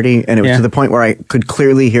birthday party, and it was to the point where I could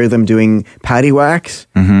clearly hear them doing patty wax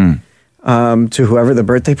to whoever the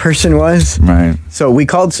birthday person was. Right. So we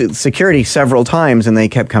called security several times, and they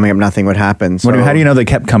kept coming up. Nothing would happen. So How do you know they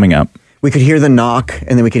kept coming up? we could hear the knock, and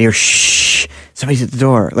then we could hear shh. Somebody's at the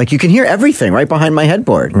door. Like, you can hear everything right behind my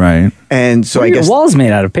headboard. Right. And so What are I your guess walls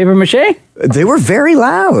made out of paper mache? they were very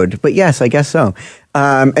loud, but yes, I guess so.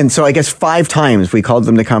 And so I guess 5 times we called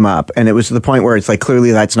them to come up, and it was to the point where it's like,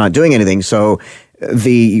 clearly that's not doing anything. So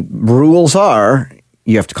the rules are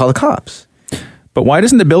you have to call the cops. But why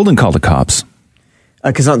doesn't the building call the cops?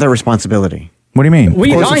 Because it's not their responsibility. What do you mean? What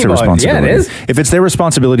are you Of course talking it's their about? Yeah, it responsibility. is. If it's their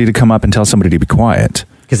responsibility to come up and tell somebody to be quiet.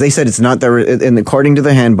 Because they said it's not their, and according to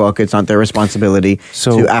the handbook, it's not their responsibility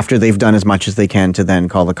to, after they've done as much as they can, to then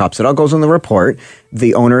call the cops. It all goes in the report.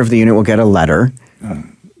 The owner of the unit will get a letter.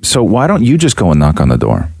 So why don't you just go and knock on the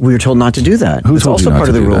door? We were told not to do that. Who It's told you also not part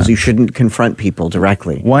to of the do rules. that? You shouldn't confront people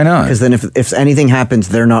directly. Why not? Because then if anything happens,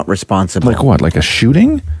 they're not responsible. Like what? Like a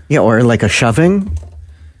shooting? Yeah, or like a shoving.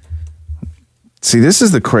 See, this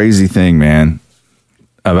is the crazy thing, man,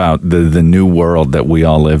 about the new world that we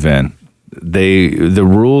all live in. The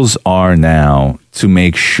rules are now to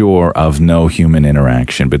make sure of no human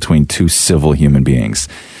interaction between two civil human beings.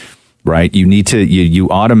 Right? You need to you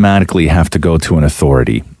automatically have to go to an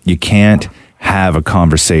authority. You can't have a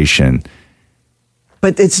conversation.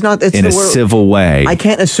 But it's not. It's in a civil way. I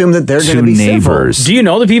can't assume that they're going to be neighbors. civil. Do you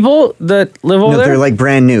know the people that live over No, there? they're like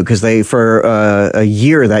brand new because they for a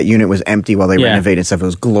year that unit was empty while they Yeah. renovated stuff. It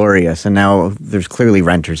was glorious, and now there's clearly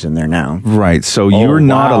renters in there now. Right. So you're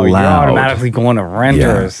not wow, allowed. You're automatically going to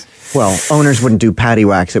renters. Well, owners wouldn't do patty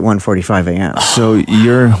wax at 1:45 a.m. So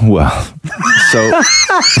you're so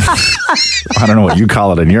I don't know what you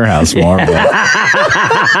call it in your house, more.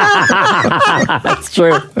 That's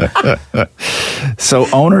true. So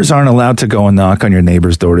owners aren't allowed to go and knock on your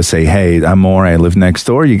neighbor's door to say, "Hey, I'm More. I live next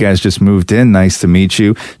door. You guys just moved in. Nice to meet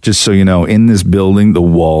you. Just so you know, in this building, the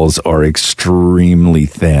walls are extremely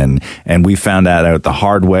thin, and we found that out the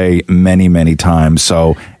hard way many, many times.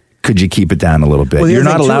 So." Could you keep it down a little bit? Well, the You're other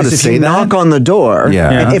not thing, too, allowed is to if say you that. knock on the door,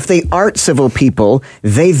 and if they aren't civil people,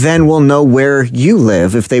 they then will know where you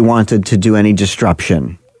live if they wanted to do any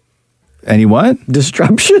disruption. Any what?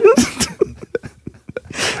 Disruption?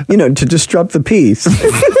 To disrupt the peace.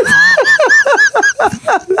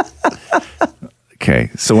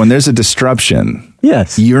 Okay, so when there's a disruption,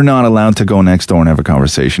 yes, you're not allowed to go next door and have a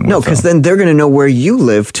conversation with No, them. because then they're going to know where you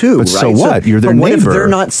live too. But right? so what? You're their but what neighbor. if they're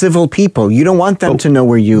not civil people? You don't want them to know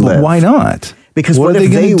where you live. Why not? Because what are if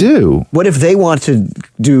they going to do? What if they want to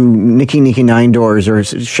do Nicky Nine Doors or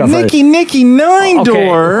shove Nicky Nine Okay,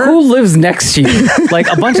 Door? who lives next to you? Like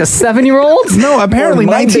a bunch of 7-year-olds? No, apparently Or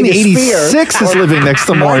my biggest 1986 fear- is living next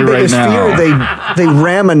to My Maury right biggest now. fear, they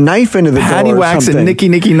ram a knife into the Patty door or wax and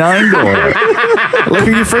something. Nicky Nine Door. Like,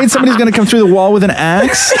 are you afraid somebody's going to come through the wall with an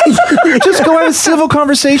axe? Just go have a civil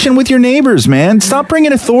conversation with your neighbors, man. Stop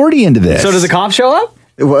bringing authority into this. So does the cop show up?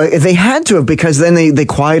 Well, they had to have, because then they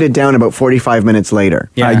quieted down about 45 minutes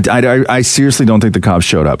later. I seriously don't think the cops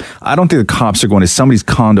showed up. I don't think the cops are going to somebody's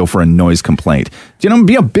condo for a noise complaint. Do you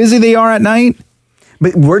know how busy they are at night?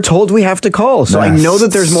 But we're told we have to call, so I know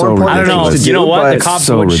that there's more important I don't know. things to You do. know what? but- The cops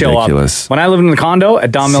so would show ridiculous. up. When I lived in the condo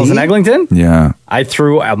at Don Mills in See? Eglinton, Yeah. I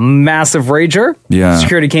threw a massive rager. Yeah.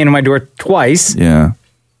 Security came to my door twice, Yeah.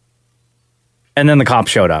 and then the cops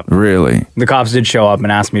showed up. Really? The cops did show up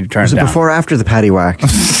and asked me to turn Was it it down. before or after the patty wax?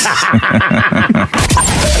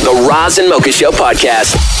 The Roz and Mocha Show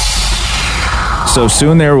podcast. So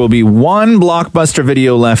soon there will be one blockbuster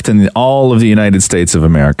video left in all of the United States of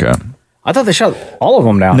America. I thought they shut all of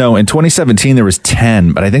them down. No, in 2017 there was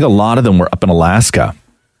 10, but I think a lot of them were up in Alaska.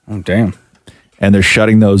 Oh, damn. And they're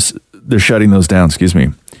shutting those down, excuse me.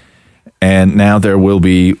 And now there will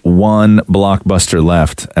be one blockbuster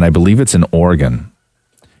left, and I believe it's in Oregon.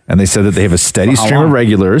 And they said that they have a steady For how stream of long?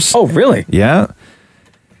 regulars. Oh, really? Yeah.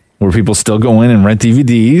 where people still go in and rent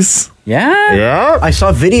DVDs. Yeah. I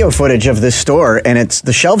saw video footage of this store, and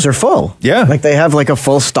the shelves are full. Yeah. Like they have like a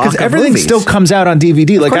full stock of everything movies. still comes out on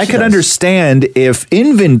DVD. Like I course it could does. understand if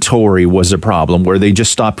inventory was a problem where they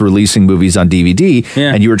just stopped releasing movies on DVD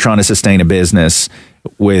and you were trying to sustain a business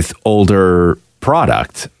with older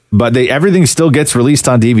product. But everything still gets released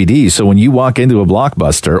on DVD. So when you walk into a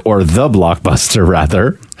Blockbuster, or the Blockbuster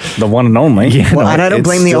rather, the one and only. Yeah, Well, and I don't it's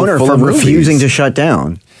blame the still owner full for of refusing movies. to shut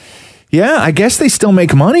down. Yeah, I guess they still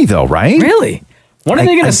make money though, right? Really? When are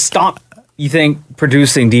they going to stop, you think,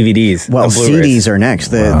 producing DVDs? Well, and Blu-rays? CDs are next.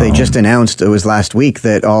 They just announced, it was last week,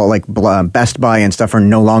 that all like Best Buy and stuff are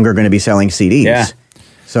no longer going to be selling CDs. Yeah.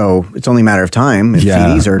 So it's only a matter of time if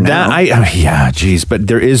CDs are now. Geez, but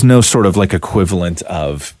there is no sort of like equivalent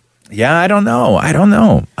of. Yeah, I don't know.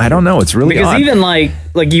 It's really because odd. even like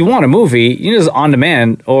you want a movie, you just on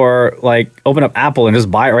demand or like open up Apple and just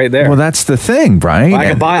buy it right there. Well, that's the thing, right? I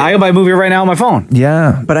can buy a movie right now on my phone.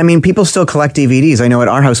 Yeah, but I mean, people still collect DVDs. I know at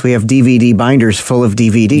our house we have DVD binders full of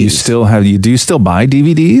DVDs. Do you still buy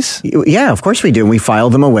DVDs? Yeah, of course we do. We file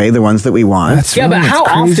them away, the ones that we want. But how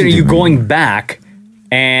often are you going back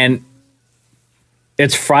and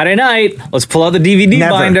it's Friday night, let's pull out the DVD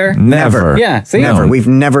binder? Never. Yeah, see? Never. We've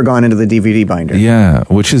never gone into the DVD binder. Yeah,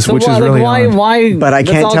 which is really odd. why? But I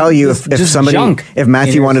that's can't all tell you just- if just somebody, junk if in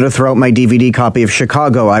Matthew yours. wanted to throw out my DVD copy of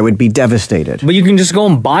Chicago, I would be devastated. But you can just go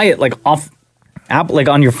and buy it like off Apple, like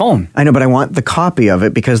on your phone. I know, but I want the copy of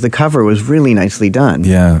it because the cover was really nicely done.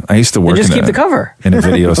 Yeah, I used to work. just keep the cover. in a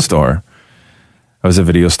video store. I was a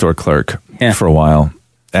video store clerk for a while.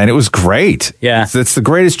 And it was great. Yeah. It's the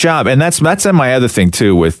greatest job. And that's my other thing,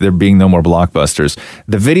 too, with there being no more Blockbusters.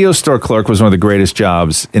 The video store clerk was one of the greatest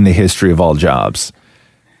jobs in the history of all jobs.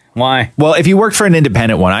 Why? Well, if you worked for an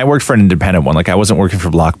independent one, I worked for an independent one. Like I wasn't working for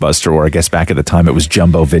Blockbuster, or I guess back at the time it was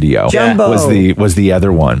Jumbo Video. Jumbo. was the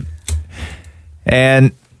other one.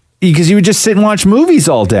 And because you would just sit and watch movies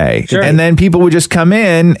all day. Sure. And then people would just come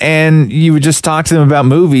in and you would just talk to them about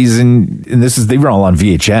movies, and they were all on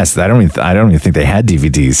VHS. I don't even think they had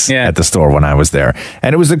DVDs at the store when I was there.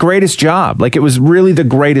 And it was the greatest job. Like it was really the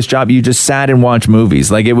greatest job. You just sat and watched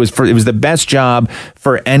movies. Like it was the best job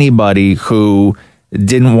for anybody who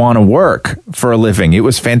didn't want to work for a living. It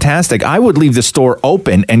was fantastic. I would leave the store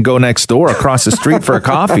open and go next door across the street for a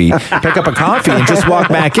coffee, pick up a coffee and just walk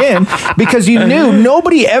back in, because you knew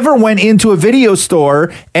nobody ever went into a video store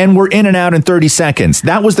and were in and out in 30 seconds.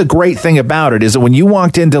 That was the great thing about it, is that when you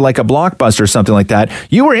walked into like a Blockbuster or something like that,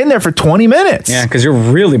 you were in there for 20 minutes. Yeah, because you're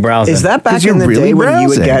really browsing. Is that back 'Cause you're in the really day when you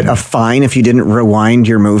would browsing. get a fine if you didn't rewind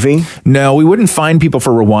your movie? No, we wouldn't fine people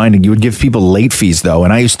for rewinding. You would give people late fees though,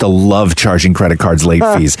 and I used to love charging credit cards late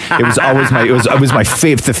fees. It was always my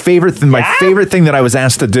favorite thing that I was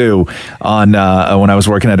asked to do on when I was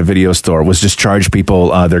working at a video store was just charge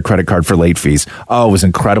people their credit card for late fees. Oh, it was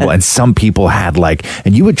incredible. And some people had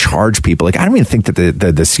and you would charge people I don't even think that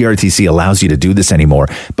the CRTC allows you to do this anymore,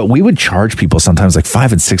 but we would charge people sometimes like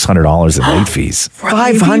 $500 and $600 in late fees.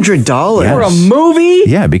 $500 for a movie?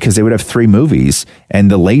 Yeah, because they would have 3 movies,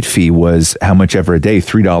 and the late fee was how much ever a day,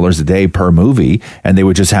 $3 a day per movie, and they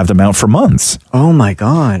would just have them out for months. Oh my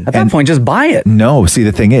God. At that point, just buy it. No, see,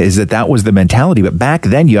 the thing is that was the mentality. But back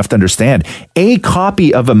then, you have to understand, a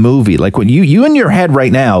copy of a movie, like when you in your head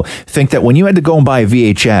right now think that when you had to go and buy a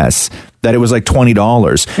VHS, that it was like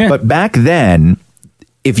 $20. Yeah. But back then,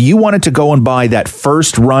 if you wanted to go and buy that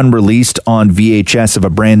first run released on VHS of a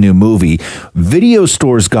brand new movie, video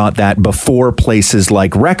stores got that before places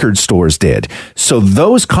like record stores did. So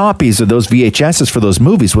those copies of those VHSs for those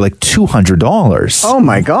movies were like $200. Oh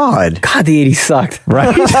my God. God, the 80s sucked.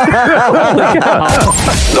 Right? The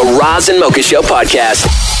Roz and Mocha Show podcast.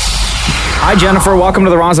 Hi, Jennifer. Welcome to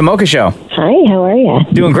the Roz and Mocha Show. Hi, how are you?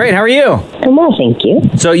 Doing great. How are you? I'm well, thank you.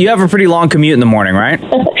 So you have a pretty long commute in the morning, right?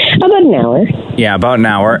 About an hour. Yeah, about an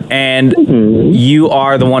hour. And you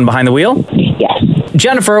are the one behind the wheel? Yes.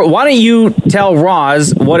 Jennifer, why don't you tell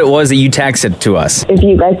Roz what it was that you texted to us? If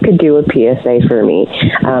you guys could do a PSA for me,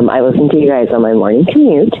 I listen to you guys on my morning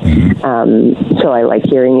commute, so I like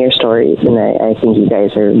hearing your stories, and I think you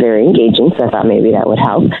guys are very engaging, so I thought maybe that would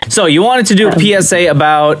help. So you wanted to do a PSA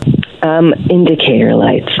about... indicator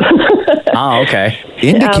lights. Oh, okay.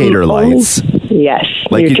 Indicator lights? Yes,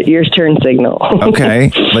 Like your turn signal. Okay.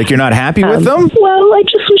 Like you're not happy with them? Well, I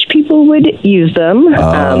just wish people would use them.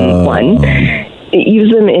 One,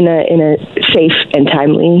 use them in a safe and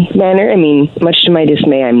timely manner. I mean, much to my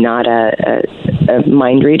dismay, I'm not a a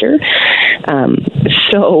mind reader.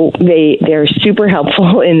 So they're super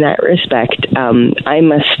helpful in that respect. I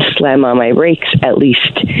must slam on my brakes at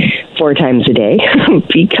least 4 times a day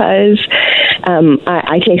because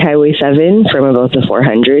I take Highway 7 from about the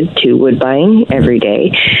 400 to Woodbine every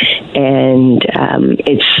day, and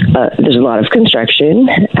there's a lot of construction.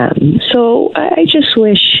 So I just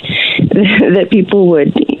wish that people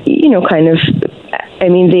would, kind of. I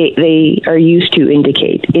mean, they are used to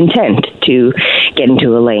indicate intent to get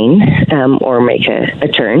into a lane or make a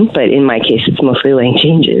turn, but in my case, it's mostly lane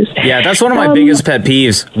changes. Yeah, that's one of my biggest pet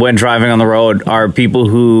peeves when driving on the road are people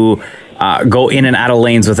who go in and out of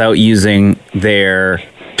lanes without using their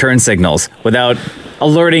turn signals, without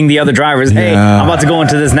alerting the other drivers, hey, I'm about to go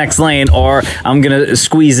into this next lane, or I'm going to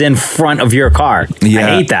squeeze in front of your car. I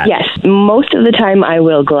hate that. Yes, most of the time I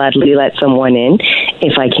will gladly let someone in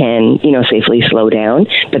if I can, safely slow down.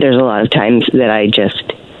 But there's a lot of times that I just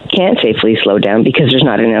can't safely slow down because there's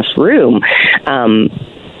not enough room.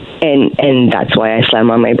 And that's why I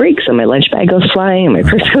slam on my brakes. So my lunch bag goes flying, and my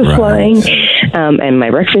purse goes flying, and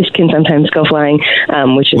my breakfast can sometimes go flying,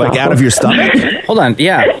 which is like awful. out of your stomach. Hold on,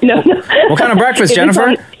 yeah. No. What kind of breakfast,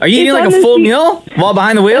 Jennifer? Are you eating like a full meal while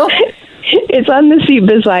behind the wheel? It's on the seat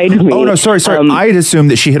beside me. Oh, no, sorry. I'd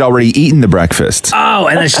assumed that she had already eaten the breakfast. Oh,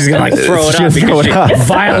 and then she's going to throw it up She's because throw it she up.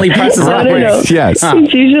 violently presses on the brakes. Yes.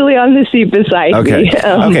 It's usually on the seat beside Okay. me.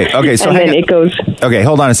 Okay. So and then it goes. Okay,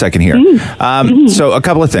 hold on a second here. So a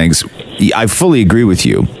couple of things. I fully agree with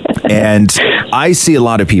you. And I see a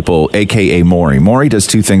lot of people, a.k.a. Maury. Maury does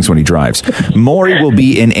 2 things when he drives. Maury will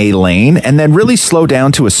be in a lane and then really slow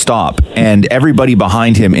down to a stop. And everybody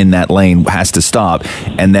behind him in that lane has to stop.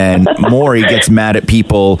 And then Maury gets mad at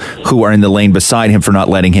people who are in the lane beside him for not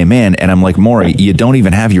letting him in. And I'm like, Maury, you don't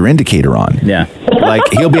even have your indicator on. Yeah. Like,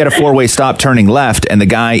 he'll be at a 4-way stop turning left, and the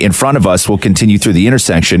guy in front of us will continue through the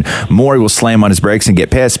intersection. Maury will slam on his brakes and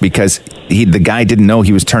get pissed because the guy didn't know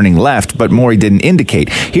he was turning left, but Maury didn't indicate.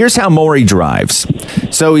 Here's how Maury drives.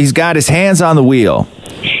 So he's got his hands on the wheel,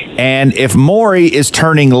 and if Maury is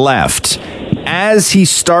turning left, as he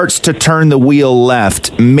starts to turn the wheel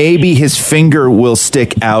left, maybe his finger will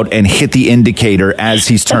stick out and hit the indicator as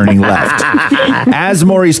he's turning left. As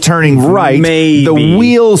Maury's turning right, the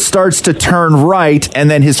wheel starts to turn right, and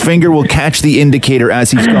then his finger will catch the indicator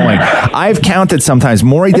as he's going. I've counted sometimes.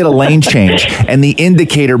 Maury did a lane change, and the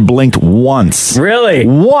indicator blinked once. Really?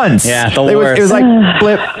 Once. Yeah, the It worst. was like,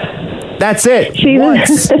 blip. That's it. See,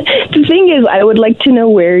 the thing is, I would like to know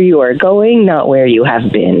where you are going, not where you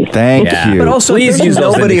have been. Thank you. But also, if there's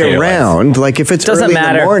nobody around, like if it's Doesn't early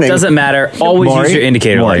matter. in the morning. Doesn't matter. Always use your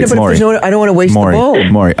indicator Maury, lights. Yeah, but if there's I don't want to waste the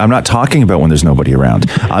bulb. Maury, I'm not talking about when there's nobody around.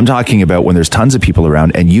 I'm talking about when there's tons of people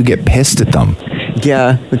around and you get pissed at them.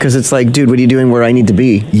 Yeah, because it's like, dude, what are you doing where I need to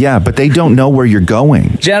be? Yeah, but they don't know where you're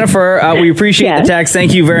going. Jennifer, we appreciate the text.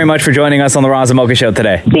 Thank you very much for joining us on the Roz and Mocha Show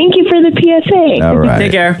today. Thank you for the PSA. All right.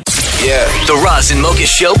 Take care. Yeah. The Roz and Mocha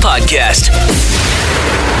Show podcast.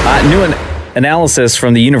 New analysis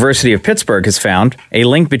from the University of Pittsburgh has found a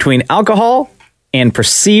link between alcohol and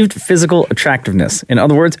perceived physical attractiveness. In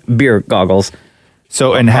other words, beer goggles.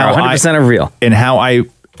 So, and how 100% are real. And how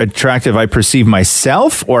attractive I perceive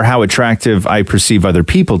myself, or how attractive I perceive other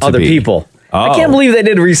people to be? Other people. Oh. I can't believe they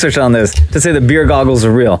did research on this to say that beer goggles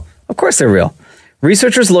are real. Of course they're real.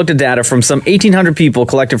 Researchers looked at data from some 1,800 people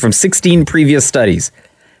collected from 16 previous studies.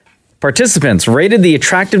 Participants rated the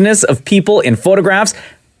attractiveness of people in photographs.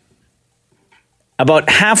 About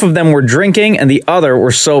half of them were drinking and the other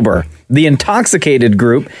were sober. The intoxicated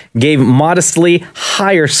group gave modestly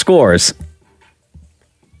higher scores.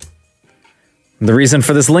 The reason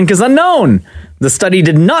for this link is unknown. The study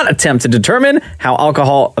did not attempt to determine how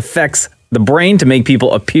alcohol affects the brain to make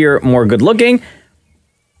people appear more good-looking,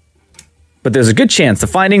 but there's a good chance the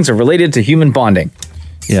findings are related to human bonding.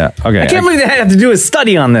 Yeah. Okay. I can't believe they had to do a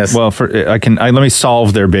study on this. Well, let me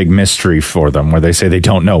solve their big mystery for them, where they say they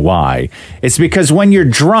don't know why. It's because when you're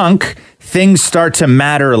drunk, things start to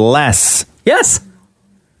matter less. Yes.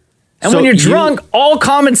 And when you're drunk, all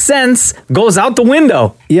common sense goes out the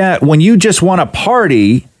window. Yeah. When you just want to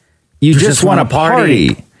party, you just want to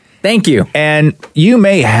party. Thank you. And you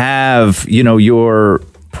may have, your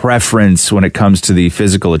preference when it comes to the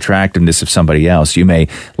physical attractiveness of somebody else. You may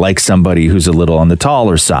like somebody who's a little on the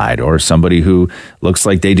taller side, or somebody who looks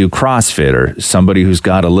like they do CrossFit, or somebody who's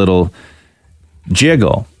got a little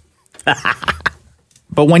jiggle.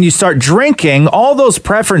 But when you start drinking, all those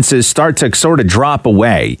preferences start to sort of drop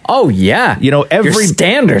away. Oh, yeah. Every Your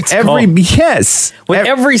standards. Yes. With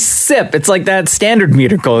every sip, it's like that standard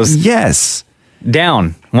meter goes. Yes.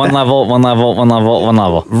 Down. One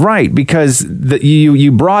level. Right, because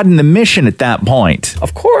you broaden the mission at that point.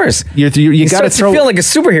 Of course. You got to feel like a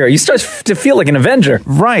superhero. You start to feel like an Avenger.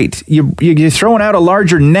 Right. You're throwing out a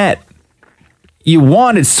larger net. You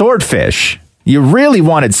wanted swordfish. You really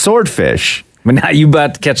wanted swordfish. But now you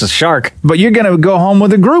about to catch a shark. But you're going to go home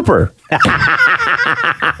with a grouper.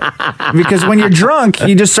 Because when you're drunk,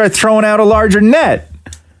 you just start throwing out a larger net.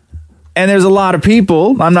 And there's a lot of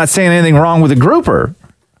people. I'm not saying anything wrong with a grouper.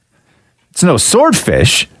 It's no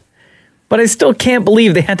swordfish. But I still can't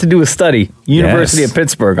believe they had to do a study. University of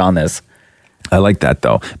Pittsburgh on this. I like that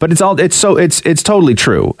though. But it's totally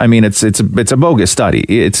true. I mean, it's a bogus study.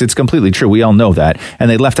 It's completely true. We all know that. And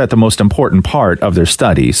they left out the most important part of their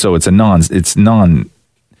study. So it's a non-study,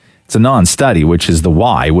 which is the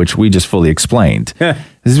why, which we just fully explained. This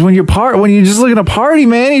is when you're just looking to party,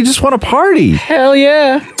 man. You just want to party. Hell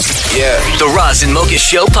yeah. Yeah. The Roz and Mocha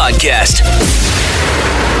Show podcast.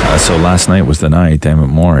 So last night was the night Dammit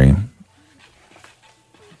Maury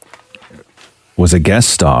was a guest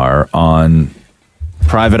star on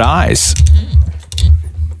Private Eyes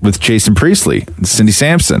with Jason Priestley and Cindy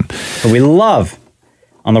Sampson. We love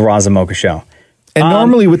on the Roz and Mocha Show. And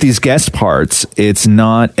normally with these guest parts, it's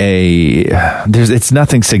not it's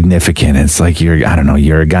nothing significant. It's like you're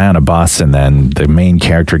a guy on a bus and then the main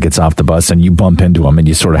character gets off the bus and you bump into him and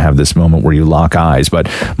you sort of have this moment where you lock eyes. But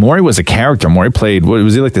Maury was a character. Maury played,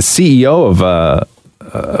 was he like the CEO of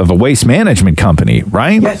a waste management company,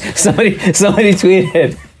 right? Yes. Somebody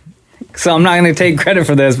tweeted. So I'm not going to take credit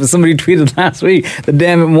for this, but somebody tweeted last week that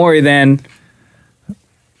Dammit Maury then,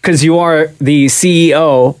 because you are the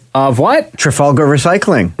CEO of what? Trafalgar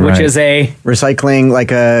Recycling. Which is a... Recycling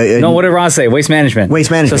like a... No, what did Ross say? Waste management.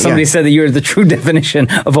 Waste management, So somebody said that you're the true definition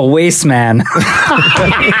of a waste man.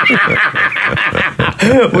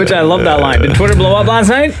 Which I love that line. Did Twitter blow up last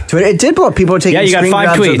night? It did blow up. People are taking you got screen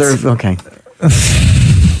 5 grabs tweets. of their... Okay.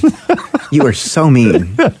 You are so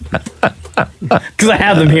mean. Because I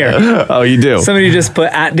have them here. Oh, you do? Somebody just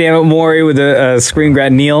put at Dammit Maury with a screen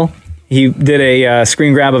grab. Neil, he did a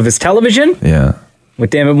screen grab of his television. Yeah.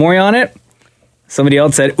 With Dammit Maury on it. Somebody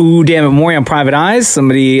else said, ooh, Dammit Maury on Private Eyes.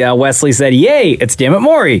 Somebody, Wesley said, yay, it's Dammit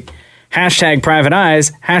Maury. Hashtag Private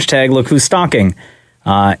Eyes. Hashtag look who's stalking.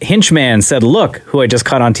 Hinchman said, look who I just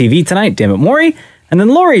caught on TV tonight, Dammit Maury. And then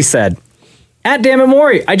Lori said, at Dammit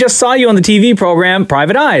Maury, I just saw you on the TV program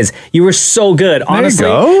Private Eyes. You were so good.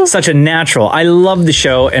 Honestly, such a natural. I love the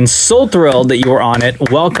show and so thrilled that you were on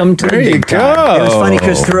it. Welcome to the big time. It was funny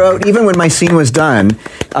because throughout, even when my scene was done,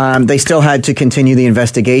 they still had to continue the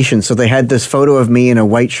investigation. So they had this photo of me in a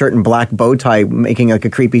white shirt and black bow tie making like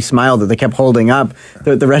a creepy smile that they kept holding up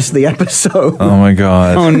the rest of the episode. Oh my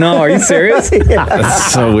God. Oh no, are you serious? Yeah.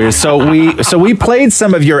 That's so weird. So we played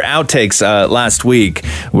some of your outtakes last week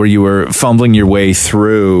where you were fumbling your way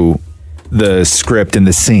through the script and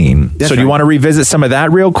the scene. So do you want to revisit some of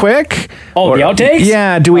that real quick? Oh, the outtakes?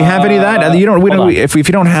 Yeah. Do we have any of that? If you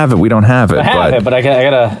don't have it, we don't have it. I have it, but I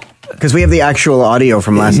gotta... Because we have the actual audio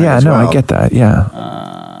from last night as well. I get that. Yeah.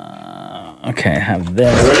 Okay, I have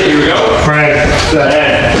this. Ready? Here we go. Frank,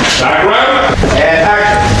 set, background, and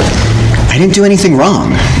action. I didn't do anything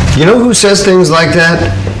wrong. You know who says things like that?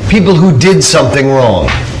 People who did something wrong.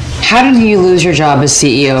 How did you lose your job as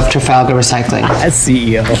CEO of Trafalgar Recycling? As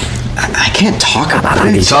CEO. I can't talk about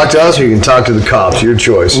it. You can talk to us or you can talk to the cops. Your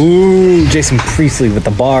choice. Ooh, Jason Priestley with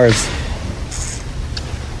the bars.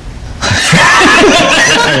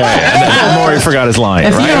 Maury forgot his line.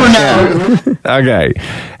 If you know. Okay.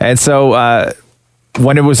 And so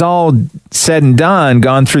when it was all said and done,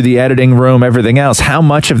 gone through the editing room, everything else, how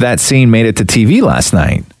much of that scene made it to TV last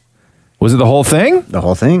night? Was it the whole thing? The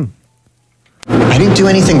whole thing. I didn't do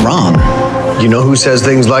anything wrong. You know who says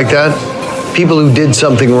things like that? People who did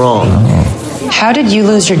something wrong. Oh. How did you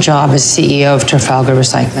lose your job as CEO of Trafalgar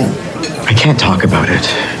Recycling? I can't talk about it.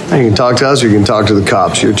 You can talk to us or you can talk to the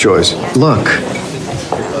cops. Your choice. Look,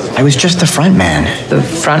 I was just the front man. The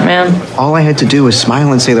front man? All I had to do was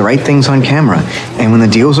smile and say the right things on camera. And when the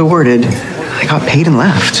deal was awarded, I got paid and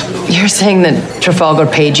left. You're saying that Trafalgar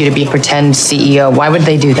paid you to be a pretend CEO. Why would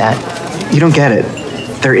they do that? You don't get it.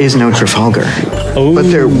 There is no Trafalgar. Oh. But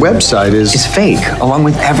their website is fake, along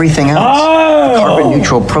with everything else. Oh. The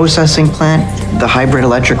carbon-neutral processing plant, the hybrid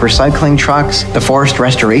electric recycling trucks, the forest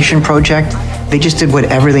restoration project. They just did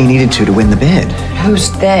whatever they needed to win the bid.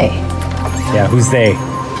 Who's they? Yeah, who's they?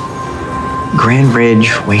 Grand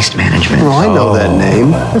Ridge Waste Management. Oh, I know that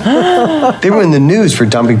name. They were in the news for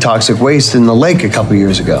dumping toxic waste in the lake a couple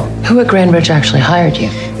years ago. Who at Grand Ridge actually hired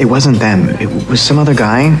you? It wasn't them. It was some other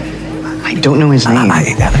guy. I don't know his name.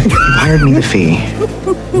 He wired me the fee.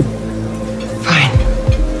 Fine.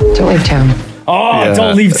 Don't leave town. Oh,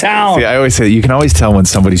 don't leave town. See, I always say you can always tell when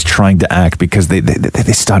somebody's trying to act because they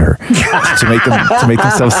stutter to make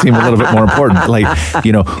themselves seem a little bit more important. Like,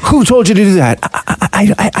 who told you to do that?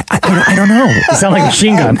 I don't know. You sound like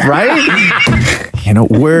Machine Gun, right?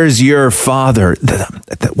 Where's your father?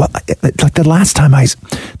 The last time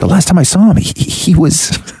I saw him, he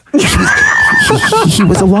was. He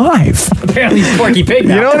was alive. Apparently he's Porky Pig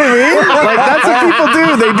now. You know what I mean? Like, that's what people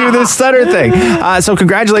do. They do this stutter thing. So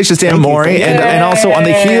congratulations to Maury. And also on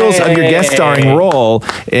the heels of your guest starring role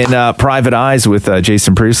in Private Eyes with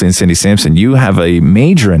Jason Priestley and Cindy Sampson, you have a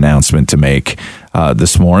major announcement to make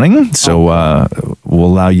this morning. So we'll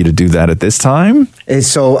allow you to do that at this time.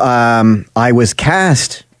 So I was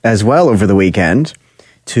cast as well over the weekend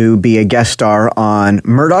to be a guest star on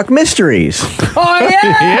Murdoch Mysteries. Oh,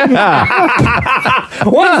 yeah!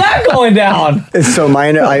 When is that going down? So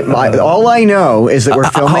all I know is that we're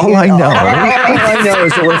filming all I know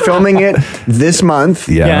is that we're filming it this month.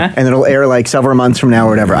 Yeah. And it'll air like several months from now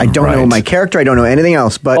or whatever. I don't know my character. I don't know anything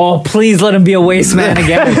else. But oh, please let him be a waste man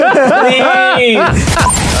again. Please.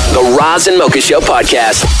 The Roz and Mocha Show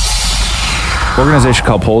podcast. Organization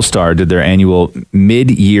called Polestar did their annual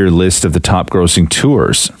mid-year list of the top grossing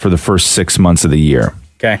tours for the first 6 months of the year.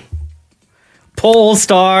 Okay.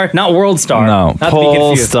 Polestar, not World Star. No, not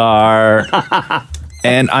Polestar.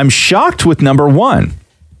 And I'm shocked with number one.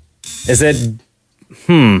 Is it?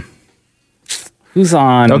 Who's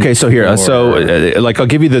on? Okay, so here, I'll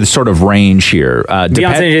give you the sort of range here. Beyonce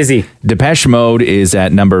and Jay-Z. Depeche Mode is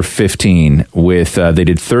at number 15 with, they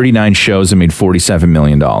did 39 shows and made $47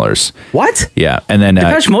 million. What? Yeah, and then...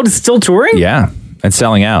 Depeche Mode is still touring? Yeah, and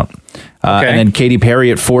selling out. Okay. And then Katy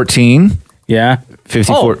Perry at 14. Yeah.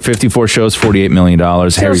 54 shows, $48 million.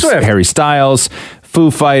 Harry Styles, Foo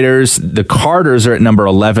Fighters, the Carters are at number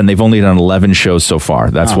 11. They've only done 11 shows so far.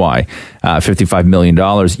 That's why. $55 million.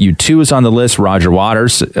 U2 is on the list. Roger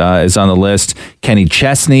Waters is on the list. Kenny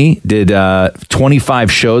Chesney did 25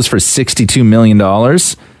 shows for $62 million. Oh,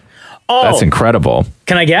 that's incredible.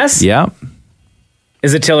 Can I guess? Yeah.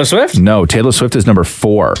 Is it Taylor Swift? No, Taylor Swift is number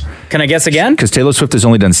 4. Can I guess again? Because Taylor Swift has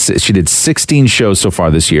only done, she did 16 shows so far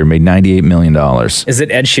this year, made $98 million. Is it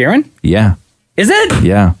Ed Sheeran? Yeah. Is it?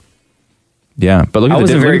 Yeah. Yeah, but look at I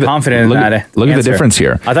wasn't very confident in that. Look at the difference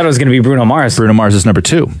here. I thought it was going to be Bruno Mars. Bruno Mars is number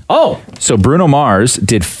 2. Oh. So Bruno Mars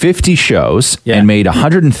did 50 shows and made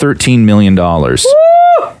 $113 million. Woo!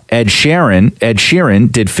 Ed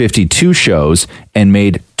Sheeran did 52 shows and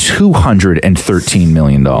made $213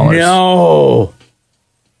 million. No.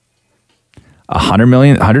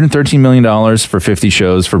 $113 million for 50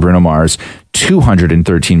 shows for Bruno Mars,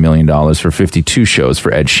 $213 million for 52 shows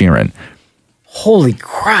for Ed Sheeran. Holy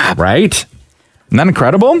crap. Right? Isn't that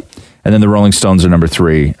incredible? And then the Rolling Stones are number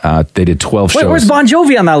 3. They did 12 shows. Wait, where's Bon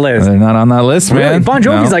Jovi on that list? They're not on that list, man. Really? Bon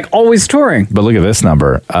Jovi's like always touring. But look at this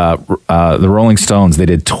number. The Rolling Stones, they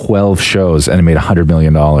did 12 shows and it made $100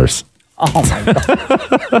 million. Oh, my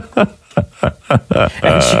God.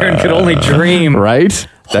 Ed Sheeran could only dream. Right?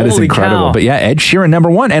 That is Holy incredible. cow. But yeah, Ed Sheeran, number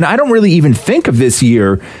 1. And I don't really even think of this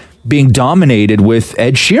year being dominated with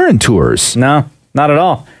Ed Sheeran tours. No, not at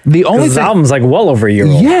all. The only his album's like well over a year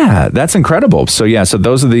old. Yeah, that's incredible. So yeah, so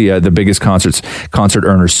those are the biggest concert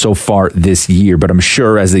earners so far this year. But I'm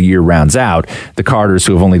sure as the year rounds out, the Carters,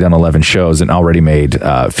 who have only done 11 shows and already made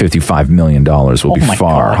 $55 million, will be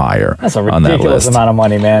far higher. That's a on that ridiculous list. amount of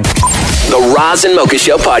money, man. The Roz and Mocha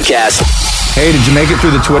Show podcast. Hey, did you make it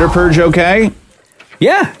through the Twitter purge okay?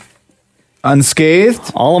 Yeah.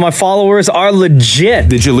 Unscathed? All of my followers are legit.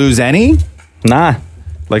 Did you lose any? Nah.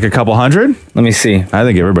 Like a couple hundred? Let me see. I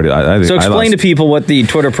think everybody... So explain to people what the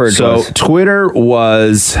Twitter purge was. So Twitter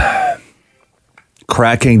was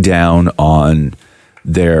cracking down on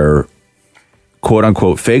their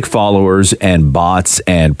quote-unquote fake followers and bots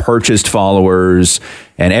and purchased followers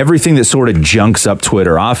and everything that sort of junks up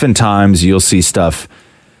Twitter. Oftentimes you'll see stuff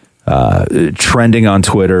trending on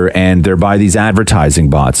Twitter and they're by these advertising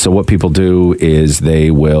bots. So what people do is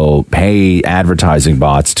they will pay advertising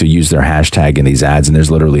bots to use their hashtag in these ads, and there's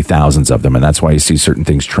literally thousands of them, and that's why you see certain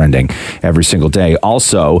things trending every single day.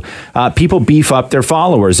 Also, people beef up their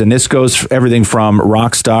followers, and this goes everything from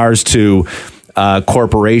rock stars to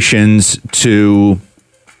corporations to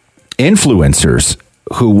influencers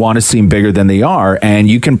who want to seem bigger than they are, and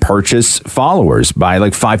you can purchase followers by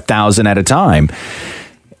like 5,000 at a time.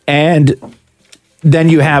 And then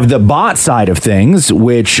you have the bot side of things,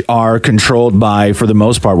 which are controlled by, for the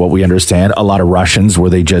most part, what we understand, a lot of Russians, where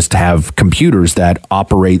they just have computers that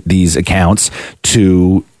operate these accounts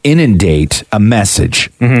to inundate a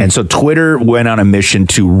message. Mm-hmm. And so Twitter went on a mission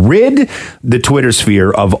to rid the Twitter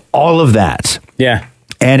sphere of all of that. Yeah.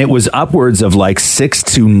 And it was upwards of like 6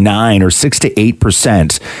 to 9 or 6 to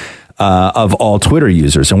 8% of all Twitter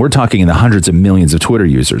users. And we're talking in the hundreds of millions of Twitter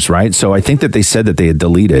users, right? So I think that they said that they had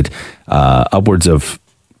deleted upwards of,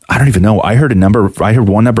 I don't even know. I heard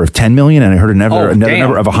one number of 10 million and I heard another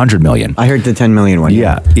number of 100 million. I heard the 10 million one.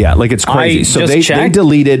 Yeah. Like it's crazy. So they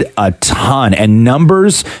deleted a ton, and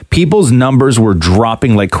people's numbers were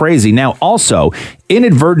dropping like crazy. Now, also,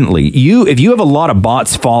 inadvertently, if you have a lot of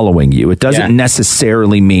bots following you, it doesn't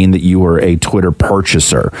necessarily mean that you are a Twitter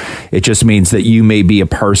purchaser. It just means that you may be a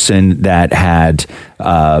person that had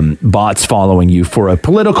bots following you for a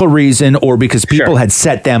political reason, or because people had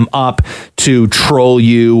set them up to troll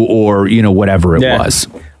you, or whatever it was.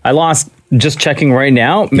 I lost, just checking right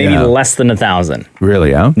now, maybe less than 1,000.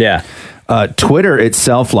 Really? Huh? Yeah. Twitter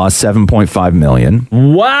itself lost 7.5 million.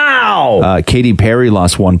 Wow. Katy Perry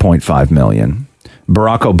lost 1.5 million.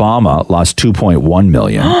 Barack Obama lost 2.1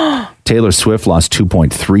 million. Taylor Swift lost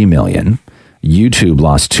 2.3 million. YouTube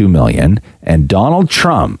lost 2 million. And Donald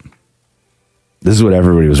Trump, this is what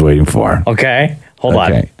everybody was waiting for. Okay. Hold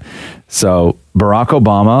on. So Barack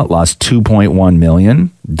Obama lost 2.1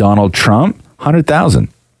 million. Donald Trump, 100,000.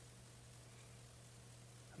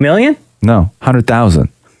 Million? No, 100,000.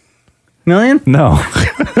 Million? No.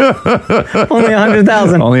 Only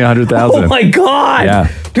 100,000. Only 100,000. Oh my God.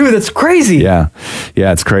 Yeah. Dude, that's crazy. Yeah,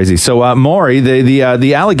 it's crazy. So, Maury,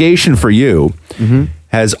 the allegation for you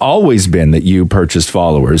has always been that you purchased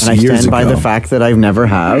followers. And I stand by the fact that I've never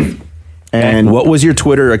have. And what was your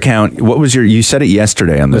Twitter account? You said it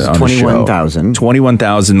yesterday on the show. 21,000.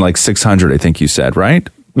 21,000, like 600, I think you said, right?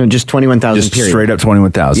 No, just 21,000. Just straight up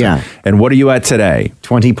 21,000. Yeah. And what are you at today?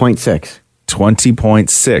 20.6.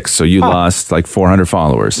 20.6. So you lost like 400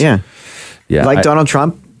 followers. Yeah. Yeah. Donald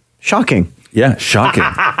Trump. Shocking. Yeah, shocking.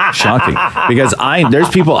 Shocking. Because there's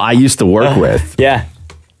people I used to work with. Yeah.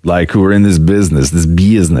 Like who are in this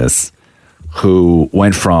business, who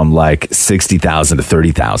went from like 60,000 to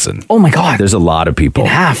 30,000. Oh my God. There's a lot of people. In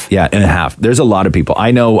half. Yeah, in half. There's a lot of people.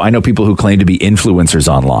 I know people who claim to be influencers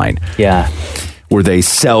online. Yeah. Where they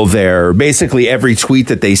sell basically every tweet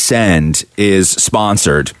that they send is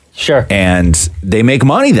sponsored. Sure. And they make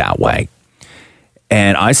money that way.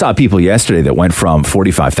 And I saw people yesterday that went from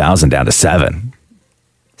 45,000 down to 7.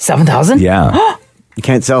 7,000? Yeah. You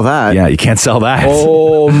can't sell that. Yeah, you can't sell that.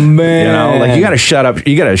 Oh man. You got to shut up.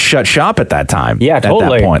 You got to shut shop at that time. Yeah,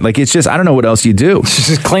 totally. At that point. Like, it's just, I don't know what else you do.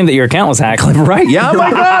 Just claim that your account was hacked. Right. Yeah. Oh my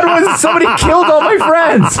God. Somebody killed all my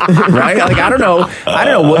friends. Right. Like, I don't know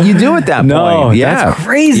what you do at that point. Yeah. That's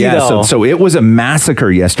crazy though. So it was a massacre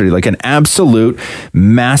yesterday, like an absolute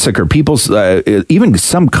massacre. People's, even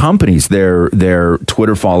some companies, their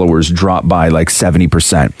Twitter followers dropped by like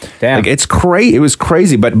 70%. Damn. Like, it's crazy. It was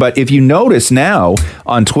crazy. But if you notice now,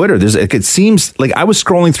 on Twitter, it seems like I was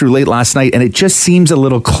scrolling through late last night and it just seems a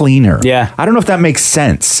little cleaner. Yeah. I don't know if that makes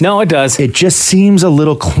sense. No, it does. It just seems a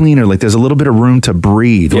little cleaner. Like there's a little bit of room to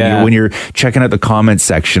breathe when you're checking out the comment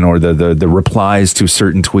section or the replies to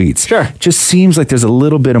certain tweets. Sure. It just seems like there's a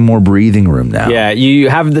little bit of more breathing room now. Yeah. You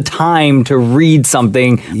have the time to read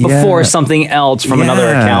something before something else from another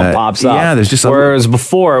account pops up. Yeah. There's just whereas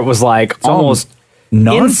before it was like almost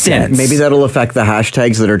nonsense. Maybe that'll affect the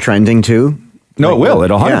hashtags that are trending too. No, it will.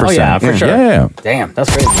 It'll 100%. Oh, yeah, for sure. Yeah. Damn, that's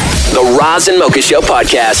crazy. The Roz and Mocha Show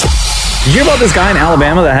podcast. Did you hear about this guy in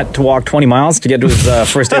Alabama that had to walk 20 miles to get to his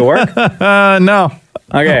first day of work? No.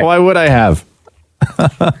 Okay. Why would I have?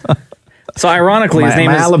 So ironically, his name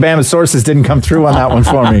my is... Alabama sources didn't come through on that one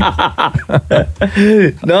for me.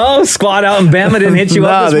 No, squad out in Bama didn't hit you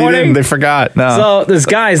up this morning? They didn't. They forgot. No. So this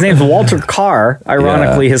guy, his name's Walter Carr.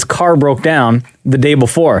 Ironically, his car broke down the day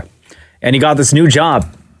before. And he got this new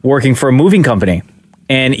job working for a moving company.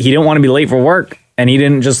 And he didn't want to be late for work. And he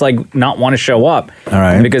didn't just like not want to show up. All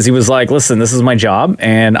right. Because he was like, listen, this is my job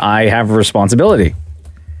and I have a responsibility.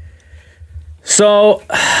 So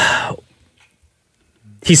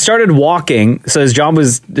he started walking. So his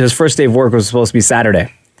first day of work was supposed to be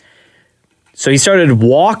Saturday. So he started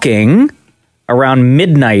walking around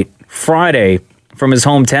midnight Friday from his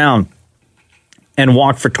hometown and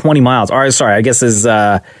walked for 20 miles. All right, sorry, I guess his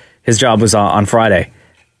job was on Friday.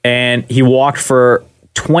 And he walked for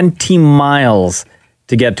 20 miles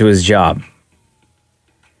to get to his job.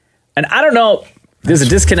 And I don't know, there's a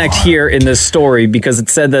disconnect here in this story because it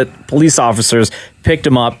said that police officers picked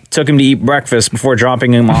him up, took him to eat breakfast before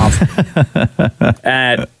dropping him off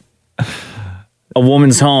at a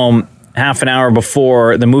woman's home half an hour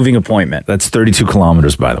before the moving appointment. That's 32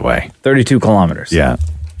 kilometers, by the way. 32 kilometers. Yeah.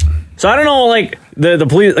 So I don't know, like, the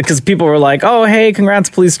police, because people were like, oh, hey, congrats,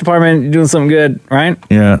 police department, you're doing something good, right?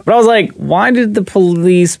 Yeah. But I was like, why did the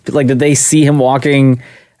police, like, did they see him walking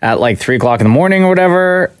at like 3 o'clock in the morning or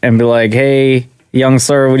whatever and be like, hey, young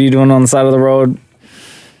sir, what are you doing on the side of the road?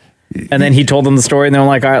 And then he told them the story and they're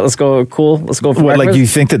like, all right, let's go. Cool. Let's go for breakfast. Like, you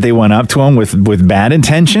think that they went up to him with bad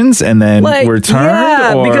intentions and then like, were turned?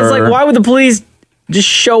 Yeah, or? Because like, why would the police just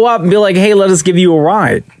show up and be like, hey, let us give you a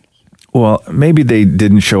ride? Well, maybe they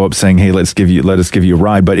didn't show up saying, hey, let us give you a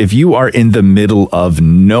ride. But if you are in the middle of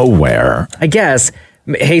nowhere, I guess,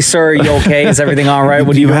 hey, sir, are you okay? Is everything all right?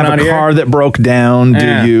 What do you have a car that broke down?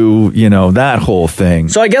 Yeah. Do you know, that whole thing?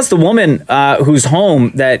 So I guess the woman whose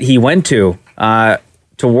home that he went to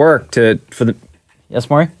work for the... Yes,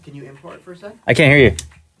 Maury? Can you import for a sec? I can't hear you.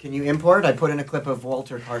 Can you import? I put in a clip of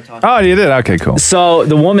Walter Carr talking. Oh, you did? Okay, cool. So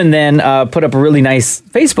the woman then put up a really nice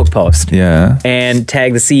Facebook post. Yeah. And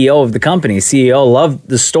tagged the CEO of the company. CEO loved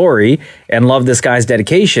the story and loved this guy's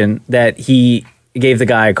dedication that he gave the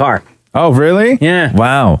guy a car. Oh, really? Yeah.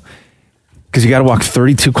 Wow. Because you got to walk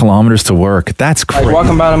 32 kilometers to work. That's crazy. Like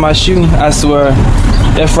walking by in my shoe, I swear,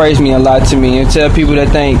 that phrase means a lot to me. And tell people that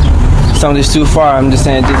think something's too far, I'm just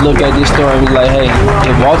saying, just look at this story and be like, hey,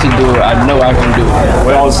 if Walter do it, I know I can do it.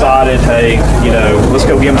 We all decided, hey, let's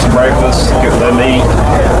go give him some breakfast, get them eat,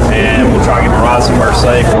 and we'll try to get the ride somewhere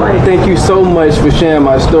safe. Thank you so much for sharing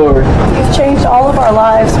my story. You've changed all of our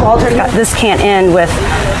lives, Walter. This can't end with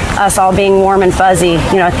us all being warm and fuzzy,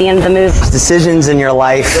 at the end of the movie. Decisions in your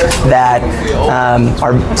life that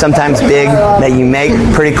are sometimes big, that you make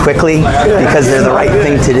pretty quickly because they're the right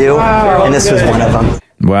thing to do, and this was one of them.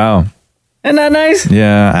 Wow. Isn't that nice?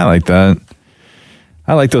 Yeah, I like that.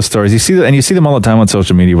 I like those stories. You see them all the time on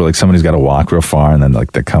social media where like somebody's got to walk real far and then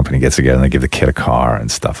like the company gets together and they give the kid a car and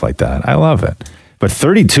stuff like that. I love it. But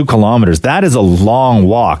 32 kilometers, that is a long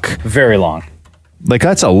walk. Very long. Like,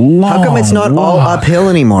 that's a long How come it's not all uphill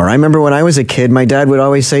anymore? I remember when I was a kid, my dad would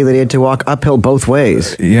always say that he had to walk uphill both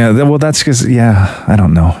ways. Yeah, well, that's because, I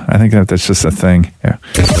don't know. I think that's just a thing. Yeah.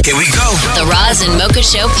 Here we go. The Roz and Mocha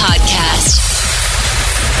Show podcast.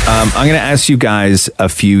 I'm going to ask you guys a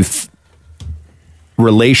few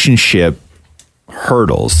relationship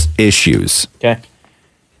hurdles, issues. Okay.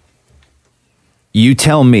 You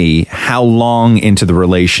tell me how long into the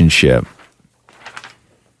relationship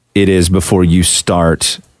it is before you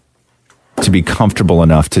start to be comfortable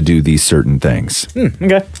enough to do these certain things.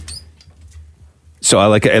 Okay. So I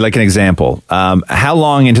like an example. How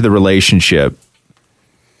long into the relationship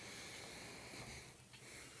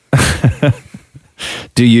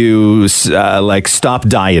do you stop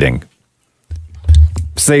dieting?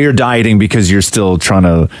 Say you're dieting because you're still trying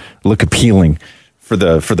to look appealing for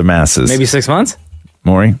the masses. Maybe 6 months?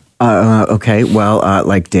 Maury? Okay, well,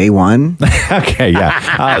 like day one. Okay,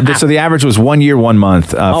 yeah. So the average was 1 year, 1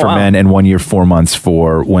 month for men and 1 year, 4 months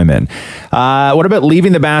for women. What about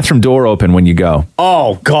leaving the bathroom door open when you go?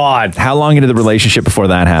 Oh, God. How long into the relationship before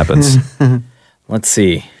that happens? Let's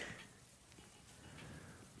see.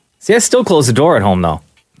 See, I still close the door at home, though.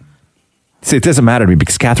 See, it doesn't matter to me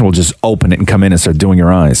because Catherine will just open it and come in and start doing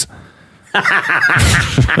your eyes.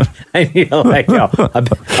 I feel like,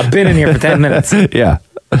 I've been in here for 10 minutes. Yeah.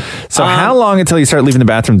 So how long until you start leaving the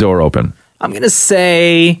bathroom door open? I'm going to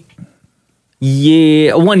say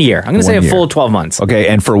 1 year. I'm going to say a full 12 months. Okay,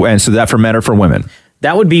 and so that for men or for women?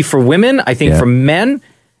 That would be for women. I think for men,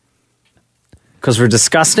 because we're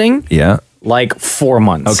disgusting. Yeah. Like 4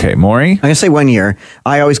 months. Okay, Maury? I'm going to say 1 year.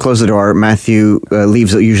 I always close the door. Matthew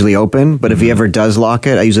leaves it usually open, but if he ever does lock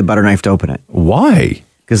it, I use a butter knife to open it. Why?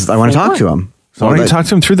 Because I want to talk to him. So why don't you talk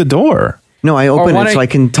to him through the door? No, I open it so I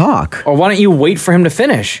can talk. Or why don't you wait for him to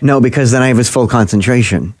finish? No, because then I have his full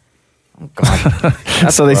concentration.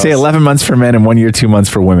 So they say 11 months for men and 1 year, 2 months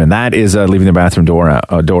for women. That is leaving the bathroom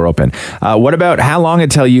door open. What about how long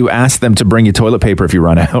until you ask them to bring you toilet paper if you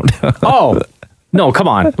run out? Oh, no, come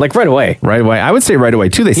on. Like right away. Right away. I would say right away,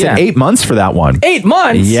 too. They said 8 months for that one. 8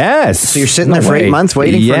 months? Yes. So you're sitting there for 8 months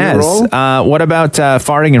waiting for a roll? What about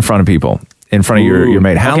farting in front of people? In front of your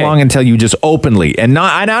mate. How long until you just openly and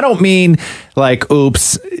I don't mean like,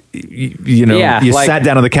 oops, you sat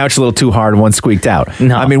down on the couch a little too hard and one squeaked out.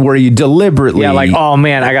 No. I mean, where you deliberately. Yeah, like, oh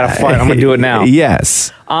man, I got to fart. I'm going to do it now.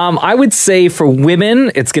 Yes. I would say for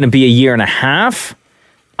women, it's going to be 1.5 years.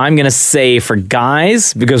 I'm going to say for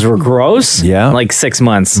guys, because we're gross, like 6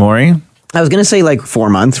 months. Maury? I was going to say like 4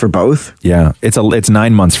 months for both. Yeah, it's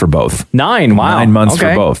 9 months for both. 9, wow. 9 months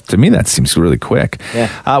for both. To me, that seems really quick.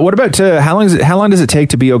 Yeah. What about how long does it take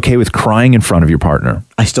to be okay with crying in front of your partner?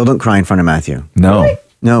 I still don't cry in front of Matthew. No. Really?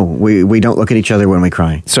 No, we don't look at each other when we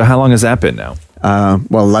cry. So how long has that been now?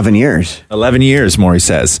 11 years. 11 years, Maury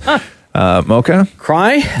says. Mocha?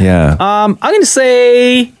 Cry? Yeah. I'm going to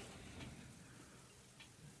say,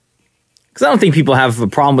 because I don't think people have a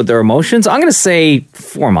problem with their emotions, I'm going to say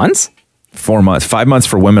 4 months. 4 months, 5 months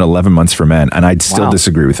for women, 11 months for men. And I'd still Wow.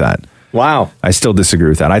 disagree with that. Wow. I still disagree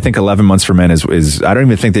with that. I think 11 months for men is I don't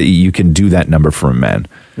even think that you can do that number for men.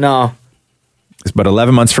 No. But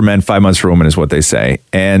 11 months for men, 5 months for women is what they say.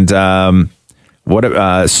 And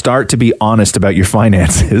start to be honest about your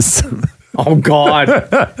finances. Oh, God.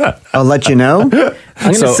 I'll let you know.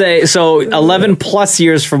 I'm going to say, 11 plus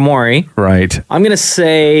years for Maury. Right. I'm going to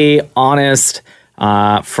say honest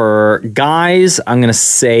for guys. I'm going to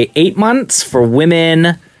say 8 months. For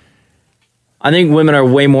women, I think women are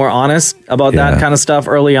way more honest about that kind of stuff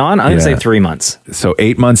early on. I'm going to say 3 months. So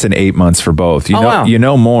 8 months and 8 months for both. Wow. You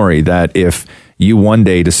know, Maury, that if you one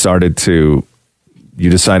day decided to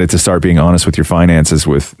start being honest with your finances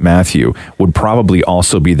with Matthew, would probably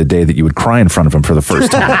also be the day that you would cry in front of him for the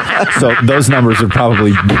first time. So those numbers would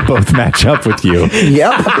probably both match up with you.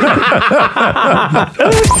 Yep.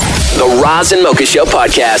 The Roz and Mocha Show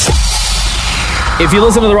podcast. If you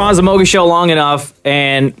listen to the Roz and Mocha Show long enough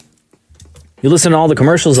and you listen to all the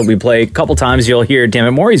commercials that we play, a couple times you'll hear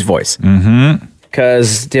Dammit Maury's voice. Mm-hmm.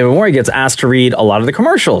 Because Dammit Maury gets asked to read a lot of the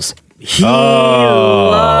commercials. He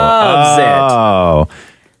loves it. Oh.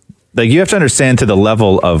 Like, you have to understand to the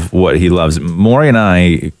level of what he loves. Maury and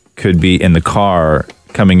I could be in the car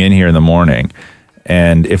coming in here in the morning,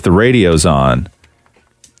 and if the radio's on,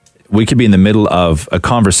 we could be in the middle of a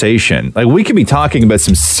conversation. Like, we could be talking about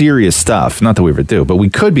some serious stuff. Not that we ever do, but we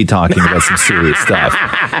could be talking about some serious stuff.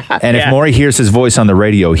 And if Maury hears his voice on the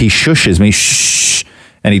radio, he shushes me, shh,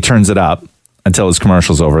 and he turns it up until his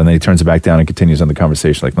commercial's over, and then he turns it back down and continues on the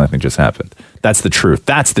conversation like nothing just happened. That's the truth.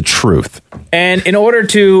 That's the truth. And in order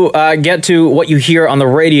to get to what you hear on the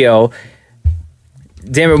radio,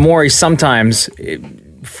 Dammit Maury sometimes,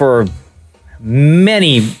 for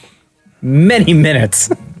many, many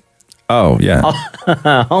minutes, oh, yeah,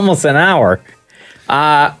 almost an hour,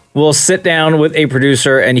 will sit down with a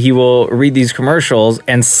producer and he will read these commercials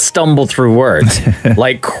and stumble through words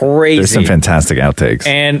like crazy. There's some fantastic outtakes.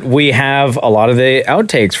 And we have a lot of the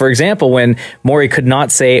outtakes. For example, when Maury could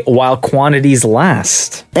not say, while quantities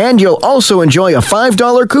last. And you'll also enjoy a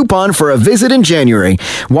 $5 coupon for a visit in January.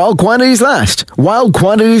 While quantities last. While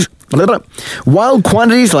quantities last. While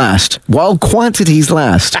quantities last. While quantities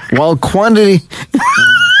last.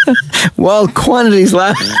 While quantities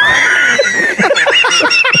last.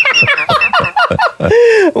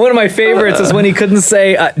 One of my favorites is when he couldn't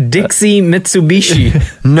say Dixie Mitsubishi.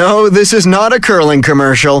 No, this is not a curling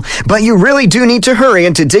commercial, but you really do need to hurry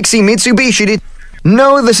into Dixie Mitsubishi to...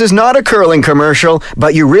 No, this is not a curling commercial,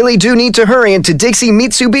 but you really do need to hurry into Dixie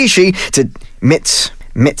Mitsubishi to...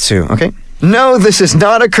 Mitsu, okay? No, this is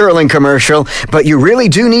not a curling commercial, but you really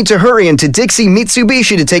do need to hurry into Dixie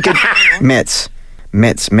Mitsubishi to take it... Mitts.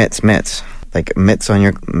 Like mitts on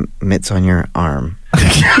your arm. All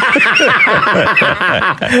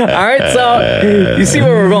right, so you see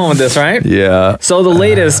where we're going with this, right? Yeah. So the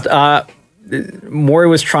latest, Maury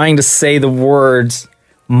was trying to say the words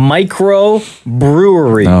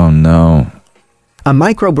microbrewery. Oh, no. A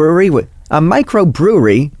microbrewery. A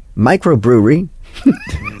microbrewery. Microbrewery.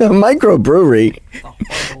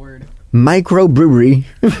 Microbrewery.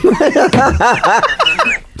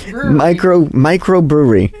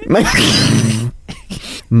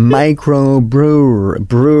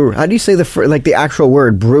 How do you say the actual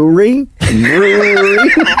word? Brewery? Brewery.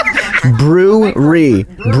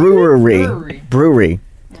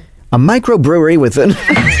 A microbrewery with a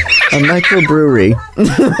microbrewery.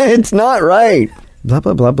 It's not right. Blah,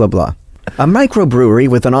 blah, blah, blah, blah. A microbrewery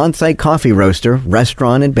with an on-site coffee roaster,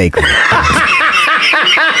 restaurant, and bakery.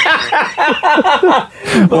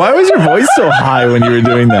 Why was your voice so high when you were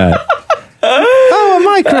doing that? Oh, a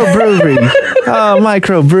microbrewery. Oh,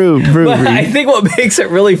 microbrewery. But I think what makes it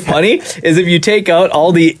really funny is if you take out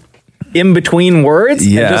all the in-between words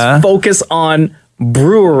and just focus on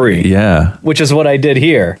brewery. Yeah. Which is what I did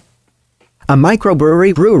here. A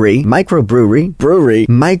microbrewery, microbrewery, brewery.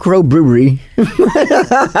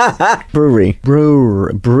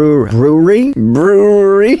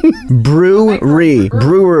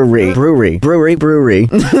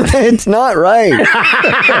 It's not right.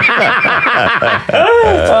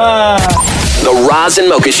 The Roz and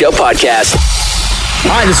Mocha Show podcast.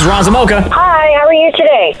 Hi, this is Roz and Mocha. Hi, how are you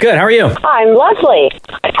today? Good, how are you? I'm lovely.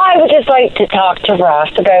 I would just like to talk to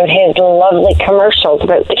Ross about his lovely commercials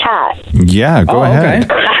about the cat. Yeah, go ahead.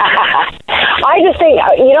 I just think,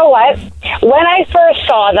 you know what? When I first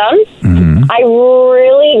saw them, I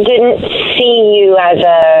really didn't see you as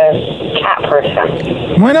a cat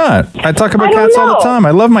person. Why not? I talk about I don't cats all the know. time.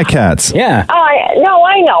 I love my cats. Yeah.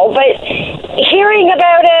 I know, but hearing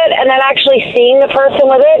about it and then actually seeing the person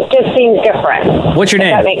with it just seems different. What's your if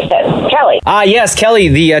name? That makes sense. Kelly. Yes, Kelly,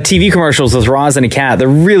 the TV commercials with Roz and a cat. They're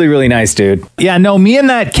really, really nice, dude. Yeah, no, me and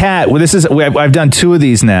that cat. Well, I've done 2 of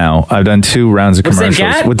these now. I've done 2 rounds of With the same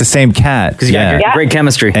commercials cat? with the same cat. Because you got great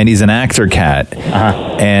chemistry. And he's an actor cat.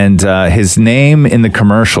 Uh-huh. And his name in the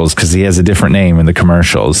commercials, because he has a different name in the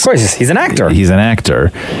commercials. Of course, he's an actor. He's an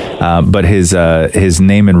actor. But his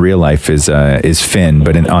name in real life is Finn.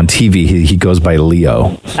 But on TV, he goes by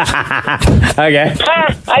Leo. Okay.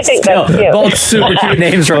 I think that's cute. Both super cute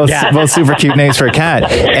names for a cat. Both super cute names for a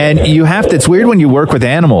cat. And you have to, it's weird when you work with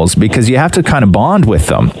animals because you have to kind of bond with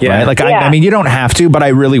them. Right? Like, I mean, you don't have to, but I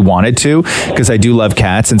really wanted to because I do love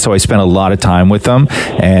cats. And so I spent a lot of time with them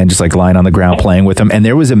and just like lying on the ground playing with them. And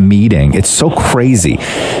there was a meeting. It's so crazy.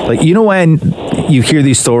 Like, you know, when you hear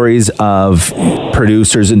these stories of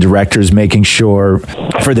producers and directors making sure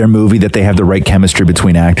for their movie that they have the right chemistry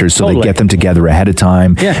between actors, so they get them together ahead of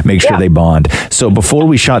time, make sure they bond. So before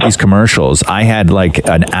we shot these commercials, I had like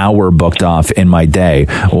an hour booked off in my day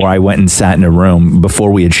where I went and sat in a room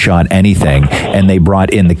before we had shot anything, and they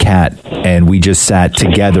brought in the cat, and we just sat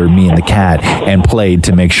together, me and the cat, and played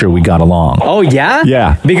to make sure we got along. Oh yeah,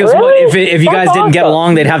 yeah. Because what, if you guys didn't get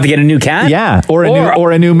along, they'd have to get a new cat. Yeah, or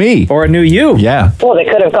a new me, or a new you. Yeah. Well, they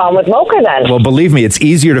could have gone with Mocha then. Well, believe me, it's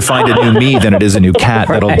easier to find a new me than it is a new cat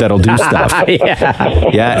that'll do stuff.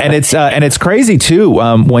 Yeah, and it's crazy too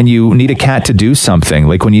when you need a cat to do something,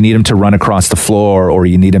 like when you need him to run across the floor, or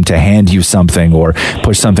you need him to hand you something, or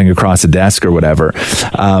push something across a desk, or whatever.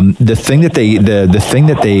 The thing that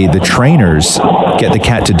the trainers get the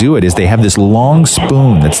cat to do it is they have this long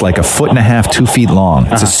spoon that's like 1.5 feet, 2 feet long.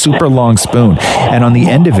 It's a super long spoon, and on the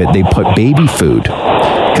end of it they put baby food.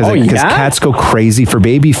 Because cats go crazy for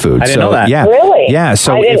baby food. I didn't know that. Yeah, really? Yeah.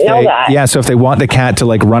 So I didn't know that. Yeah. So if they want the cat to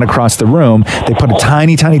like run across the room, they put a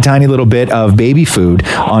tiny little bit of baby food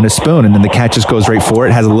on a spoon, and then the cat just goes right for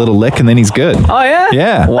it, has a little lick, and then he's good. Oh yeah.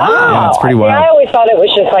 Yeah. Wow. Yeah, it's pretty See, wild. I always thought it was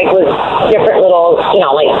just like with different little,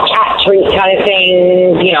 like cat treat kind of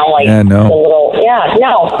things, like Yeah, no. the little,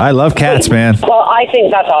 no. I love cats, man. Well, I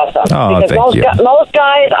think that's awesome. Oh, because thank you. most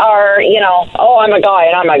guys are, I'm a guy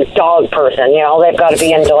and I'm a dog person. They've got to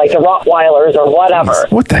be into like the Rottweilers or whatever.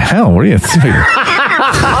 What the hell? What are you thinking?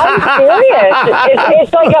 I'm serious.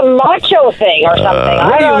 It's like a macho thing or something.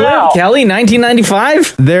 I don't know. Kelly,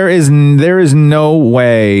 1995. There is no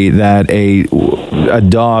way that a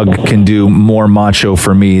dog can do more macho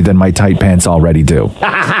for me than my tight pants already do.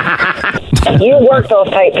 You work those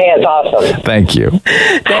tight pants awesome. Thank you.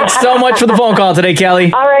 Thanks so much for the phone call today,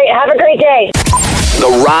 Kelly. All right. Have a great day.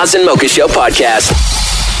 The Roz and Mocha Show podcast.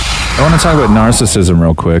 I want to talk about narcissism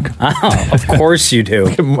real quick. Oh, of course you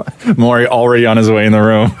do. Maury already on his way in the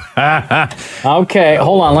room. Okay,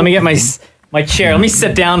 hold on. Let me get my chair. Let me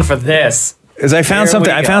sit down for this. Because I found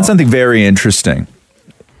something very interesting.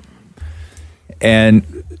 And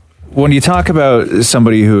when you talk about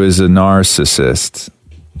somebody who is a narcissist,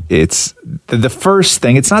 it's the first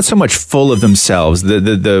thing. It's not so much full of themselves.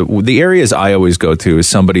 The areas I always go to is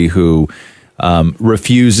somebody who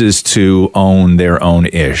refuses to own their own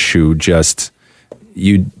ish, who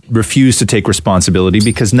you refuse to take responsibility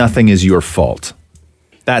because nothing is your fault.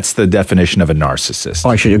 That's the definition of a narcissist. Oh,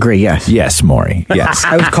 I should agree, yes. Yes, Maury, yes.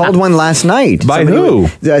 I was called one last night. By who?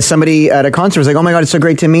 Somebody at a concert was like, oh my God, it's so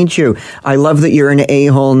great to meet you. I love that you're an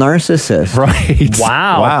a-hole narcissist. Right.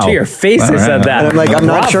 Wow. To your face you said that. And I'm like, I'm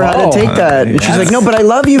not sure how to take that. And she's like, no, but I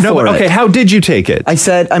love you for it. Okay, how did you take it? I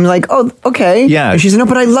said, I'm like, oh, okay. Yeah. And she said, no,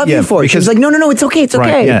 but I love you for it. She was like, no, it's okay, it's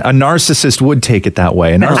okay. Right, yeah. A narcissist would take it that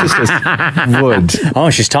way. A narcissist would.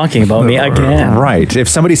 Oh, she's talking about me again. Right. If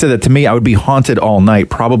somebody said that to me, I would be haunted all night,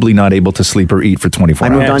 probably not able to sleep or eat for 24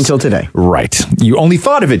 hours. I moved on until today. Right. You only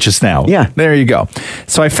thought of it just now. Yeah. There you go.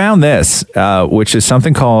 So I found this, which is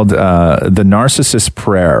something called the Narcissist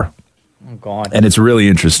Prayer. Oh, God. And it's really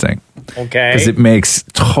interesting. Okay. Because it makes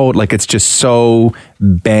it's just so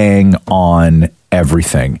bang on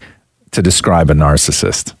everything to describe a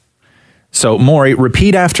narcissist. So, Maury,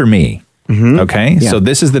 repeat after me. Mm-hmm. Okay? Yeah. So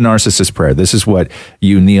this is the Narcissist Prayer. This is what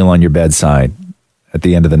you kneel on your bedside at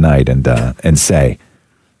the end of the night and say.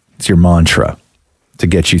 It's your mantra to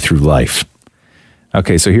get you through life.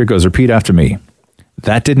 Okay, so here goes. Repeat after me.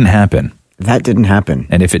 That didn't happen. That didn't happen.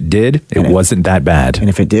 And if it did, it wasn't that bad. And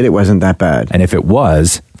if it did, it wasn't that bad. And if it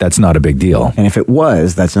was, that's not a big deal. And if it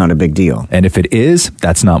was, that's not a big deal. And if it is,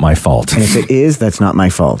 that's not my fault. And if it is, that's not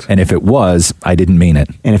my fault. And if it was, I didn't mean it.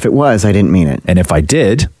 And if it was, I didn't mean it. And if I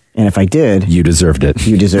did, And if I did, you deserved it.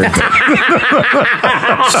 You deserved it.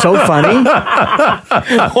 So funny.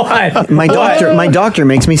 What? My doctor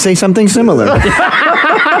makes me say something similar.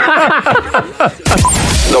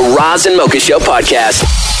 The Roz and Mocha Show podcast.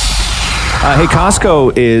 Hey,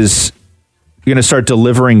 Costco is going to start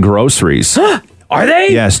delivering groceries. Are they?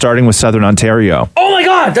 Yeah, starting with Southern Ontario. Oh my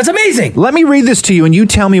God, that's amazing. Let me read this to you, and you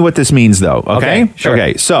tell me what this means, though. Okay? Okay, sure.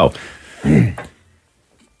 Okay, so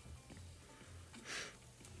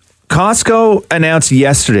Costco announced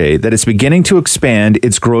yesterday that it's beginning to expand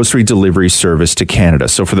its grocery delivery service to Canada.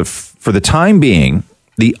 So for the time being,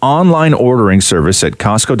 the online ordering service at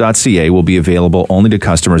Costco.ca will be available only to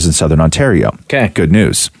customers in Southern Ontario. Okay. Good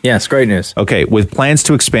news. Yes, great news. Okay, with plans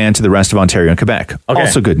to expand to the rest of Ontario and Quebec. Okay.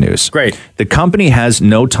 Also good news. Great. The company has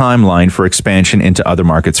no timeline for expansion into other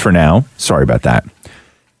markets for now. Sorry about that.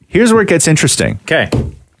 Here's where it gets interesting. Okay.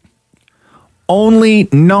 Only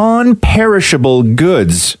non-perishable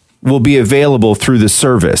goods will be available through the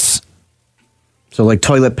service. So like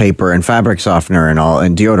toilet paper and fabric softener and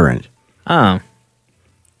deodorant. Oh.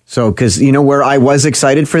 So, because you know where I was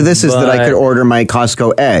excited for this is that I could order my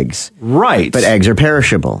Costco eggs. Right. But eggs are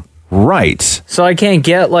perishable. Right. So I can't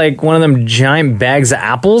get like one of them giant bags of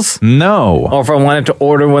apples? No. Or if I wanted to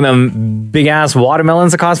order one of them big ass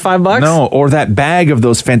watermelons that cost $5? No, or that bag of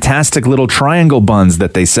those fantastic little triangle buns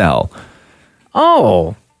that they sell.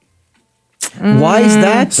 Oh. Why is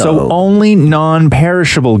that, though? So only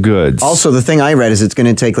non-perishable goods. Also, the thing I read is it's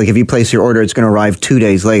going to take, like, if you place your order, it's going to arrive 2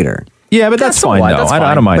 days later. Yeah, but that's fine, though.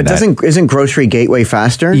 I don't mind but that. Isn't Grocery Gateway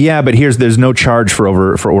faster? Yeah, but there's no charge for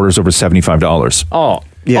orders over $75. Oh.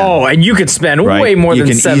 Yeah. Oh, and you could spend Right? way more you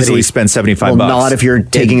than can 70. easily spend $75. Well, not if you're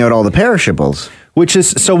taking out all the perishables. Which is,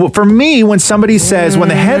 so for me, when somebody says, when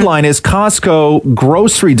the headline is Costco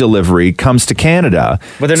grocery delivery comes to Canada.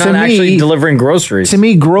 But they're not to actually delivering groceries. To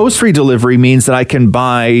me, grocery delivery means that I can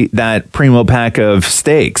buy that Primo pack of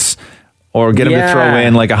steaks or get them to throw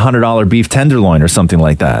in like $100 beef tenderloin or something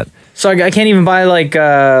like that. So I can't even buy like,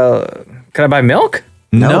 can I buy milk?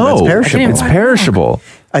 No, that's perishable. It's perishable.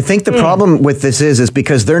 I think the problem with this is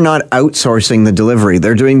because they're not outsourcing the delivery.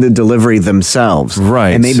 They're doing the delivery themselves.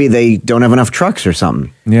 Right. And maybe they don't have enough trucks or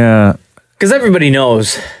something. Yeah. Because everybody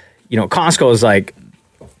knows, Costco is like,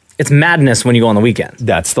 it's madness when you go on the weekends.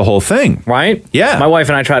 That's the whole thing. Right? Yeah. My wife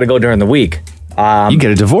and I try to go during the week. You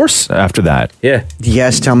get a divorce after that. Yeah.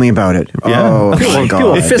 Yes, tell me about it. Yeah. Oh, my People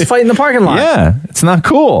God. fist fight in the parking lot. Yeah, it's not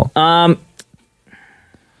cool. I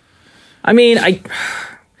mean, I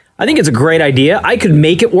think it's a great idea. I could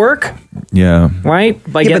make it work, Yeah. right?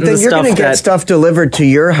 By Yeah, getting but then the you're stuff going to get stuff delivered to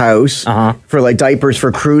your house for like diapers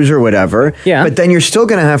for cruise or whatever. Yeah. But then you're still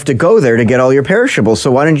going to have to go there to get all your perishables. So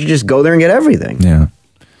why don't you just go there and get everything? Yeah.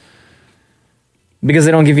 because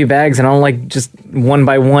they don't give you bags, and I don't like just one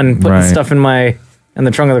by one putting Right. stuff in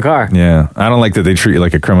the trunk of the car. Yeah. I don't like that they treat you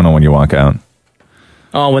like a criminal when you walk out.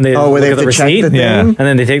 Oh, when they where look they at have the to check receipt, the thing? Yeah. and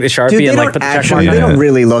then they take the Sharpie Dude, they and like don't put the check actually, mark they on don't it.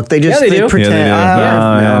 really look. They just Yeah, they do. pretend.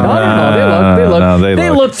 They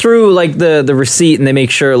look through the receipt, and they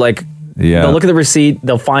make sure Yeah. they'll look at the receipt,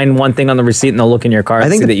 they'll find one thing on the receipt, and they'll look in your car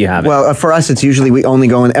and see that you have it. Well, for us, it's usually we only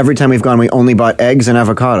go in. Every time we've gone, we only bought eggs and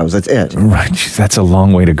avocados. That's it. Right. Jeez, that's a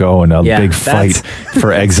long way to go and a Yeah, big fight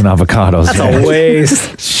for eggs and avocados. That's a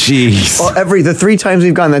waste. Jeez. Well, the 3 times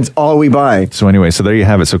we've gone, that's all we buy. So anyway, so there you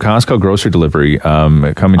have it. So Costco grocery delivery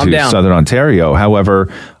coming I'm to down. Southern Ontario. However,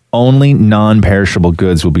 only non-perishable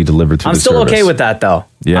goods will be delivered through I'm the still service. okay with that, though.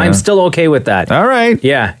 Yeah. I'm still okay with that. All right.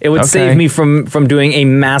 Yeah, it would Okay. save me from doing a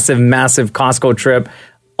massive Costco trip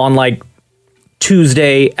on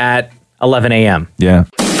Tuesday at 11 a.m. Yeah.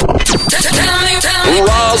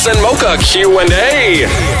 Roz and Mocha Q&A.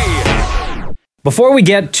 Before we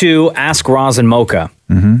get to Ask Roz and Mocha,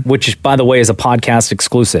 which, by the way, is a podcast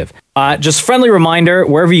exclusive, just friendly reminder,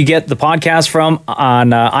 wherever you get the podcast from on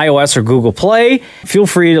iOS or Google Play, feel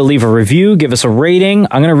free to leave a review, give us a rating.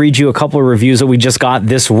 I'm going to read you a couple of reviews that we just got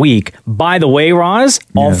this week. By the way, Roz,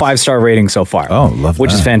 all 5-star ratings so far. Oh, love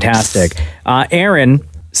which is that. fantastic. Aaron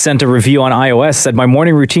sent a review on iOS, said, my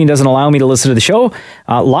morning routine doesn't allow me to listen to the show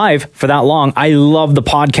live for that long. I love the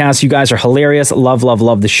podcast. You guys are hilarious. Love, love,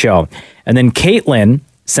 love the show. And then Caitlin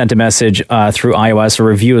sent a message through iOS, a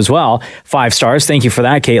review as well. 5 stars. Thank you for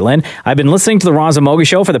that, Caitlin. I've been listening to the Roz and Mocha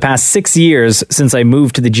Show for the past 6 years since I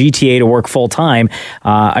moved to the GTA to work full time.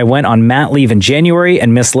 I went on mat leave in January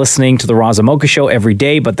and missed listening to the Roz and Mocha Show every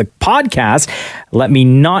day, but the podcast let me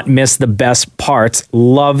not miss the best parts.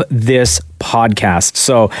 Love this podcast.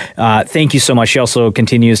 So thank you so much. She also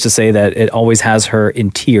continues to say that it always has her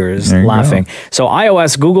in tears There you laughing. go. So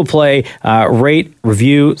iOS, Google Play, rate,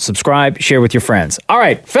 review, subscribe, share with your friends. All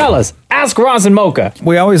right, fellas, ask Roz and Mocha.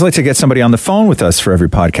 We always like to get somebody on the phone with us for every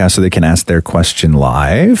podcast so they can ask their question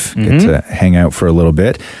live. Get to hang out for a little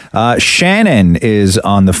bit. Shannon is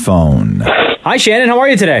on the phone. Hi, Shannon. How are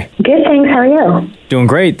you today? Good, thanks. How are you? Doing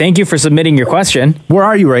great. Thank you for submitting your question. Where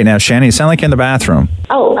are you right now, Shannon? You sound like you're in the bathroom.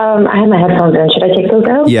 Oh, I have my headphones in. Should I take those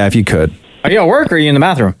out? Yeah, if you could. Are you at work or are you in the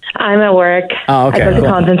bathroom? I'm at work. Oh, okay. I booked a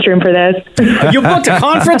conference room for this. You booked a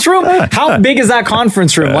conference room? How big is that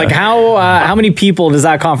conference room? Like how many people does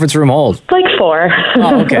that conference room hold? Like 4.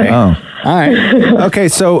 Oh, okay. Oh. All right. Okay,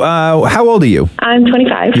 so how old are you? I'm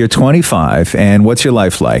 25. You're 25, and what's your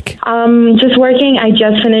life like? Just working. I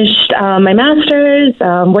just finished my master's,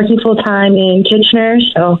 working full time in Kitchener,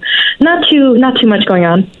 so not too much going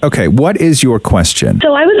on. Okay, what is your question?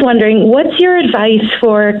 So I was wondering, what's your advice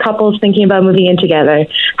for couples thinking about moving in together?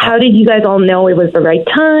 How did you guys all know it was the right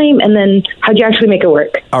time, and then how'd you actually make it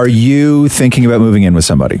work? Are you thinking about moving in with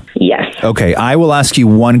somebody? Yes. Okay, I will ask you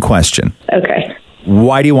one question. Okay.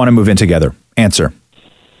 Why do you want to move in together? Answer.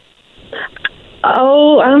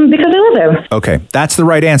 Because I love him. Okay, that's the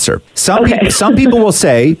right answer. Some people will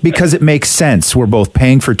say because it makes sense. We're both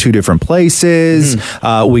paying for 2 different places.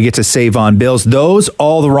 We get to save on bills. Those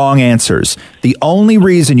all the wrong answers. The only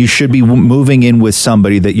reason you should be moving in with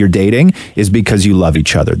somebody that you're dating is because you love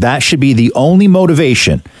each other. That should be the only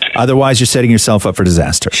motivation. Otherwise, you're setting yourself up for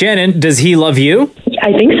disaster. Shannon, does he love you?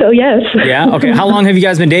 I think so, yes. Yeah? Okay. How long have you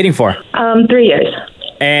guys been dating for? 3 years.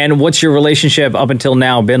 And what's your relationship up until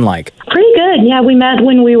now been like? Pretty good. Yeah, we met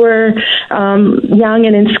when we were young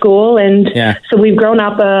and in school, and so we've grown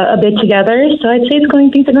up a bit together. So I'd say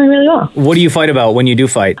things are going really well. What do you fight about when you do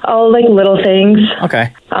fight? Oh, like little things.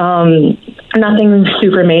 Okay. Nothing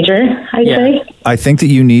super major, I'd say. I think that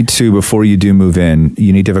you need to, before you do move in,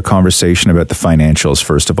 you need to have a conversation about the financials,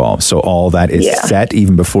 first of all. So all that is set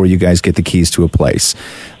even before you guys get the keys to a place.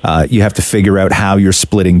 You have to figure out how you're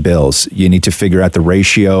splitting bills. You need to figure out the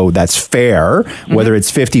ratio that's fair, whether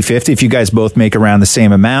it's 50-50, if you guys both make around the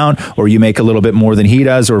same amount, or you make a little bit more than he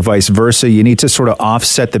does, or vice versa. You need to sort of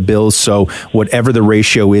offset the bills so whatever the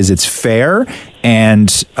ratio is, it's fair.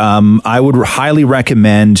 And I would highly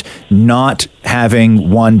recommend not having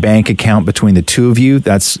one bank account between the two of you.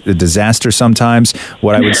 That's a disaster sometimes.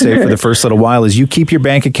 What I would say for the first little while is you keep your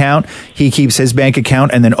bank account, he keeps his bank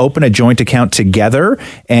account, and then open a joint account together.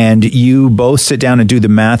 And you both sit down and do the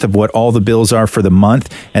math of what all the bills are for the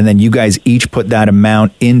month. And then you guys each put that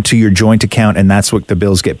amount into your joint account, and that's what the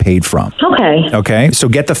bills get paid from. Okay. Okay. So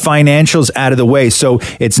get the financials out of the way so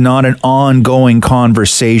it's not an ongoing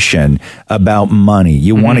conversation about money.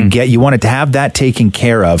 You want to have that taken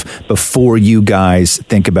care of before you guys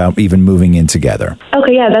think about even moving in together.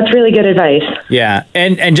 Okay, yeah, that's really good advice. Yeah,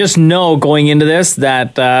 and just know going into this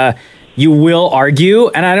that you will argue,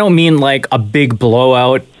 and I don't mean like a big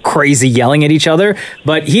blowout, crazy yelling at each other,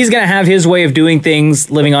 but he's going to have his way of doing things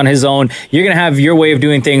living on his own. You're going to have your way of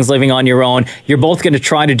doing things living on your own. You're both going to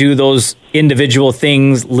try to do those individual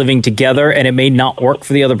things living together, and it may not work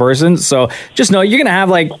for the other person. So just know you're going to have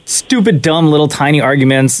like stupid, dumb, little tiny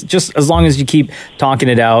arguments, just as long as you keep talking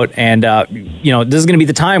it out. And, this is going to be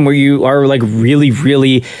the time where you are like really,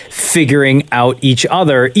 really figuring out each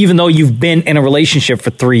other, even though you've been in a relationship for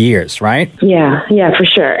 3 years, right? Yeah, for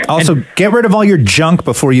sure. Also, get rid of all your junk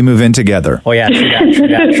before you move in together. Oh, yeah, true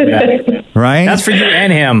that. Right? That's for you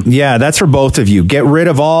and him. Yeah, that's for both of you. Get rid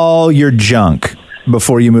of all your junk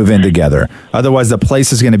before you move in together. Otherwise, the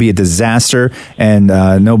place is going to be a disaster, and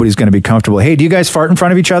nobody's going to be comfortable. Hey, do you guys fart in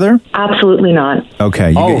front of each other? Absolutely not.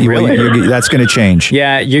 Okay. Really? That's going to change.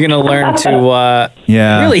 Yeah, you're going to learn to...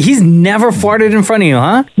 Yeah. Really? He's never farted in front of you,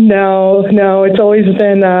 huh? No. It's always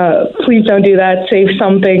been, please don't do that. Save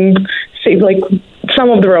something. Save, like...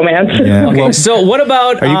 some of the romance. Yeah. Okay, so what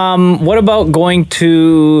about going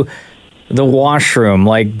to the washroom?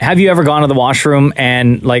 Like, have you ever gone to the washroom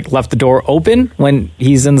and like left the door open when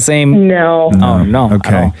he's in the same? No. Oh, no.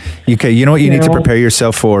 Okay. You know what you need to prepare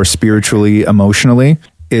yourself for spiritually, emotionally?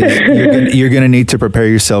 Is you're going to need to prepare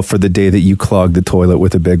yourself for the day that you clog the toilet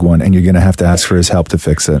with a big one, and you're going to have to ask for his help to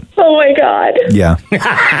fix it. Oh my God. Yeah.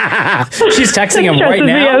 She's texting him right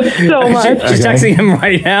now. So much. She's texting him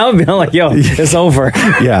right now, being like, "Yo, it's over."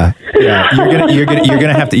 Yeah. You're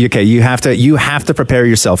gonna have to. Okay, you have to prepare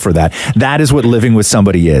yourself for that. That is what living with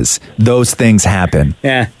somebody is. Those things happen.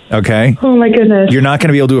 Yeah. Okay. Oh my goodness. You're not going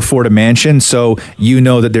to be able to afford a mansion, so you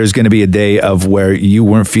know that there's going to be a day of where you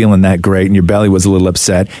weren't feeling that great and your belly was a little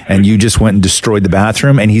upset, and you just went and destroyed the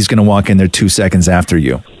bathroom, and he's going to walk in there 2 seconds after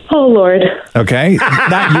you. Oh Lord. Okay? You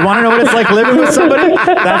want to know what it's like living with somebody?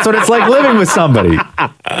 That's what it's like living with somebody.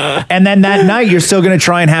 And then that night, you're still going to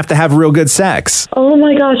try and have to have real good sex. Oh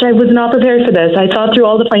my gosh, I was not prepared for this. I thought through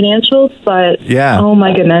all the financials, but Yeah. oh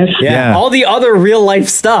my goodness. Yeah. All the other real life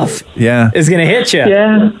stuff is going to hit you.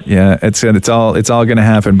 Yeah. Yeah, it's all going to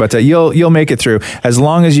happen, but you'll make it through as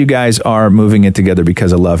long as you guys are moving in together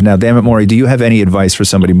because of love. Now, damn it, Maury, do you have any advice for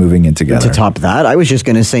somebody moving in together? To top that, I was just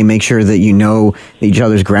going to say make sure that you know each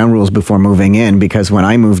other's ground rules before moving in, because when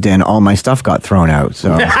I moved in, all my stuff got thrown out.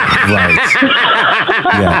 So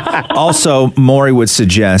Yeah. Also, Maury would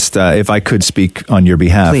suggest, if I could speak on your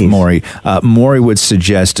behalf, Maury would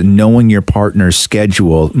suggest knowing your partner's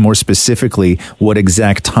schedule, more specifically, what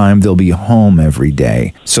exact time they'll be home every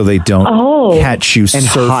day, so they don't catch you and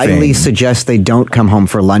surfing. highly suggest they don't come home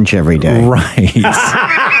for lunch every day. Right.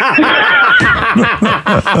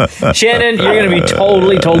 Shannon, you're going to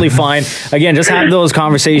be totally fine. Again, just have those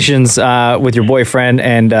conversations with your boyfriend,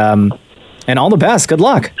 and all the best. Good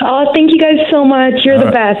luck. Oh, thank you guys so much. You're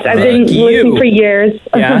the best. I've been listening for years.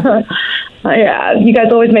 Yeah. Yeah, you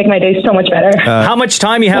guys always make my day so much better. How much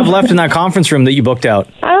time you have left in that conference room that you booked out?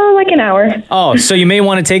 Oh, like an hour. Oh, so you may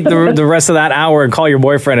want to take the rest of that hour and call your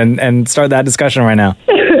boyfriend and start that discussion right now.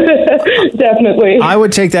 Definitely. I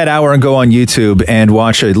would take that hour and go on YouTube and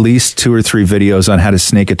watch at least 2 or 3 videos on how to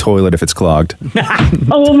snake a toilet if it's clogged.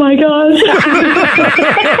 Oh my gosh.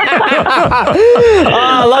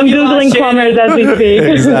 I love I'm Googling plumbers as we speak.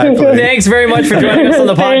 Exactly. Thanks very much for joining us on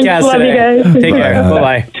the Thanks, podcast love today. you guys. Take care.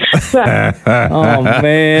 Bye-bye. Oh,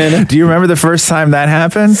 man. Do you remember the first time that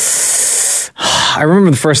happened? I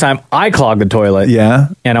remember the first time I clogged the toilet. Yeah.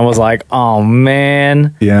 And I was like, oh,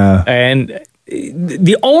 man. Yeah. And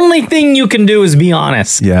the only thing you can do is be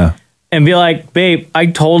honest. Yeah. And be like, babe, I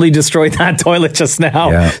totally destroyed that toilet just now.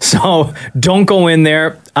 Yeah. So don't go in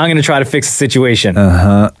there. I'm going to try to fix the situation.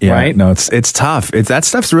 Yeah. Right? No, it's tough. That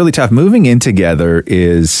stuff's really tough. Moving in together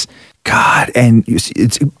is, God, and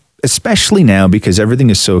it's especially now because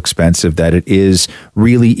everything is so expensive that it is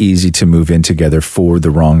really easy to move in together for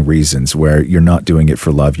the wrong reasons, where you're not doing it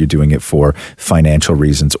for love, you're doing it for financial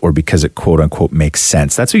reasons or because it quote unquote makes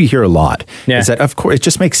sense. That's what you hear a lot. Yeah. Is that, of course, it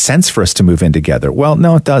just makes sense for us to move in together. Well,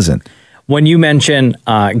 no, it doesn't. When you mention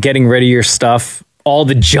getting rid of your stuff, all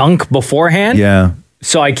the junk beforehand. Yeah.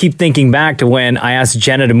 So I keep thinking back to when I asked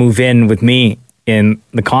Jenna to move in with me in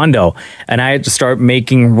the condo, and I had to start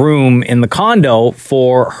making room in the condo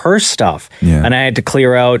for her stuff. Yeah. And I had to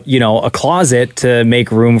clear out, a closet to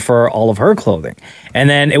make room for all of her clothing. And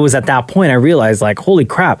then it was at that point I realized, like, holy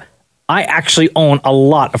crap, I actually own a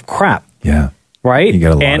lot of crap. Yeah. Right? You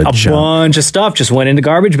got a lot and of a junk. bunch of stuff just went into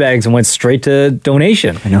garbage bags and went straight to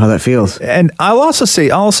donation. I know how that feels. And I'll also say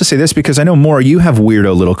this because I know more, you have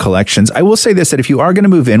weirdo little collections. I will say this, that if you are going to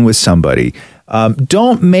move in with somebody,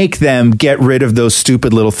 don't make them get rid of those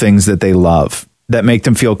stupid little things that they love, that make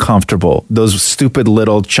them feel comfortable. Those stupid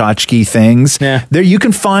little tchotchke things. Yeah. There, you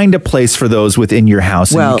can find a place for those within your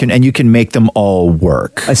house, Well, and you can make them all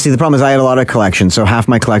work. I see. The problem is I had a lot of collections, so half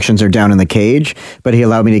my collections are down in the cage, but he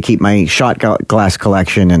allowed me to keep my shot glass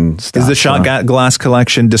collection and stuff. Is the shot glass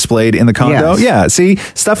collection displayed in the condo? Yes. Yeah. See,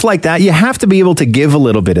 stuff like that. You have to be able to give a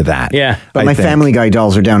little bit of that. Yeah. But I my think. Family Guy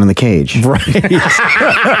dolls are down in the cage. Right.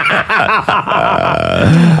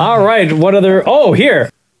 All right. What other? Oh, here.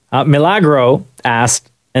 Milagro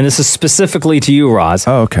asked, and this is specifically to you, Roz.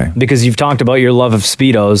 Oh, okay. Because you've talked about your love of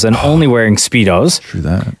Speedos and only wearing Speedos. True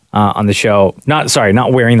that. On the show.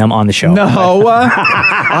 Not wearing them on the show. No.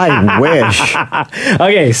 I wish.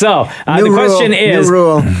 Okay, so the New question rule, is, new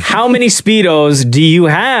rule. how many Speedos do you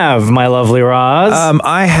have, my lovely Roz?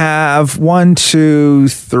 I have 1, 2,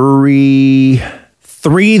 3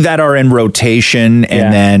 that are in rotation,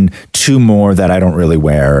 and then 2 more that I don't really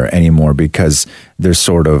wear anymore because they're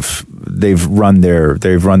they've run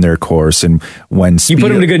their course, and when you put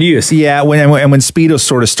them to good use. Yeah, when Speedos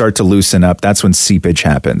sort of start to loosen up, that's when seepage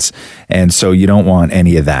happens, and so you don't want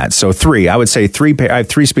any of that. So 3, I would say 3 pair. I have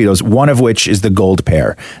 3 Speedos, one of which is the gold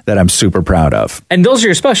pair that I'm super proud of. And those are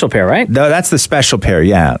your special pair, right? No, that's the special pair.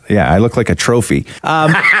 Yeah. I look like a trophy.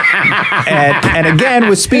 And again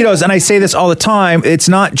with Speedos, and I say this all the time, it's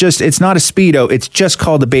not a Speedo. It's just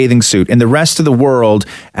called a bathing suit. In the rest of the world,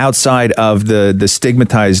 outside of the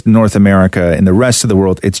stigmatized North America, in the rest of the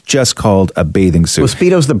world, it's just called a bathing suit. Well,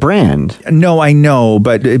 Speedo's the brand. No, I know,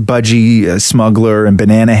 but Budgie Smuggler and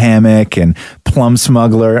Banana Hammock and Plum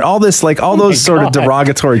Smuggler and all this, like all those sort of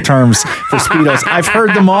derogatory terms for Speedos. I've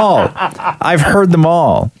heard them all.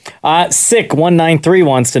 Sick193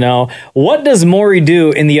 wants to know, what does Maury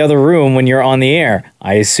do in the other room when you're on the air?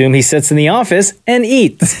 I assume he sits in the office and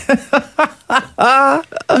eats.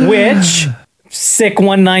 Which, Sick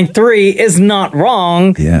 193 is not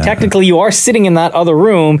wrong. Yeah. Technically, you are sitting in that other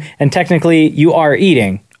room, and technically, you are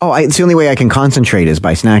eating. Oh, it's the only way I can concentrate is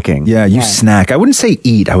by snacking. Yeah, you snack. I wouldn't say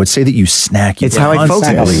eat. I would say that you snack. You It's how I focus.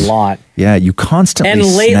 constantly- A lot. Yeah, you constantly And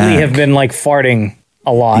lately snack. have been like farting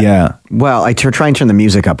a lot. Yeah. Well, I try and turn the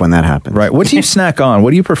music up when that happens. Right. What do you snack on? What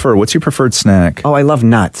do you prefer? What's your preferred snack? Oh, I love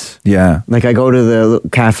nuts. Yeah. Like I go to the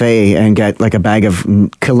cafe and get like a bag of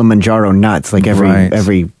Kilimanjaro nuts like Right.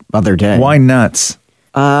 every other day. Why nuts?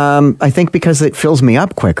 I think because it fills me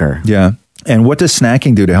up quicker. Yeah. And what does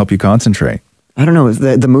snacking do to help you concentrate? I don't know. It's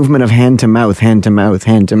the movement of hand to mouth, hand to mouth,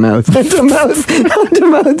 hand to mouth, hand to mouth, hand to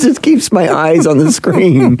mouth just keeps my eyes on the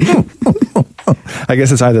screen. I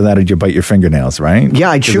guess it's either that or you bite your fingernails, right? Yeah,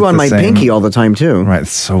 I chew on my pinky all the time too. Right.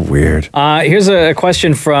 It's so weird. Here's a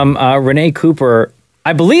question from Renee Cooper.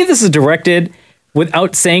 I believe this is directed,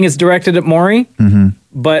 without saying it's directed at Maury,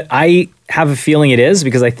 but I have a feeling it is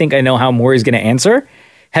because I think I know how Maury's going to answer.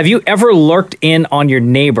 Have you ever lurked in on your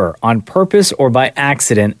neighbor on purpose or by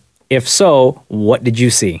accident? If so, what did you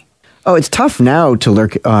see? Oh, it's tough now to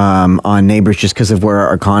lurk on neighbors just because of where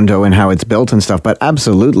our condo and how it's built and stuff, but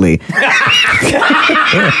absolutely.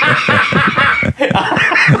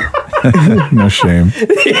 No shame.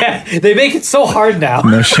 Yeah, they make it so hard now.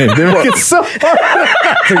 No shame. They make it so hard.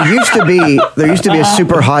 There used to be a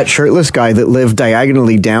super hot shirtless guy that lived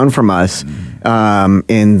diagonally down from us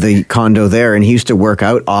in the condo there, and he used to work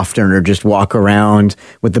out often or just walk around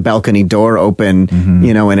with the balcony door open, and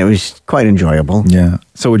it was quite enjoyable. Yeah.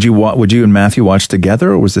 So would you and Matthew watch together,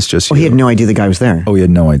 or was this just you? Well, he had no idea the guy was there. Oh, he had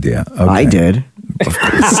no idea. Okay. I did.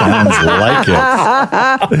 Sounds like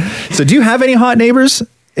it. So do you have any hot neighbors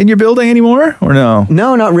in your building anymore, or no?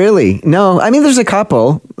 No, not really. No, I mean, there's a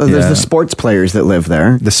couple. There's the sports players that live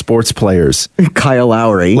there. The sports players. Kyle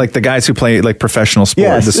Lowry. Like the guys who play like professional sports.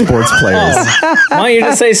 Yes. The sports players. Why don't you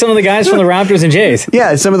just say some of the guys from the Raptors and Jays?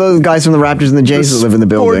 Yeah, some of those guys from the Raptors and the Jays that live in the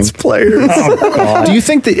building. Sports players. Oh, God. Do you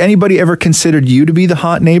think that anybody ever considered you to be the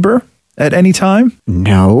hot neighbor at any time?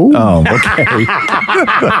 No. Oh, okay.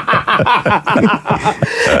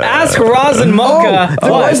 Ask Rosin Mocha.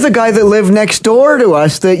 There was the guy that lived next door to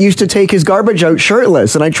us that used to take his garbage out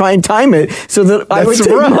shirtless, and I try and time it so that I would take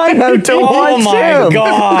mine out to watch Oh my him.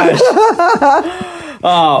 gosh.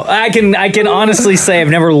 Oh, I can honestly say I've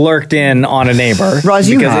never lurked in on a neighbor. Roz,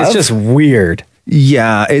 you because have. it's just weird.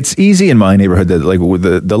 Yeah, it's easy in my neighborhood that like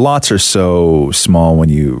the lots are so small when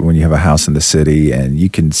you have a house in the city and you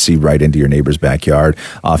can see right into your neighbor's backyard.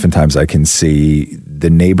 Oftentimes I can see the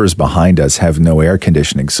neighbors behind us have no air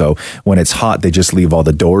conditioning. So when it's hot, they just leave all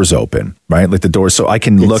the doors open, right? Like the doors. So I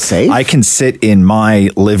can I can sit in my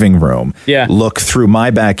living room, look through my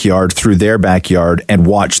backyard, through their backyard and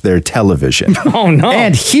watch their television. Oh no.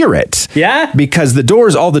 And hear it. Yeah. Because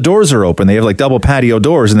all the doors are open. They have like double patio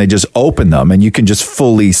doors and they just open them and you can just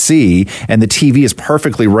fully see, and the TV is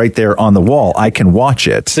perfectly right there on the wall. I can watch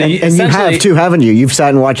it. So and you have too, haven't you? You've sat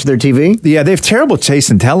and watched their TV? Yeah, they have terrible taste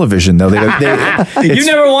in television, though. You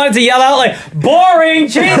never wanted to yell out like, boring,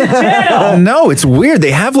 change the channel. No, it's weird.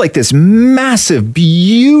 They have like this massive,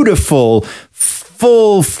 beautiful,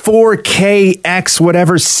 full 4K X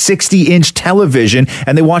whatever 60-inch television,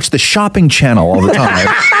 and they watch the shopping channel all the time.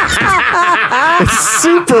 It's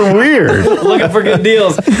super weird. Looking for good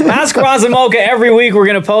deals. Ask Roz and Mocha every week. We're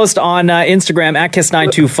going to post on Instagram at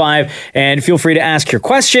Kiss925, and feel free to ask your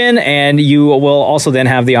question, and you will also then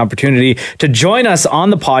have the opportunity to join us on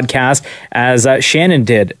the podcast as Shannon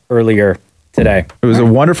did earlier today. It was a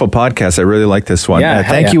wonderful podcast. I really like this one. Yeah,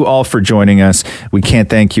 thank you all for joining us. We can't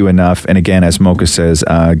thank you enough. And again, as Mocha says,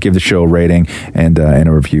 give the show a rating and a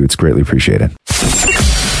review. It's greatly appreciated.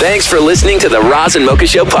 Thanks for listening to the Roz and Mocha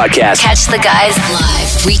Show podcast. Catch the guys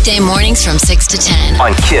live weekday mornings from 6 to 10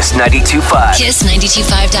 on Kiss 92.5,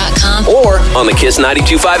 Kiss925.com, or on the Kiss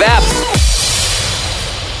 92.5 app.